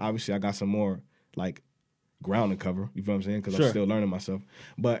been. Obviously, I got some more, like, ground to cover. You know what I'm saying? Because I'm still learning myself.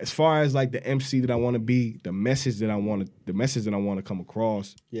 But as far as like the MC that I want to be, the message that I want to come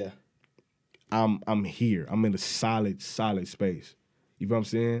across. Yeah, I'm here. I'm in a solid space. You know what I'm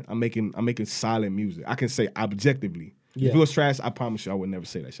saying? I'm making solid music. I can say objectively. Yeah. If it was trash, I promise you I would never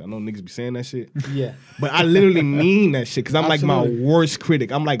say that shit. I know niggas be saying that shit. Yeah, but I literally mean that shit because I'm like my worst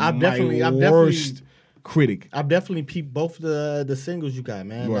critic. I'm like my worst critic. I've definitely peeped both the singles you got,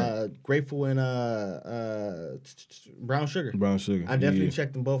 man. Right. Grateful and Brown Sugar. Brown Sugar. I definitely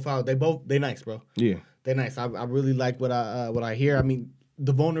checked them both out. They nice, bro. Yeah, they nice. I really like what I hear. I mean,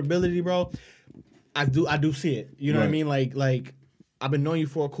 the vulnerability, bro. I do see it. You know what I mean? Like I've been knowing you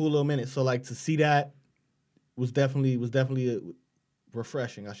for a cool little minute, so like to see that was definitely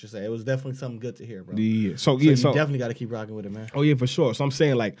refreshing, I should say. It was definitely something good to hear, bro. Yeah. So you definitely got to keep rocking with it, man. Oh yeah, for sure. So I'm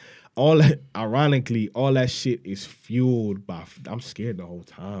saying like ironically, all that shit is fueled by. I'm scared the whole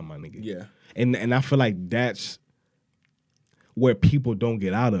time, my nigga. Yeah. And I feel like that's where people don't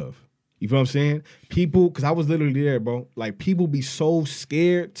get out of. You feel what I'm saying? People, because I was literally there, bro. Like people be so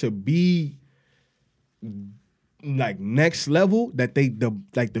scared to be like next level that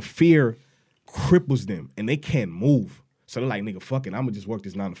the fear cripples them and they can't move. So they're like, nigga, fuck it, I'm gonna just work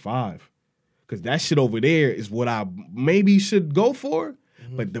this 9 to 5. Cause that shit over there is what I maybe should go for.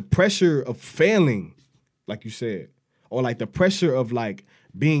 Mm-hmm. But the pressure of failing, like you said, or like the pressure of like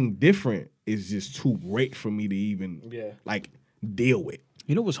being different is just too great for me to even like deal with.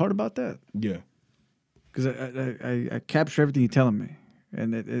 You know what's hard about that? Yeah. Cause I capture everything you're telling me.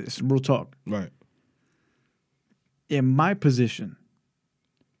 And it's real talk. Right. In my position,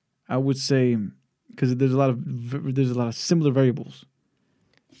 I would say, because there's a lot of similar variables.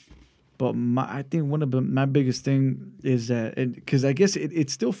 But I think one of my biggest thing is that, because I guess it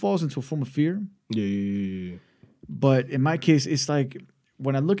still falls into a form of fear. Yeah. But in my case, it's like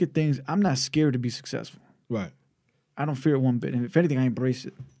when I look at things, I'm not scared to be successful. Right. I don't fear it one bit. And if anything, I embrace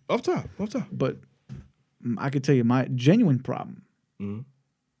it. Off top. But I could tell you my genuine problem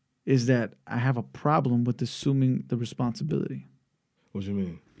is that I have a problem with assuming the responsibility. What do you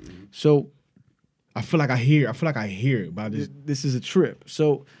mean? So I feel like I hear it about this. This is a trip.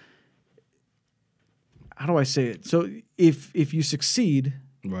 So how do I say it? So if you succeed,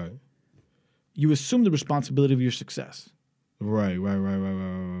 right, you assume the responsibility of your success. Right.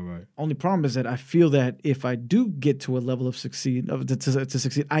 Only problem is that I feel that if I do get to a level of to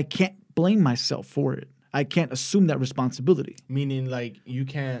succeed, I can't blame myself for it. I can't assume that responsibility. Meaning, like, you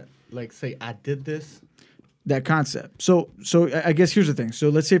can't, like, say, I did this? That concept. So I guess here's the thing. So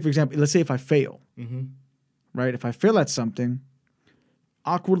let's say, for example, if I fail, right? If I fail at something,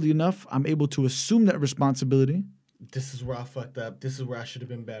 awkwardly enough, I'm able to assume that responsibility. This is where I fucked up. This is where I should have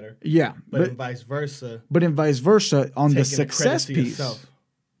been better. Yeah. But in vice versa. On the success piece,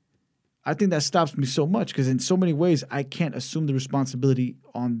 I think that stops me so much because in so many ways, I can't assume the responsibility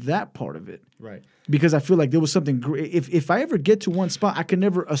on that part of it. Right. Because I feel like there was something great. If I ever get to one spot, I can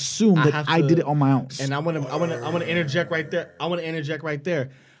never assume that I did it on my own. And I want to interject right there.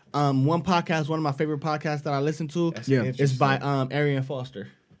 One podcast, one of my favorite podcasts that I listen to, is by Arian Foster.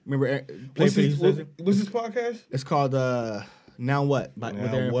 Remember? What's this podcast? It's called Now What? With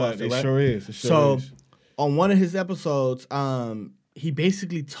Arian Foster. It right? sure is. So on one of his episodes, he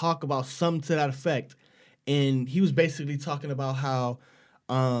basically talked about something to that effect, and he was basically talking about how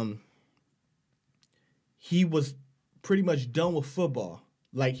he was pretty much done with football.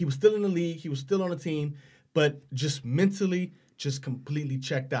 Like, he was still in the league, he was still on the team, but just mentally, just completely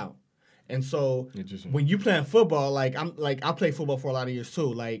checked out. And so when you playing football, I played football for a lot of years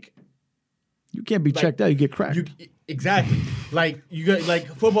too. Like, you can't be checked out; you get cracked. Exactly.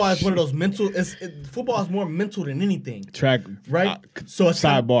 Football is one of those mental. Football is more mental than anything. Track, right? So it's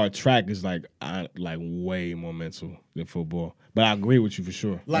sidebar. Track is like way more mental than football. But I agree with you for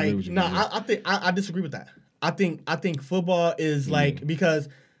sure. I disagree with that. I think football is because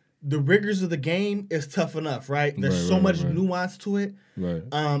the rigors of the game is tough enough, right? There's so much nuance to it. Right.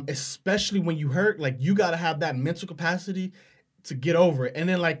 Especially when you hurt, you got to have that mental capacity to get over it. And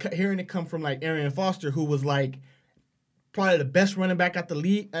then hearing it come from Arian Foster, who was probably the best running back at the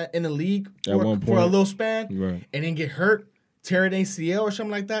league in the league for a little span, right, and then get hurt, tear an ACL or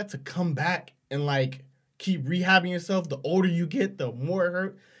something like that, to come back and keep rehabbing yourself. The older you get, the more it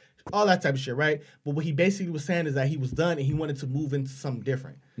hurt. All that type of shit, right? But what he basically was saying is that he was done and he wanted to move into something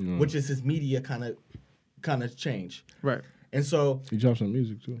different, which is his media kind of change. Right. And so he dropped some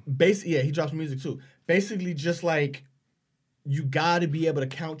music too. He dropped some music too. Basically, just you got to be able to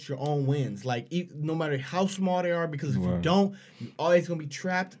count your own wins, no matter how small they are, because if you don't, you're always going to be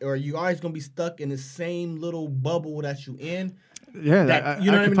trapped, or you're always going to be stuck in the same little bubble that you in. Yeah, I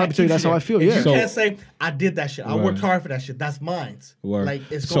can probably tell you that's how I feel. Yeah, you can't say I did that shit. I worked hard for that shit. That's mine.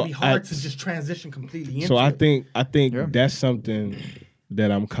 It's gonna be hard to just transition completely into. So I think that's something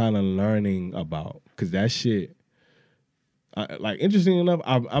that I'm kind of learning about, because that shit, interesting enough,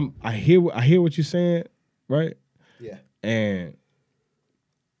 I hear what you're saying, right? Yeah. And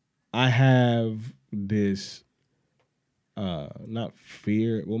I have this not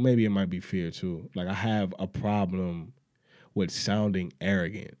fear. Well, maybe it might be fear too. I have a problem with sounding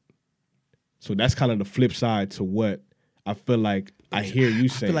arrogant. So that's kind of the flip side to what I feel like I hear you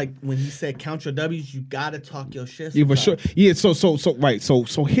saying. I feel like when he said count your W's, you gotta talk your shit. Yeah, for sure. Yeah, so right. So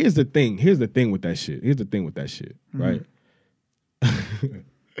here's the thing. Here's the thing with that shit. Right?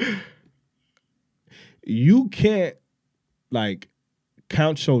 You can't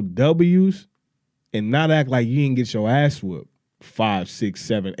count your W's and not act like you didn't get your ass whooped 5, 6,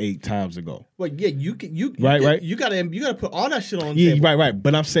 7, 8 times ago. Well, yeah, you right. You gotta put all that shit on. The table. Right.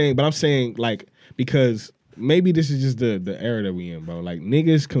 But I'm saying because maybe this is just the era that we in, bro.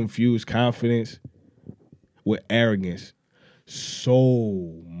 Niggas confuse confidence with arrogance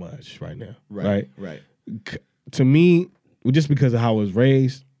so much right now. Right. To me, just because of how I was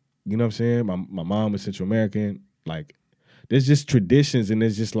raised, you know what I'm saying? My mom is Central American. There's just traditions, and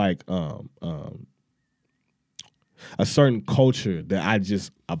there's just a certain culture that I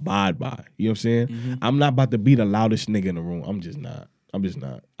just abide by. You know what I'm saying? Mm-hmm. I'm not about to be the loudest nigga in the room. I'm just not.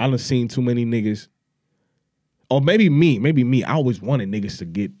 I done seen too many niggas. Or maybe me. I always wanted niggas to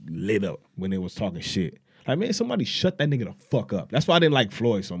get lit up when they was talking shit. Man, somebody shut that nigga the fuck up. That's why I didn't like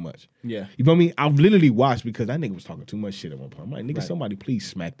Floyd so much. Yeah. You feel me? I've literally watched because that nigga was talking too much shit at one point. I'm like, nigga, somebody please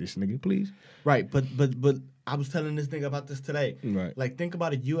smack this nigga, please. Right, but I was telling this nigga about this today. Right. Think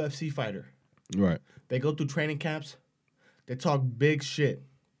about a UFC fighter. Right. They go through training camps. They talk big shit.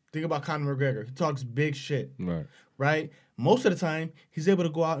 Think about Conor McGregor. He talks big shit. Right. Right? Most of the time, he's able to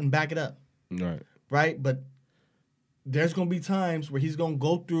go out and back it up. Right. Right? But there's going to be times where he's going to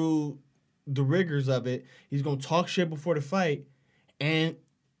go through the rigors of it. He's going to talk shit before the fight, and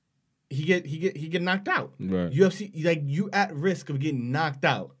he get knocked out. Right. UFC, you at risk of getting knocked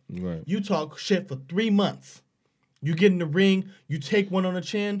out. Right. You talk shit for 3 months. You get in the ring, you take one on the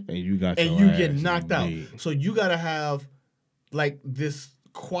chin, and you get knocked out. So you gotta have this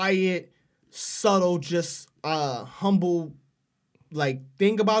quiet, subtle, just humble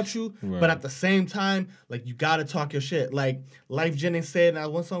thing about you, right. But at the same time, you gotta talk your shit. Life Jennings said in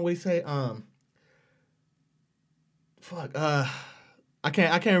that one song, what he say? I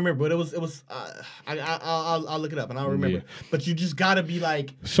can't remember, but it was I'll look it up and I'll remember. Yeah. But you just gotta be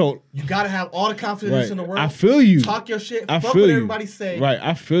so you gotta have all the confidence in the world. I feel you. Talk your shit. I fuck feel what you. Everybody say. Right,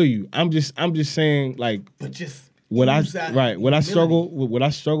 I feel you. I'm just saying But just what I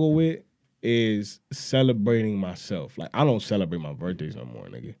struggle with is celebrating myself. I don't celebrate my birthdays no more,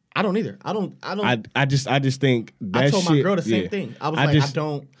 nigga. I don't either. I just think that I told shit, my girl the same thing. I was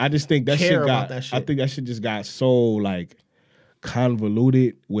I just think that care shit about that shit. I think that shit just got so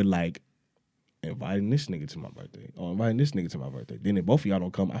convoluted with inviting this nigga to my birthday or inviting this nigga to my birthday. Then if both of y'all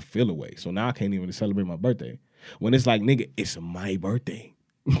don't come, I feel away. So now I can't even celebrate my birthday. When it's nigga, it's my birthday.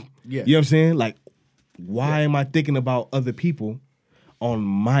 Yeah. You know what I'm saying? Why am I thinking about other people on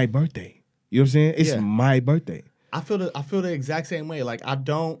my birthday? You know what I'm saying? It's my birthday. I feel the exact same way. Like I'll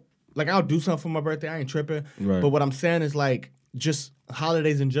do something for my birthday. I ain't tripping. Right. But what I'm saying is like just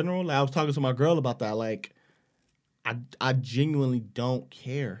holidays in general. Like I was talking to my girl about that. Like I genuinely don't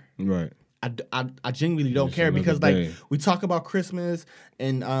care. Right. I genuinely don't care because like we talk about Christmas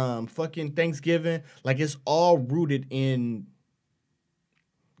and fucking Thanksgiving, like it's all rooted in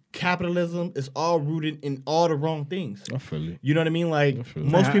capitalism. It's all rooted in all the wrong things. I feel it. You know what I mean? Like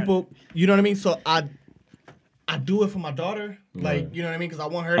most people, you know what I mean? So I do it for my daughter, like you know what I mean? Because I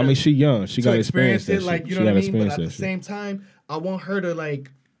want her. I mean, she young. She got to experience it. Like you know what I mean? But at the same time, I want her to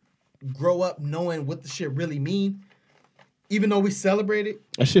like grow up knowing what the shit really mean. Even though we celebrate it,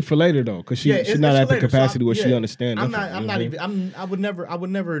 that shit for later though, because she's not at the capacity where she understands. I would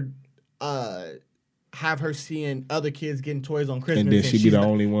never have her seeing other kids getting toys on Christmas, and then she'd be the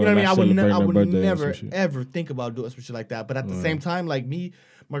only one. You know what I mean? I would never ever think about doing some shit like that. But at the same time, like me,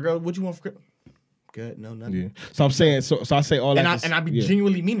 my girl, what you want for Christmas? Good, no, nothing. Yeah. So I'm saying, so I say all that, and I be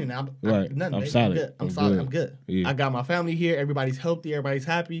genuinely meaning it. Nothing. I'm solid. I'm solid. I'm good. Yeah. I got my family here. Everybody's healthy. Everybody's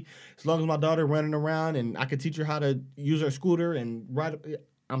happy. As long as my daughter running around and I can teach her how to use her scooter and ride,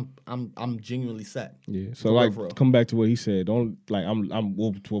 I'm genuinely set. Yeah. So like, come back to what he said. Don't like I'm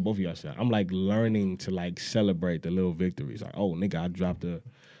to what both of y'all said. I'm like learning to like celebrate the little victories. Like, oh nigga, I dropped the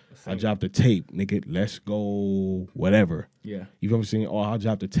tape, nigga. Let's go, whatever. Yeah. You know what I'm saying? Oh, I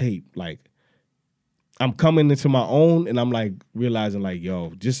dropped the tape, like. I'm coming into my own and I'm like realizing like,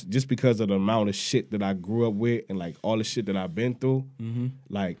 yo, just because of the amount of shit that I grew up with and like all the shit that I've been through,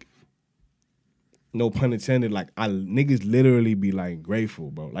 like, no pun intended, like niggas literally be like grateful,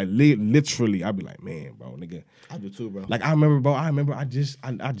 bro. Like literally, I be like, man, bro, nigga. I do too, bro. Like I remember I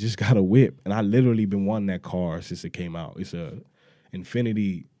just got a whip and I literally been wanting that car since it came out. It's a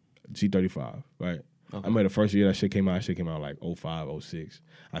Infiniti G35, right? Okay. I remember the first year that shit came out like 05, 06.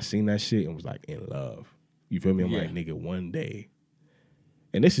 I seen that shit and was like in love. You feel me? I'm like, nigga, one day.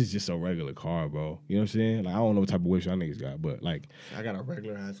 And this is just a regular car, bro. You know what I'm saying? Like, I don't know what type of whips y'all niggas got, but like. I got a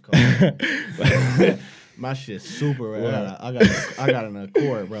regular ass car. My shit's super rare. I got an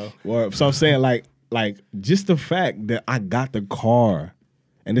Accord, bro. Well, so I'm saying like just the fact that I got the car,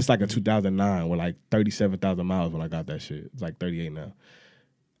 and it's like a 2009 with like 37,000 miles when I got that shit. It's like 38 now.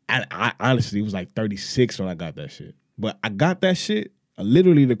 I honestly, it was like 36 when I got that shit. But I got that shit,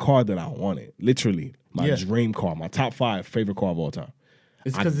 literally the car that I wanted. Literally, my dream car, my top 5 favorite car of all time.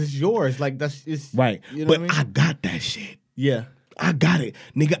 It's because it's yours. Like, it's right. You know but what I mean? I got that shit. Yeah. I got it.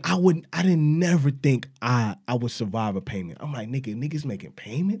 Nigga, I didn't never think I would survive a payment. I'm like, niggas making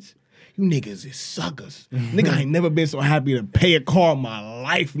payments? You niggas is suckers. Nigga, I ain't never been so happy to pay a car in my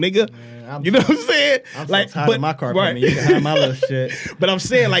life, nigga. Man, you know what I'm saying? I'm like, so tired of my car payment. You can have my little shit. But I'm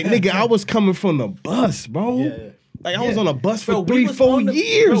saying, like, nigga, I was coming from the bus, bro. Yeah. Like, I was on a bus for 3-4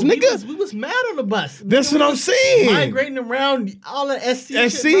 years, nigga. We was mad on the bus. That's what I'm saying. Migrating around all the SC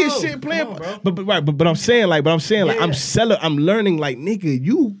and shit playing. On, but I'm saying, like, I'm learning, like, nigga,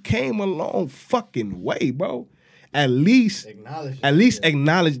 you came a long fucking way, bro. At least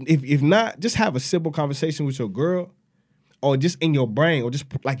acknowledge. If not, just have a simple conversation with your girl, or just in your brain, or just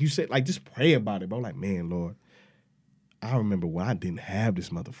like you said, like just pray about it, bro. Like, man, Lord, I remember when I didn't have this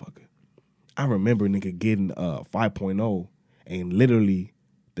motherfucker. I remember nigga getting 5.0, and literally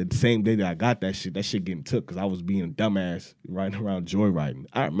the same day that I got that shit getting took because I was being a dumbass riding around joyriding.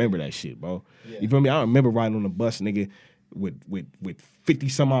 I remember that shit, bro. Yeah. You feel me? I remember riding on the bus, nigga, with 50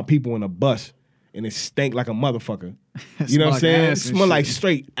 some odd people in a bus. And it stank like a motherfucker. You know what I'm saying? It smelled like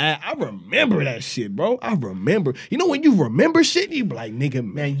straight. I remember that shit, bro. I remember. You know when you remember shit, you be like, nigga,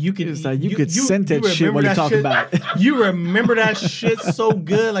 man, you could scent that shit while you talk about it. You remember that shit so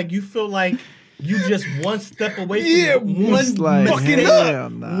good, like you feel like you just one step away from one like, fucking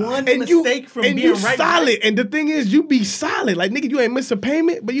up. One mistake from being you right. solid. And the thing is, you be solid. Like, nigga, you ain't miss a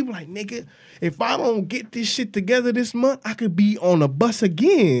payment, but you be like, nigga, if I don't get this shit together this month, I could be on a bus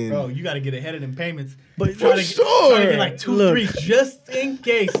again. Bro, you got to get ahead of them payments. But try to get like 2-3 just in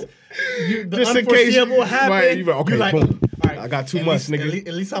case. Just in case will happen. Right, you okay, like, boom. All right, I got 2 months, nigga.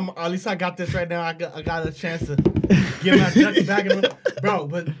 At least I got this right now. I got a chance to give my ducks back. Bro,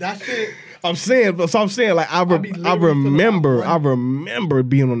 but that shit. I'm saying, like I remember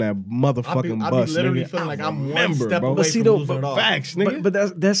being on that motherfucking bus. I be literally feeling like I'm one step away from losing it all. Facts, nigga.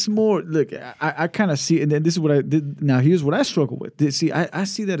 But that's more. Look, I kind of see, and then this is what I did. Now here's what I struggle with. See, I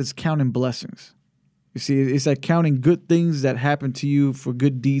see that as counting blessings. You see, it's like counting good things that happen to you for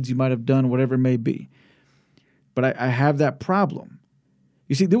good deeds you might have done, whatever it may be. But I have that problem.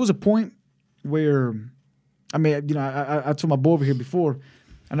 You see, there was a point where, I mean, you know, I told my boy over here before.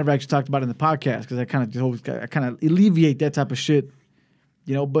 I never actually talked about it in the podcast because I kind of alleviate that type of shit,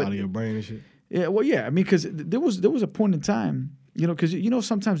 you know. But out of your brain and shit. Yeah, well, yeah. I mean, because there was a point in time, because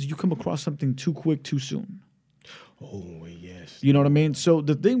sometimes you come across something too quick, too soon. Oh, yes. You know what I mean? So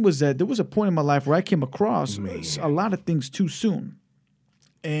the thing was that there was a point in my life where I came across a lot of things too soon.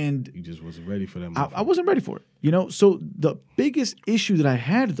 And you just wasn't ready for that. I wasn't ready for it. So the biggest issue that I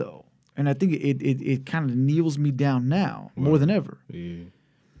had, though, and I think it kind of kneels me down now more than ever. Yeah.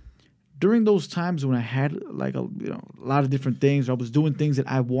 During those times when I had like a lot of different things, I was doing things that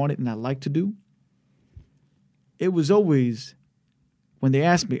I wanted and I liked to do. It was always when they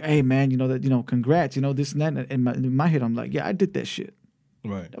asked me, "Hey man, congrats, this and that." And in my head, I'm like, "Yeah, I did that shit.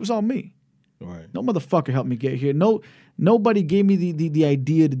 Right. That was all me. Right. No motherfucker helped me get here. Nobody gave me the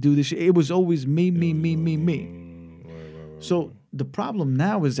idea to do this shit. It was always me. Right. So the problem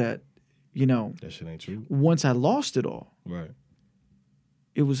now is that, that shit ain't true. Once I lost it all, right,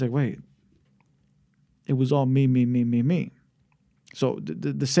 it was like, wait, it was all me. So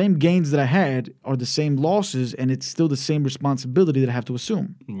the same gains that I had are the same losses, and it's still the same responsibility that I have to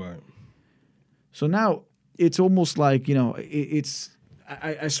assume. Right. So now it's almost like,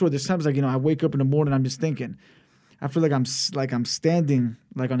 I swear there's times like, I wake up in the morning, I'm just thinking, I feel like I'm standing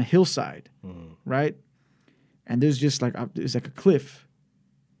like on a hillside, right? And there's just like it's like a cliff,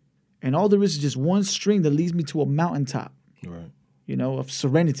 and all there is just one string that leads me to a mountaintop, right? Of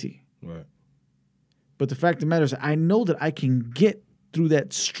serenity, right? But the fact of the matter is, I know that I can get through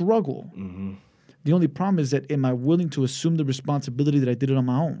that struggle. Mm-hmm. The only problem is that am I willing to assume the responsibility that I did it on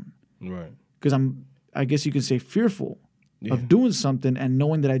my own? Right. Because I guess you could say, fearful of doing something and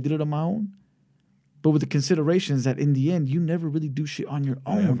knowing that I did it on my own. But with the considerations that in the end, you never really do shit on your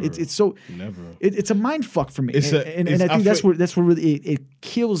own. Never. It's so never. It's a mind fuck for me. And I think that's where really it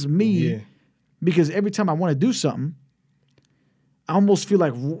kills me, because every time I want to do something, I almost feel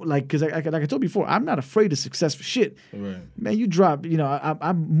like because like I told you before, I'm not afraid of success for shit. Right. Man, you drop,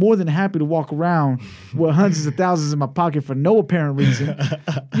 I'm more than happy to walk around with hundreds of thousands in my pocket for no apparent reason,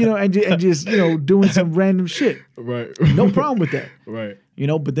 and just doing some random shit. Right. No problem with that. Right.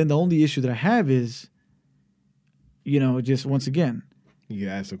 But then the only issue that I have is, just once again, you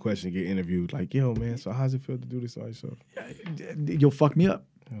get asked a question, get interviewed, like, yo, man, so how's it feel to do this all yourself? You'll fuck me up.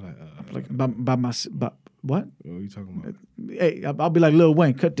 Like by what? What are you talking about? Hey, I'll be like Lil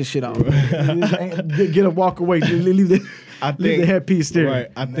Wayne, cut this shit off. Get a walk away. Leave the headpiece there. Right.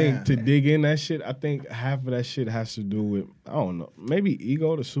 I think to dig in that shit, I think half of that shit has to do with, I don't know, maybe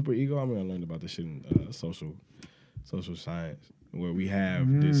ego, the super ego. I learned about this shit in social science, where we have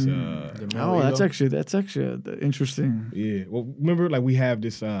this. That's actually interesting. Yeah. Well, remember, like, we have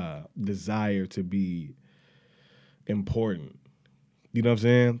this desire to be important. You know what I'm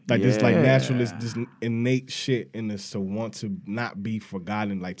saying? Like this, like natural, this innate shit in us to want to not be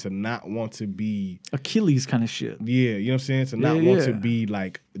forgotten, like to not want to be Achilles kind of shit. Yeah, you know what I'm saying? To not want to be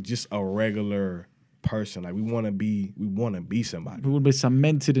like just a regular person. Like we want to be somebody. We want to be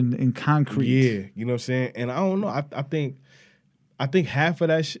cemented in concrete. Yeah, you know what I'm saying? And I don't know. I think half of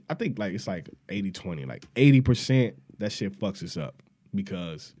that shit, I think like it's like 80-20. Like 80% that shit fucks us up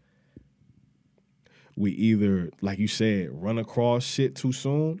because we either, like you said, run across shit too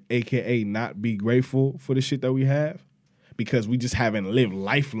soon, aka not be grateful for the shit that we have, because we just haven't lived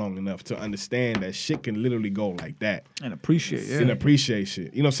life long enough to understand that shit can literally go like that. And appreciate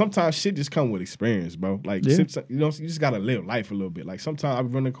shit. Sometimes shit just come with experience, bro. Like, you just gotta live life a little bit. Like, sometimes I be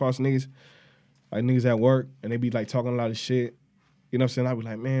running across niggas at work, and they be like talking a lot of shit. You know what I'm saying? I be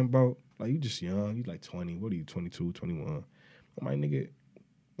like, man, bro, like, you just young. You like 20. What are you, 22, 21? I'm like, nigga.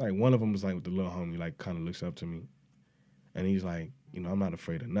 Like, one of them was like with the little homie, like, kind of looks up to me. And he's like, I'm not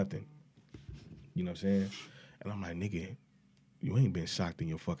afraid of nothing. You know what I'm saying? And I'm like, nigga, you ain't been shocked in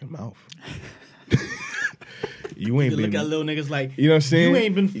your fucking mouth. You ain't been. Look at little niggas like, you know what I'm saying? You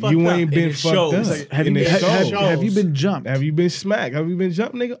ain't been fucked up. Like, have you been jumped? Have you been smacked? Have you been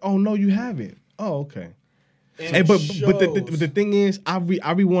jumped, nigga? Oh, no, you haven't. Oh, okay. Hey, but the thing is, I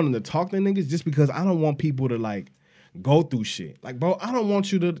be wanting to talk to niggas just because I don't want people to, like, go through shit. Like, bro, I don't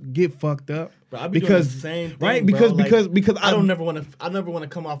want you to get fucked up. Bro, I be doing the same thing, right? Bro. Because I never want to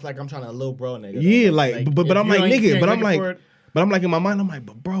come off like I'm trying to little bro nigga. Yeah, like but I'm like, nigga, but I'm like in my mind, I'm like,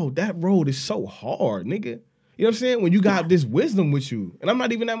 but bro, that road is so hard, nigga. You know what I'm saying? When you got this wisdom with you, and I'm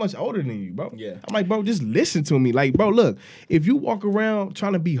not even that much older than you, bro. Yeah. I'm like, bro, just listen to me. Like, bro, look, if you walk around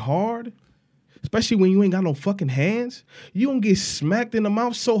trying to be hard, especially when you ain't got no fucking hands, you gonna get smacked in the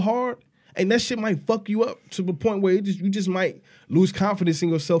mouth so hard. And that shit might fuck you up to the point where you just might lose confidence in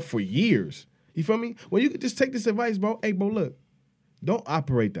yourself for years. You feel me? Well, you could just take this advice, bro. Hey, bro, look, don't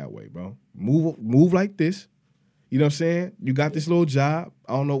operate that way, bro. Move like this. You know what I'm saying? You got this little job.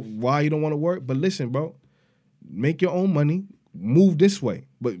 I don't know why you don't want to work, but listen, bro. Make your own money. move this way.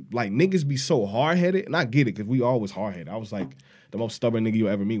 But like niggas be so hard headed, and I get it because we always hard headed. I was like the most stubborn nigga you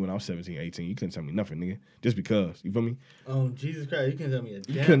ever meet when I was 17, 18. You couldn't tell me nothing, nigga, just because. You feel me? Oh Jesus Christ! You couldn't tell me a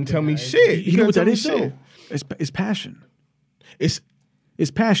damn You couldn't tell me thing, shit. You know what that is, shit. though? It's passion. It's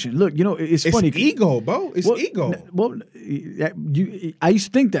passion. Look, you know, it's funny. It's ego, bro. It's ego. I used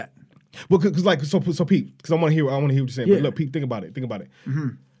to think that. Well, cause like so Pete, because I want to hear what you're saying. Yeah. But look, Pete, think about it. Mm-hmm.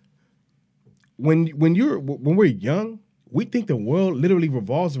 When we're young, we think the world literally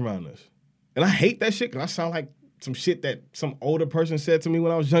revolves around us, and I hate that shit because I sound like some shit that some older person said to me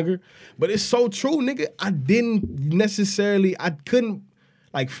when I was younger. But it's so true, nigga. I couldn't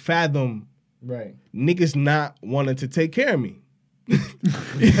like fathom right? Niggas not wanting to take care of me. You know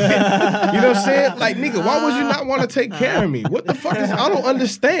what I'm saying? Like, nigga, why would you not want to take care of me? What the fuck is? I don't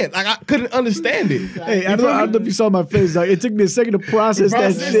understand. Like, I couldn't understand it. Hey, I don't know if you saw my face. Like, it took me a second to process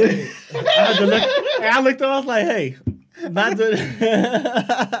that shit. I looked up. I was like, "Hey, not the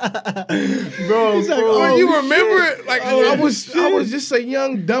bro." Like, oh, you remember it? Like, I was just a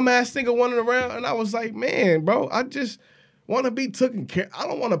young dumbass nigga wandering around, and I was like, man, bro, I just want to be taken care. I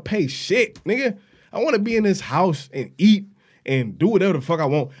don't want to pay shit, nigga. I want to be in this house and eat and do whatever the fuck I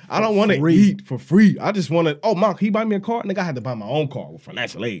want. I don't want to eat for free. I just want to, oh, Mom, can you buy me a car? Nigga, I had to buy my own car with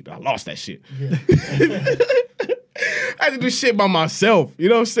financial aid. I lost that shit. Yeah. I had to do shit by myself. You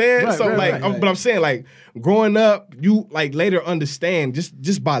know what I'm saying? Right, so, right. But I'm saying, like, growing up, you, like, later understand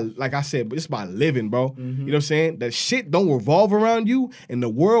just by, like I said, just by living, bro. Mm-hmm. You know what I'm saying? That shit don't revolve around you, and the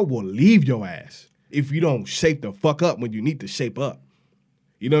world will leave your ass if you don't shape the fuck up when you need to shape up.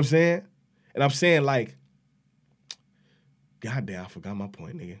 You know what I'm saying? And I'm saying, like, goddamn, I forgot my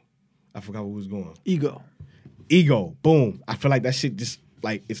point, nigga. I forgot where we was going. Ego, boom. I feel like that shit just,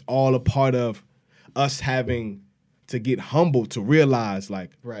 like, it's all a part of us having to get humble to realize,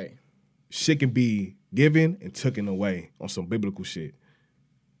 like, right, shit can be given and taken away on some biblical shit.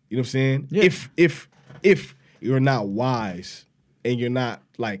 You know what I'm saying? Yeah. If you're not wise and you're not,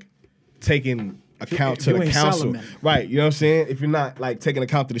 like, taking account to the counsel. Solomon. Right, you know what I'm saying? If you're not, like, taking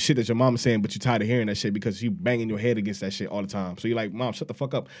account to the shit that your mama's saying, but you're tired of hearing that shit because you banging your head against that shit all the time. So you're like, Mom, shut the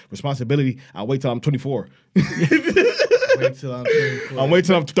fuck up. Responsibility, I'll wait till I'm 24. Wait till I'm 24. I'll wait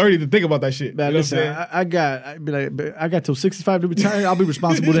till I'm 30 to think about that shit. Man, you know listen, what I'm saying? I got till 65 to retire. I'll be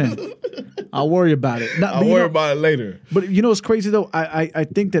responsible then. I'll worry about it. I'll worry about it later. But you know what's crazy though? I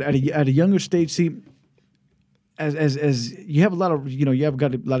think that at a younger stage, see, as you have a lot of, you have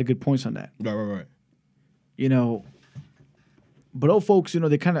got a lot of good points on that. Right. You know, but old folks,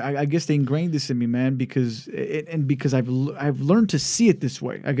 they kind of, I guess they ingrained this in me, man, because I've learned to see it this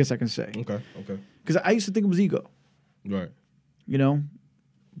way. I guess I can say. Okay. Because I used to think it was ego. Right.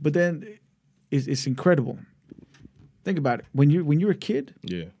 But then it's incredible. Think about it. When you're a kid,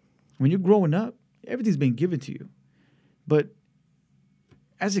 yeah, when you're growing up, everything's been given to you. But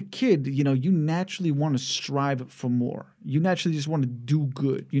as a kid, you naturally want to strive for more. You naturally just want to do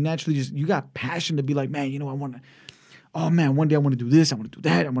good. You naturally you got passion to be like, man, I want to, oh man, one day I want to do this, I want to do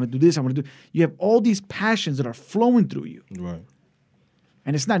that, I want to do this, I want to do. You have all these passions that are flowing through you. Right.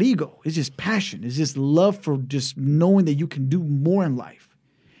 And it's not ego. It's just passion. It's just love for just knowing that you can do more in life.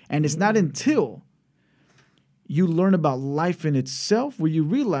 And it's not until you learn about life in itself where you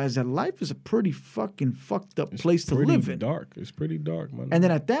realize that life is a pretty fucking fucked up place to live in. It's pretty dark, man. And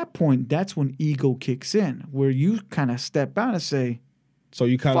then at that point, that's when ego kicks in, where you kind of step out and say, so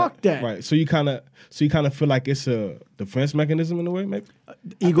you kind of fuck that. Right. So you kind of feel like it's a defense mechanism in a way, maybe?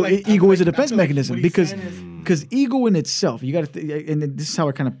 Ego is a defense mechanism because ego in itself, you got to, and this is how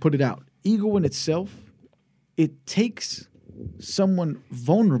I kind of put it out. Ego in itself, it takes someone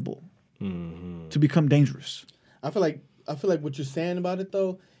vulnerable to become dangerous. I feel like what you're saying about it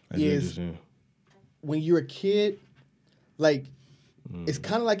though is when you're a kid, like it's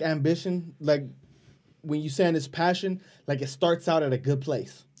kind of like ambition. Like when you're saying it's passion, like it starts out at a good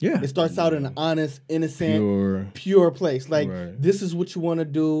place. Yeah, it starts out in an honest, innocent, pure place. Like this is what you want to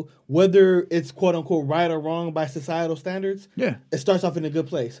do, whether it's quote unquote right or wrong by societal standards. Yeah, it starts off in a good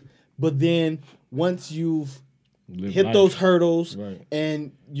place, but then once you've hit those hurdles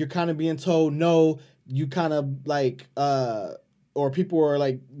and you're kind of being told no. You kind of like, or people are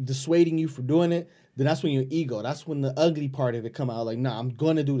like dissuading you for doing it, then that's when your ego, that's when the ugly part of it come out. Like, nah, I'm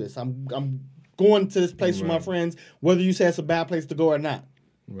going to do this. I'm going to this place with my friends, whether you say it's a bad place to go or not.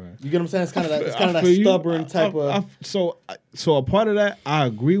 Right. You get what I'm saying? It's kind of that stubborn type of. So a part of that I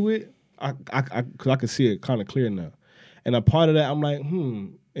agree with. Cause I can see it kind of clear now, and a part of that I'm like,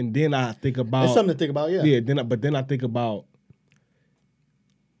 and then I think about. It's something to think about, yeah. Yeah. Then I think about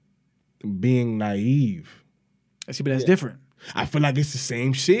being naive. I see, but that's different. I feel like it's the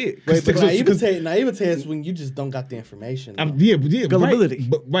same shit. Wait, but naivete is when you just don't got the information. Yeah, gullibility.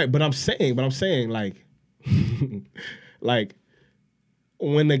 But I'm saying, like, like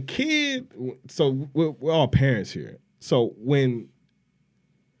when a kid. So we're all parents here. So when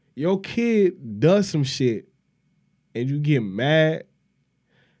your kid does some shit and you get mad,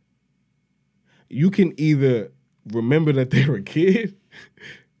 you can either remember that they were a kid,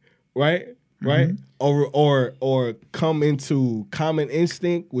 right? Right? Or come into common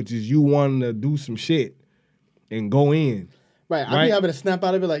instinct, which is you wanting to do some shit and go in. Right. I be having to snap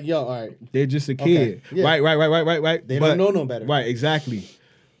out of it like, yo, all right. They're just a kid. Okay. Yeah. Right. They don't know no better. Right, exactly.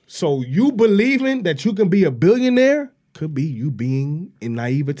 So you believing that you can be a billionaire could be you being in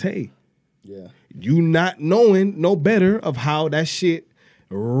naivete. Yeah. You not knowing no better of how that shit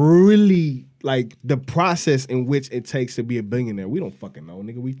really, like, the process in which it takes to be a billionaire. We don't fucking know,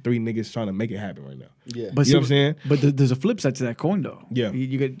 nigga. We 3 niggas trying to make it happen right now. Yeah. But you know what I'm saying? But there's a flip side to that coin, though. Yeah.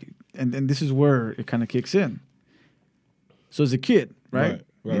 You get, and this is where it kind of kicks in. So as a kid, right?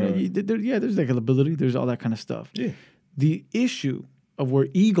 There's like ability, there's all that kind of stuff. Yeah. The issue of where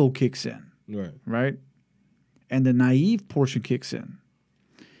ego kicks in, right? And the naive portion kicks in.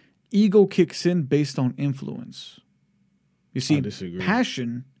 Ego kicks in based on influence. You see,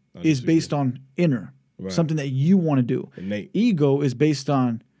 passion is based on inner, something that you want to do. Innate. Ego is based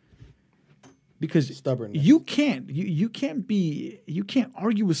on, because stubbornness. You can't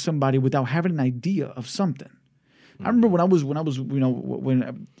argue with somebody without having an idea of something. I remember when I was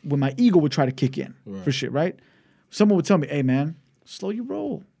when my ego would try to kick in for shit, right? Someone would tell me, "Hey man, slow your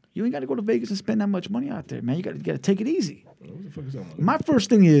roll. You ain't got to go to Vegas and spend that much money out there, man. You got to take it easy." What the fuck is that? My first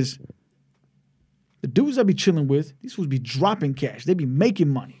thing is, the dudes I be chilling with, these fools be dropping cash. They be making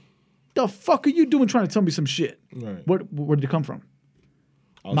money. The fuck are you doing trying to tell me some shit? Right. Where did it come from?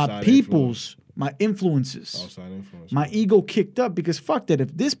 Outside my people's, my influences. Outside influence. My ego kicked up because fuck that.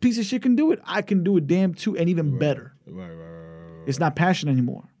 If this piece of shit can do it, I can do it damn too and even better. Right. It's not passion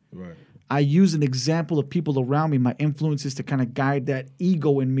anymore. Right. I use an example of people around me, my influences, to kind of guide that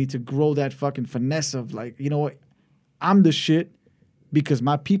ego in me to grow that fucking finesse of like, you know what? I'm the shit because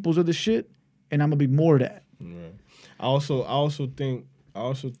my peoples are the shit, and I'm gonna be more of that. Right. I also think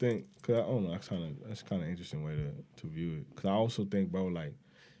cause I don't know, that's kind of interesting way to view it. Cause I also think, bro, like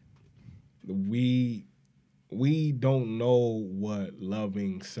we don't know what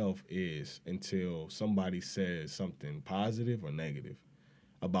loving self is until somebody says something positive or negative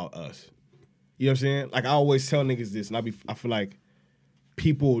about us. You know what I'm saying? Like I always tell niggas this, and I feel like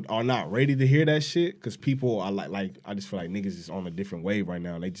people are not ready to hear that shit because people are like I just feel like niggas is on a different wave right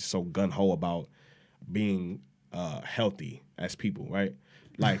now. And they just so gun ho about being healthy as people, right?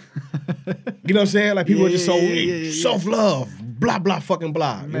 Like, you know what I'm saying? Like people are just so self-love, blah blah fucking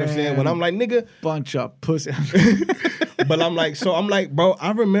blah. You know what I'm saying? When I'm like, nigga, bunch of pussy. But I'm like, bro,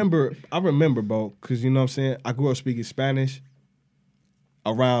 I remember, bro, because you know what I'm saying? I grew up speaking Spanish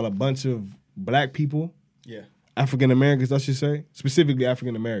around a bunch of black people. Yeah. African Americans, I should say, specifically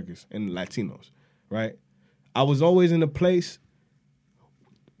African Americans and Latinos, right? I was always in a place,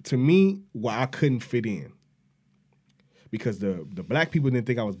 to me, where I couldn't fit in. Because the black people didn't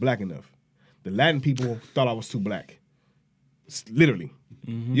think I was black enough. The Latin people thought I was too black. Literally.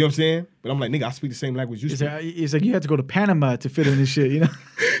 Mm-hmm. You know what I'm saying? But I'm like, nigga, I speak the same language you speak. It's like you had to go to Panama to fit in this shit, you know?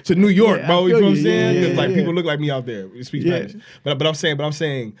 To New York, bro. You know what I'm saying? Yeah, Because like people look like me out there. We speak Spanish. But I'm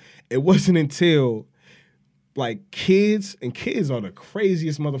saying it wasn't until like kids are the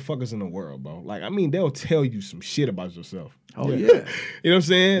craziest motherfuckers in the world, bro. Like, I mean, they'll tell you some shit about yourself. Oh, yeah. You know what I'm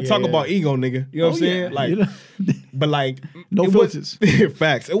saying? Talk about ego, nigga. You know what I'm saying? Yeah. Like, you know? But like, no filters.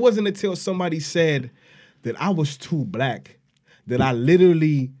 Facts. It wasn't until somebody said that I was too black that I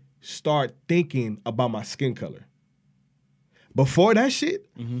literally start thinking about my skin color. Before that shit,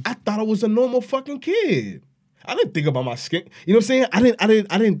 I thought I was a normal fucking kid. I didn't think about my skin. You know what I'm saying?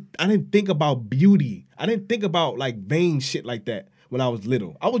 I didn't think about beauty. I didn't think about like vain shit like that when I was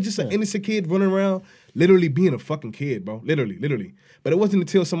little. I was just an innocent kid running around, literally being a fucking kid, bro. Literally. But it wasn't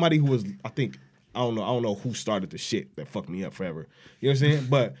until somebody who was, I don't know who started the shit that fucked me up forever. You know what I'm saying?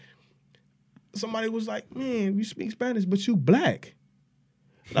 But somebody was like, man, you speak Spanish, but you black.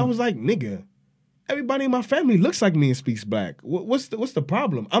 And I was like, nigga, everybody in my family looks like me and speaks black. What's the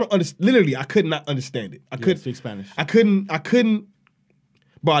problem? I don't understand. Literally, I could not understand it. I couldn't speak Spanish. I couldn't.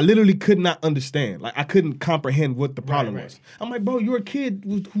 Bro, I literally could not understand. Like, I couldn't comprehend what the problem was. I'm like, bro, you're a kid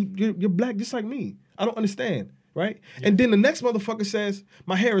you're black just like me. I don't understand, right? Yeah. And then the next motherfucker says,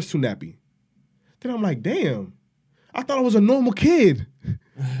 my hair is too nappy. Then I'm like, damn, I thought I was a normal kid.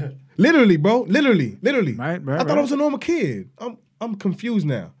 Literally, bro. Literally. Right, I thought I was a normal kid. I'm confused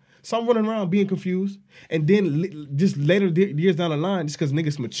now. So I'm running around being confused. And then just later years down the line, just because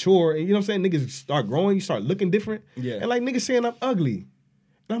niggas mature, and you know what I'm saying? Niggas start growing, you start looking different. Yeah. And like niggas saying I'm ugly.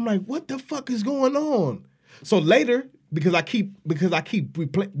 And I'm like, what the fuck is going on? So later, because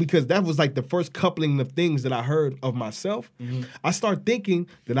that was like the first coupling of things that I heard of myself, I start thinking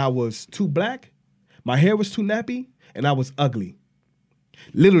that I was too black, my hair was too nappy, and I was ugly.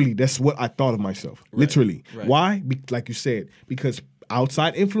 Literally, that's what I thought of myself. Right. Literally. Right. Why? Like you said, because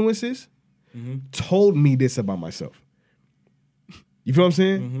outside influences told me this about myself. You feel what I'm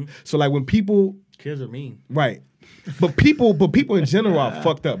saying? So like when people... Kids are mean. Right. But people in general are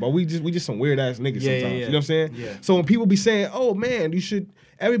fucked up. But we just some weird ass niggas sometimes. Yeah. You know what I'm saying? Yeah. So when people be saying, "Oh man,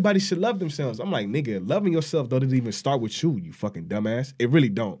 everybody should love themselves," I'm like, nigga, loving yourself doesn't even start with you fucking dumbass. It really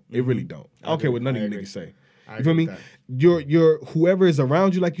don't. It really don't. I don't care what none of you niggas say. You feel me? Your whoever is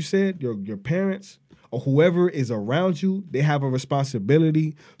around you, like you said, your parents or whoever is around you, they have a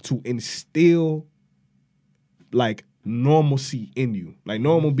responsibility to instill like normalcy in you. Like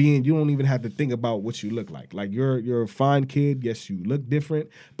normal being, you don't even have to think about what you look like. Like you're a fine kid. Yes, you look different,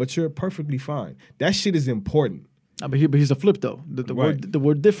 but you're perfectly fine. That shit is important. But here's a flip though. The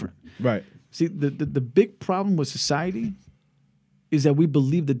word different. Right. See, the big problem with society is that we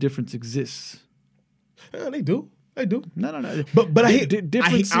believe the difference exists. Yeah, they do. No. But I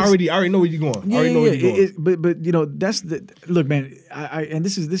already know where you're going. Yeah. But you know, that's the look, man. And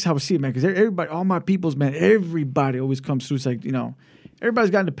this is how I see it, man. Because everybody, all my peoples, man, everybody always comes through. It's like, you know, everybody's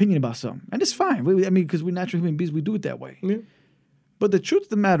got an opinion about something, and it's fine. I mean, because we're natural human beings, we do it that way. Yeah. But the truth of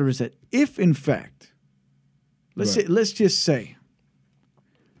the matter is that if, in fact, let's just say,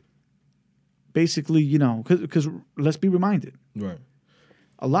 basically, you know, because let's be reminded, right?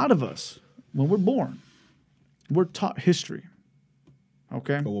 A lot of us, when we're born, we're taught history,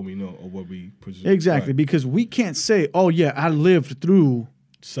 okay? Or what we know, or what we presume. Exactly, right. Because we can't say, "Oh yeah, I lived through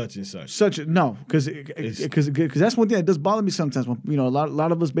such and such." No, because that's one thing that does bother me sometimes. When, you know, a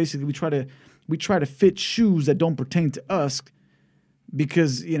lot of us basically we try to fit shoes that don't pertain to us,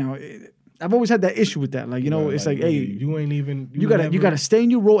 because you know I've always had that issue with that. Like, you know, it's like, hey, you ain't even you gotta stay in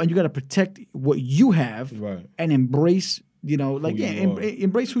your role and you gotta protect what you have, right? And embrace. You know, like,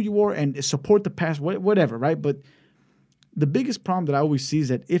 embrace who you are and support the past, whatever, right? But the biggest problem that I always see is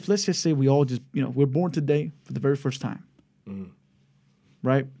that if, let's just say we all just, you know, we're born today for the very first time,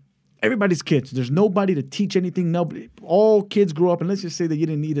 right? Everybody's kids. There's nobody to teach anything. Nobody. All kids grow up, and let's just say that you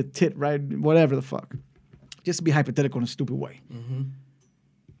didn't need a tit, right? Whatever the fuck. Just to be hypothetical in a stupid way.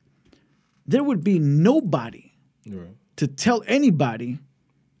 There would be nobody to tell anybody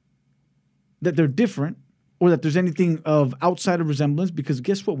that they're different, or that there's anything of outside of resemblance, because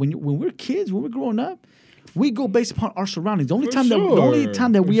guess what? When we're kids, when we're growing up, we go based upon our surroundings. The only time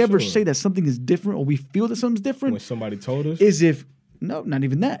that we ever say that something is different or we feel that something's different, when somebody told us, is if not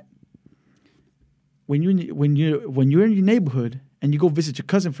even that. When you're in your neighborhood and you go visit your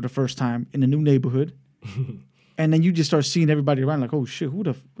cousin for the first time in a new neighborhood, and then you just start seeing everybody around like, oh shit,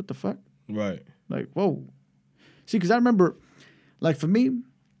 what the fuck? Right. Like, whoa. See, because I remember, like for me,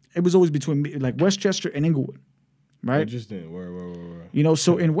 it was always between like Westchester and Inglewood, right? Interesting. Where. You know,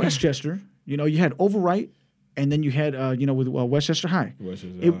 so in Westchester, you know, you had Overwright, and then you had, you know, with Westchester High.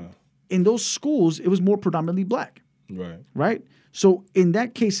 In those schools, it was more predominantly black. Right. Right? So in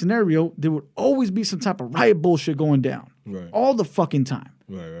that case scenario, there would always be some type of riot bullshit going down. Right. All the fucking time.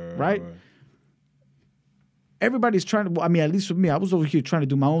 Right. Everybody's trying to, well, I mean, at least with me, I was over here trying to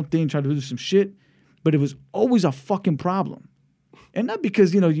do my own thing, trying to do some shit, but it was always a fucking problem. And not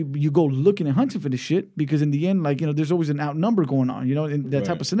because, you know, you go looking and hunting for this shit, because in the end, like, you know, there's always an outnumber going on, you know, in that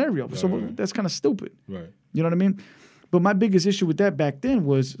type of scenario. So that's kind of stupid. Right. You know what I mean? But my biggest issue with that back then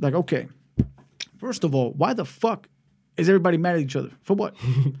was like, okay, first of all, why the fuck is everybody mad at each other? For what?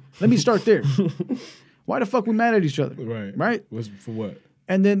 Let me start there. Why the fuck we mad at each other? Right? For what?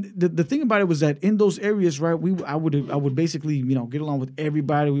 And then the thing about it was that in those areas, right, I would basically, you know, get along with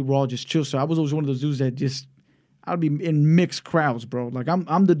everybody. We were all just chill. So I was always one of those dudes that just, I'd be in mixed crowds, bro. Like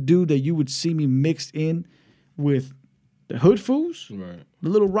I'm the dude that you would see me mixed in with the hood fools, the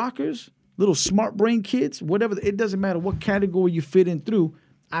little rockers, little smart brain kids, whatever. It doesn't matter what category you fit in through.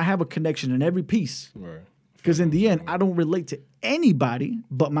 I have a connection in every piece. Right. Because in the end, I don't relate to anybody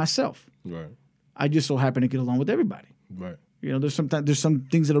but myself. Right. I just so happen to get along with everybody. Right. You know, there's some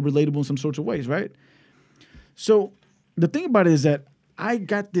things that are relatable in some sorts of ways, right? So the thing about it is that I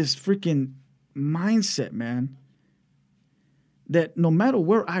got this freaking mindset, man, that no matter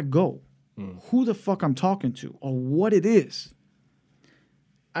where I go, who the fuck I'm talking to or what it is,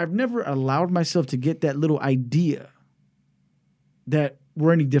 I've never allowed myself to get that little idea that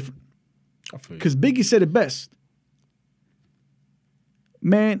we're any different. Because Biggie said it best.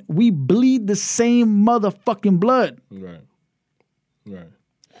 man, we bleed the same motherfucking blood. Right.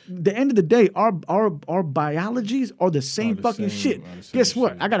 The end of the day, our biologies are the same fucking shit. Guess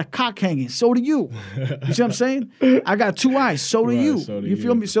what? Shit. I got a cock hanging. So do you. You see what I'm saying? I got two eyes. So do you. So do you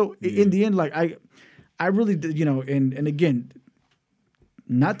feel me? So in the end, like I really, you know, and again,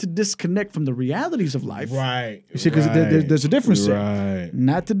 not to disconnect from the realities of life. Right. You see, because there's a difference there. Right.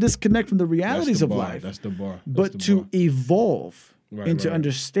 Not to disconnect from the realities of life. That's the bar. But to evolve into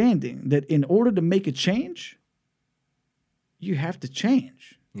understanding that in order to make a change, you have to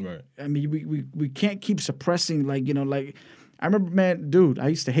change. Right. I mean, we can't keep suppressing, like, you know, like, I remember, man, dude, I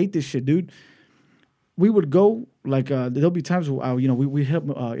used to hate this shit, dude. We would go, like, there'll be times where, you know, we help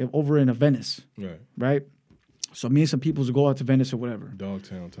over in Venice. Right? So me and some people would go out to Venice or whatever.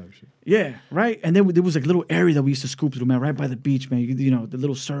 Dogtown type shit. Yeah, right? And then there was like a little area that we used to scoop through, man, right by the beach, man. You know, the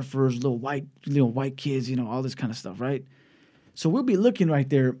little surfers, little white kids, you know, all this kind of stuff, right? So we'll be looking right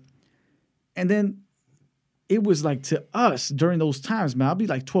there. And then it was like, to us during those times, man, I'll be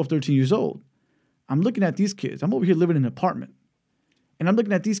like 12, 13 years old. I'm looking at these kids. I'm over here living in an apartment. And I'm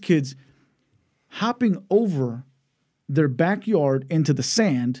looking at these kids hopping over their backyard into the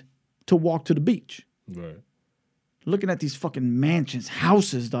sand to walk to the beach. Right. Looking at these fucking mansions,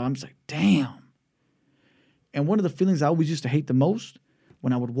 houses, dog. I'm just like, damn. And one of the feelings I always used to hate the most,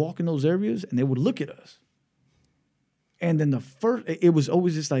 when I would walk in those areas and they would look at us. And then it was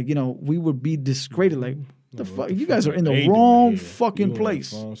always just like, you know, we would be disgraded, like, the fuck, you guys are in the wrong fucking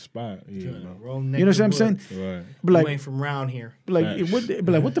place. Wrong spot. Yeah, wrong you know what I'm saying? Right. But like, you ain't from around here. Like,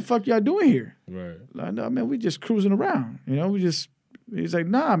 what the fuck y'all doing here? Right. Like, no, man, we just cruising around. You know, he's like,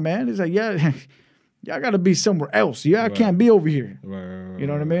 nah, man. He's like, yeah, y'all got to be somewhere else. Y'all can't be over here. Right. You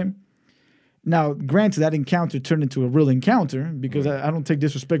know what I mean? Now, granted, that encounter turned into a real encounter because I don't take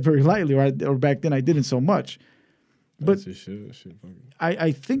disrespect very lightly, or back then I didn't so much. But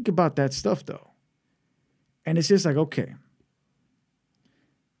I think about that stuff, though. And it's just like, okay.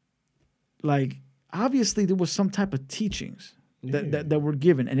 Like, obviously there was some type of teachings that were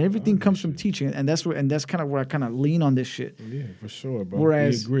given, and everything comes from teaching, and that's kind of where I kind of lean on this shit. Yeah, for sure, bro.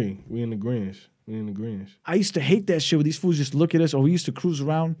 Whereas, we agree. We in the greens. I used to hate that shit where these fools just look at us, or we used to cruise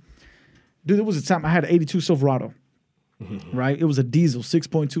around. Dude, there was a time I had an 82 Silverado. Right? It was a diesel,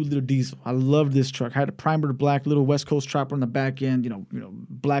 6.2 liter diesel. I loved this truck. I had a primer black, little West Coast chopper on the back end, you know,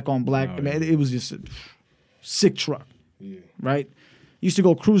 black on black. Oh, man, it was just a sick truck. Yeah. Right? Used to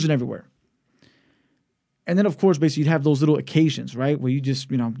go cruising everywhere. And then, of course, basically, you'd have those little occasions, right? Where you just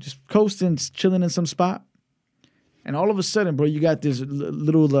coasting, chilling in some spot. And all of a sudden, bro, you got this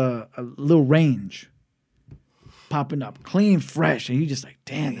little range popping up, clean, fresh. And you just like,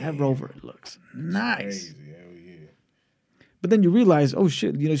 damn, that Rover looks nice. But then you realize, oh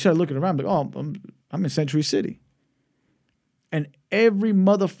shit, you start looking around, like, oh, I'm in Century City. And every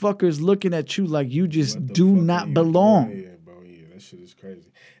motherfucker is looking at you like you just do not belong. Yeah, bro, yeah, that shit is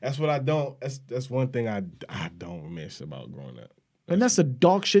crazy. That's what I don't, that's one thing I don't miss about growing up. And that's the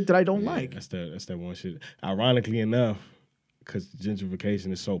dog shit that I don't like. That's that one shit. Ironically enough, because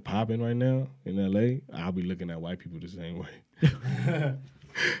gentrification is so popping right now in LA, I'll be looking at white people the same way.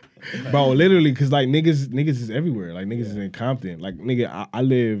 Bro, literally, because like niggas is everywhere. Like niggas is in Compton. Like nigga, I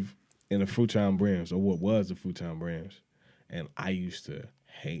live in the Fruitown Brims, or what was the Fruitown Brims, and I used to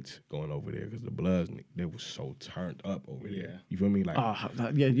hate going over there because the Bloods, they was so turned up over there. You feel me? Like,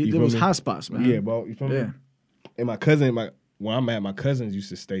 there was hot spots, man. Yeah, bro. You feel me? And my cousin, where I'm at, my cousins used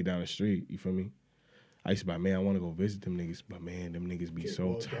to stay down the street. You feel me? I used to be like, man, I want to go visit them niggas, but man, them niggas be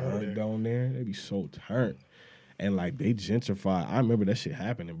so turned down there. They be so turned. And like they gentrified. I remember that shit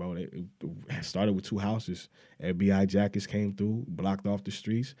happening, bro. It started with 2 houses. FBI jackets came through, blocked off the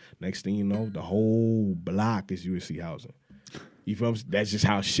streets. Next thing you know, the whole block is USC housing. You feel me? That's just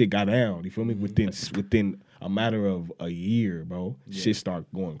how shit got down. You feel me? Within a matter of a year, bro, shit started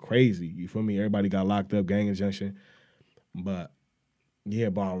going crazy. You feel me? Everybody got locked up, gang injunction. But yeah,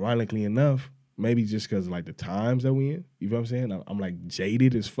 but ironically enough, maybe just because like the times that we in, you feel what I'm saying? I'm like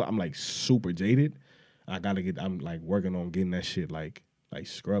jaded as fuck. I'm like super jaded. I'm like working on getting that shit like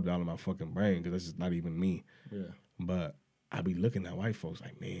scrubbed out of my fucking brain because that's just not even me. Yeah. But I be looking at white folks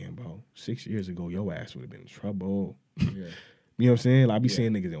like, man, bro, 6 years ago, your ass would have been in trouble. Yeah. You know what I'm saying? Like, I be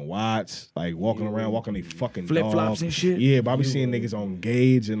seeing niggas in Watts, like walking around, walking they fucking flip-flops and shit. Yeah, but I be seeing niggas on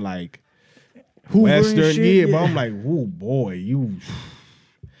Gage and like Hoover Western. And shit, but I'm like, whoa, boy,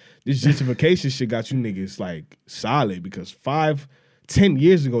 this gentrification shit got you niggas like solid because 10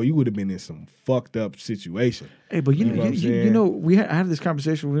 years ago, you would have been in some fucked up situation. Hey, but you know, I had this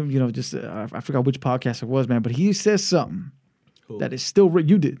conversation with him, just I forgot which podcast it was, man, but he says something that is still,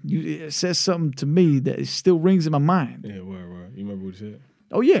 it says something to me that it still rings in my mind. Yeah, where? You remember what he said?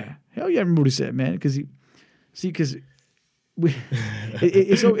 Oh yeah, hell yeah! I remember what he said, man. Because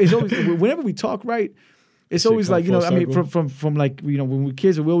it's always whenever we talk, right? It's always like, you know, I mean, from like, you know, when we're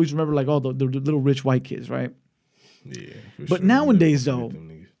kids, we always remember like all the little rich white kids, right? Yeah. But nowadays, though,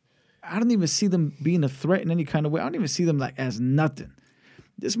 I don't even see them being a threat in any kind of way. I don't even see them like as nothing.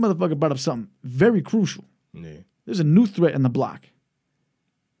 This motherfucker brought up something very crucial. Yeah. There's a new threat in the block.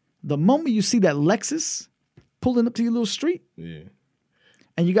 The moment you see that Lexus pulling up to your little street, and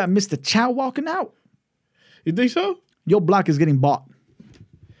you got Mr. Chow walking out, you think so? Your block is getting bought.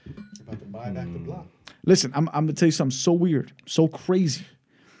 About to buy back the block. Listen, I'm gonna tell you something so weird, so crazy.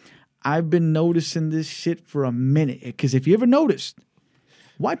 I've been noticing this shit for a minute. Because if you ever noticed,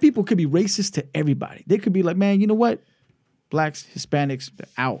 white people could be racist to everybody. They could be like, man, you know what? Blacks, Hispanics, they're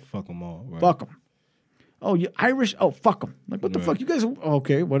out. Fuck them all. Right? Fuck them. Oh, you Irish? Oh, fuck them. Like, what the fuck? You guys,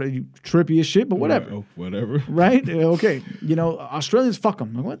 okay, what are you, trippy as shit, but whatever. Right. Oh, whatever. Right? Okay. You know, Australians, fuck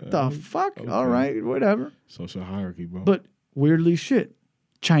them. Like, what the fuck? Okay. All right, whatever. Social hierarchy, bro. But weirdly shit.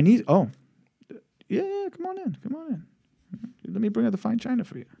 Chinese, yeah, come on in. Let me bring out the fine china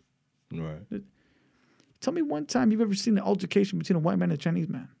for you. Right. Tell me one time you've ever seen an altercation between a white man and a Chinese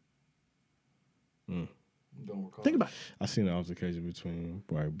man. Don't recall. Think about it. I seen an altercation between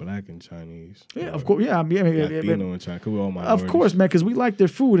black and Chinese. Yeah, of course. Yeah, I mean, Latino and China. Cause we all minorities. Of course, man, because we like their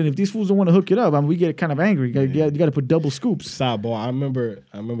food, and if these fools don't want to hook it up, I mean, we get kind of angry. You got to put double scoops. Sidebar.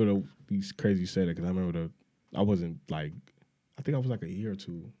 I remember these crazy you said it because I remember I wasn't like, I think I was like a year or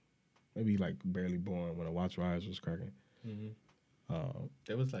two, maybe like barely born when the Watch Rise was cracking. Mm-hmm.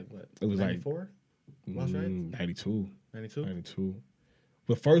 It was like what? It was 94? Watch Rise? 92. 92? 92.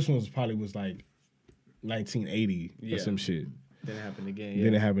 The first one was like 1980 or some shit. Then it happened again. Yeah.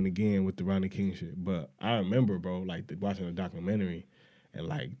 Then it happened again with the Rodney King shit. But I remember, bro, like watching the documentary and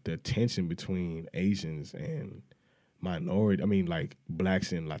like the tension between Asians and like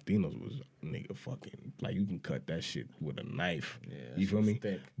blacks and Latinos was nigga fucking like you can cut that shit with a knife. Yeah, you feel me?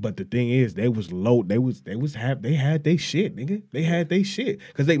 Thick. But the thing is, they had they shit, nigga. They had they shit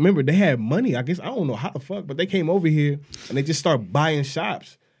because they had money. I guess I don't know how the fuck, but they came over here and they just start buying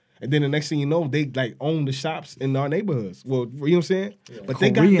shops. And then the next thing you know, they like own the shops in our neighborhoods. Well, you know what I'm saying? Yeah. But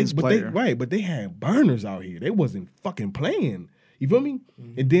but they had burners out here. They wasn't fucking playing. You feel me?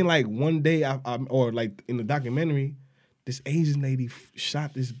 Mm-hmm. And then like one day, or like in the documentary, this Asian lady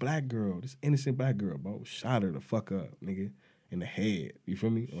shot this black girl, this innocent black girl, bro. Shot her the fuck up, nigga, in the head. You feel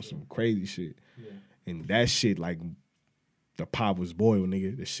me? On some crazy shit. Yeah. And that shit, like, the pot was boiled,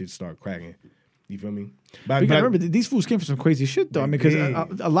 nigga. The shit started cracking. You feel me? But you gotta remember, these fools came from some crazy shit, though. I mean, because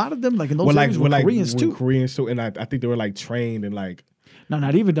a lot of them, like in those areas, were Koreans too. Koreans too, and I think they were like trained and like. No,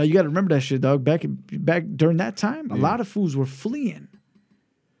 not even, though. You got to remember that shit, dog. Back during that time, a lot of fools were fleeing.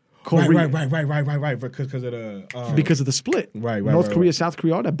 Korea. Right. Because of the because of the split. Right. North Korea, South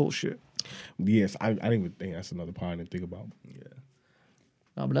Korea, all that bullshit. Yes, I didn't even think that's another part I didn't think about. Yeah.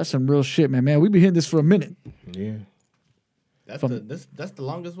 No, but that's some real shit, man. Man, we been hitting this for a minute. Yeah. That's the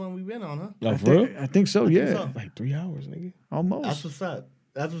longest one we've been on, huh? Oh, for real? I think so. Yeah. So. Like 3 hours, nigga. Almost. That's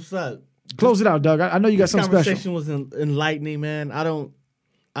what's up. Close it out, Doug. I know you got something special. This conversation was enlightening, man. I don't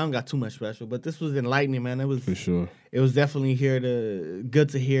got too much special, but this was enlightening, man. It was for sure. It was definitely good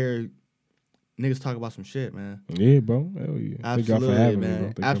to hear niggas talk about some shit, man. Yeah, bro. Hell yeah. Absolutely, for having man.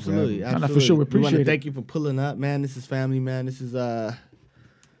 Me, bro. Absolutely. For sure, we appreciate it. Thank you for pulling up, man. This is family, man. This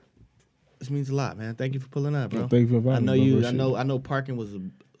means a lot, man. Thank you for pulling up, bro. Thank you for inviting me. I know parking was a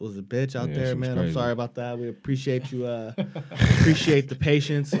bitch out there, man. Crazy. I'm sorry about that. We appreciate you. Appreciate the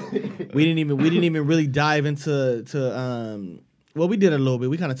patience. We didn't even really dive into well, we did a little bit.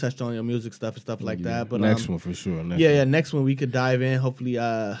 We kind of touched on your music stuff and stuff like that. But next one for sure. Next one we could dive in. Hopefully,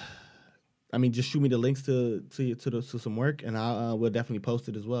 just shoot me the links to some work, and we'll definitely post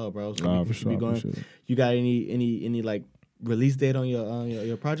it as well, bro. So for sure. For sure. You got any like release date on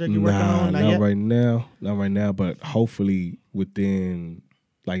your project you're working on? Not right now. But hopefully within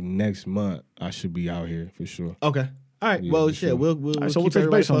like next month, I should be out here for sure. Okay. All right. Yeah, well, shit. Sure. We'll keep touch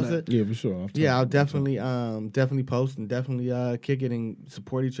base on that. Yeah, for sure. I'll definitely post and definitely kick it and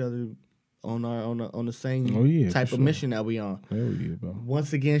support each other on the same type of mission that we on. Hell yeah, bro.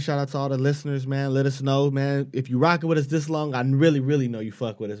 Once again, shout out to all the listeners, man. Let us know, man. If you rocking with us this long, I really, really know you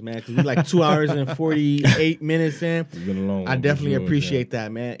fuck with us, man. Because we like 2 hours and 48 minutes in. It's been a long one. I definitely appreciate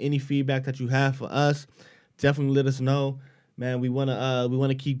that, man. Any feedback that you have for us, definitely let us know, man. We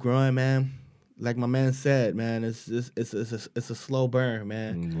wanna keep growing, man. Like my man said, man, it's a slow burn,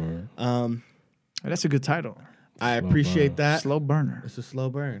 man. That's a good title. I appreciate that. Slow burner. It's a slow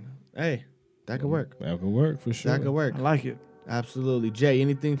burn. Hey, that could work. That could work for sure. That could work. I like it. Absolutely. Jay,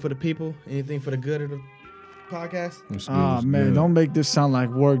 anything for the people? Anything for the good of podcast. Oh man, don't make this sound like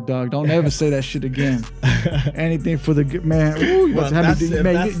work, dog. Don't ever say that shit again. Anything for the good man. Ooh, you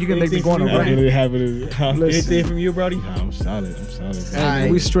can make me go on a rant. Anything from you, Brody? I'm solid.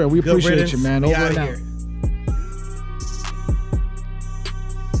 Hey, we straight. We appreciate you, man. Over and out.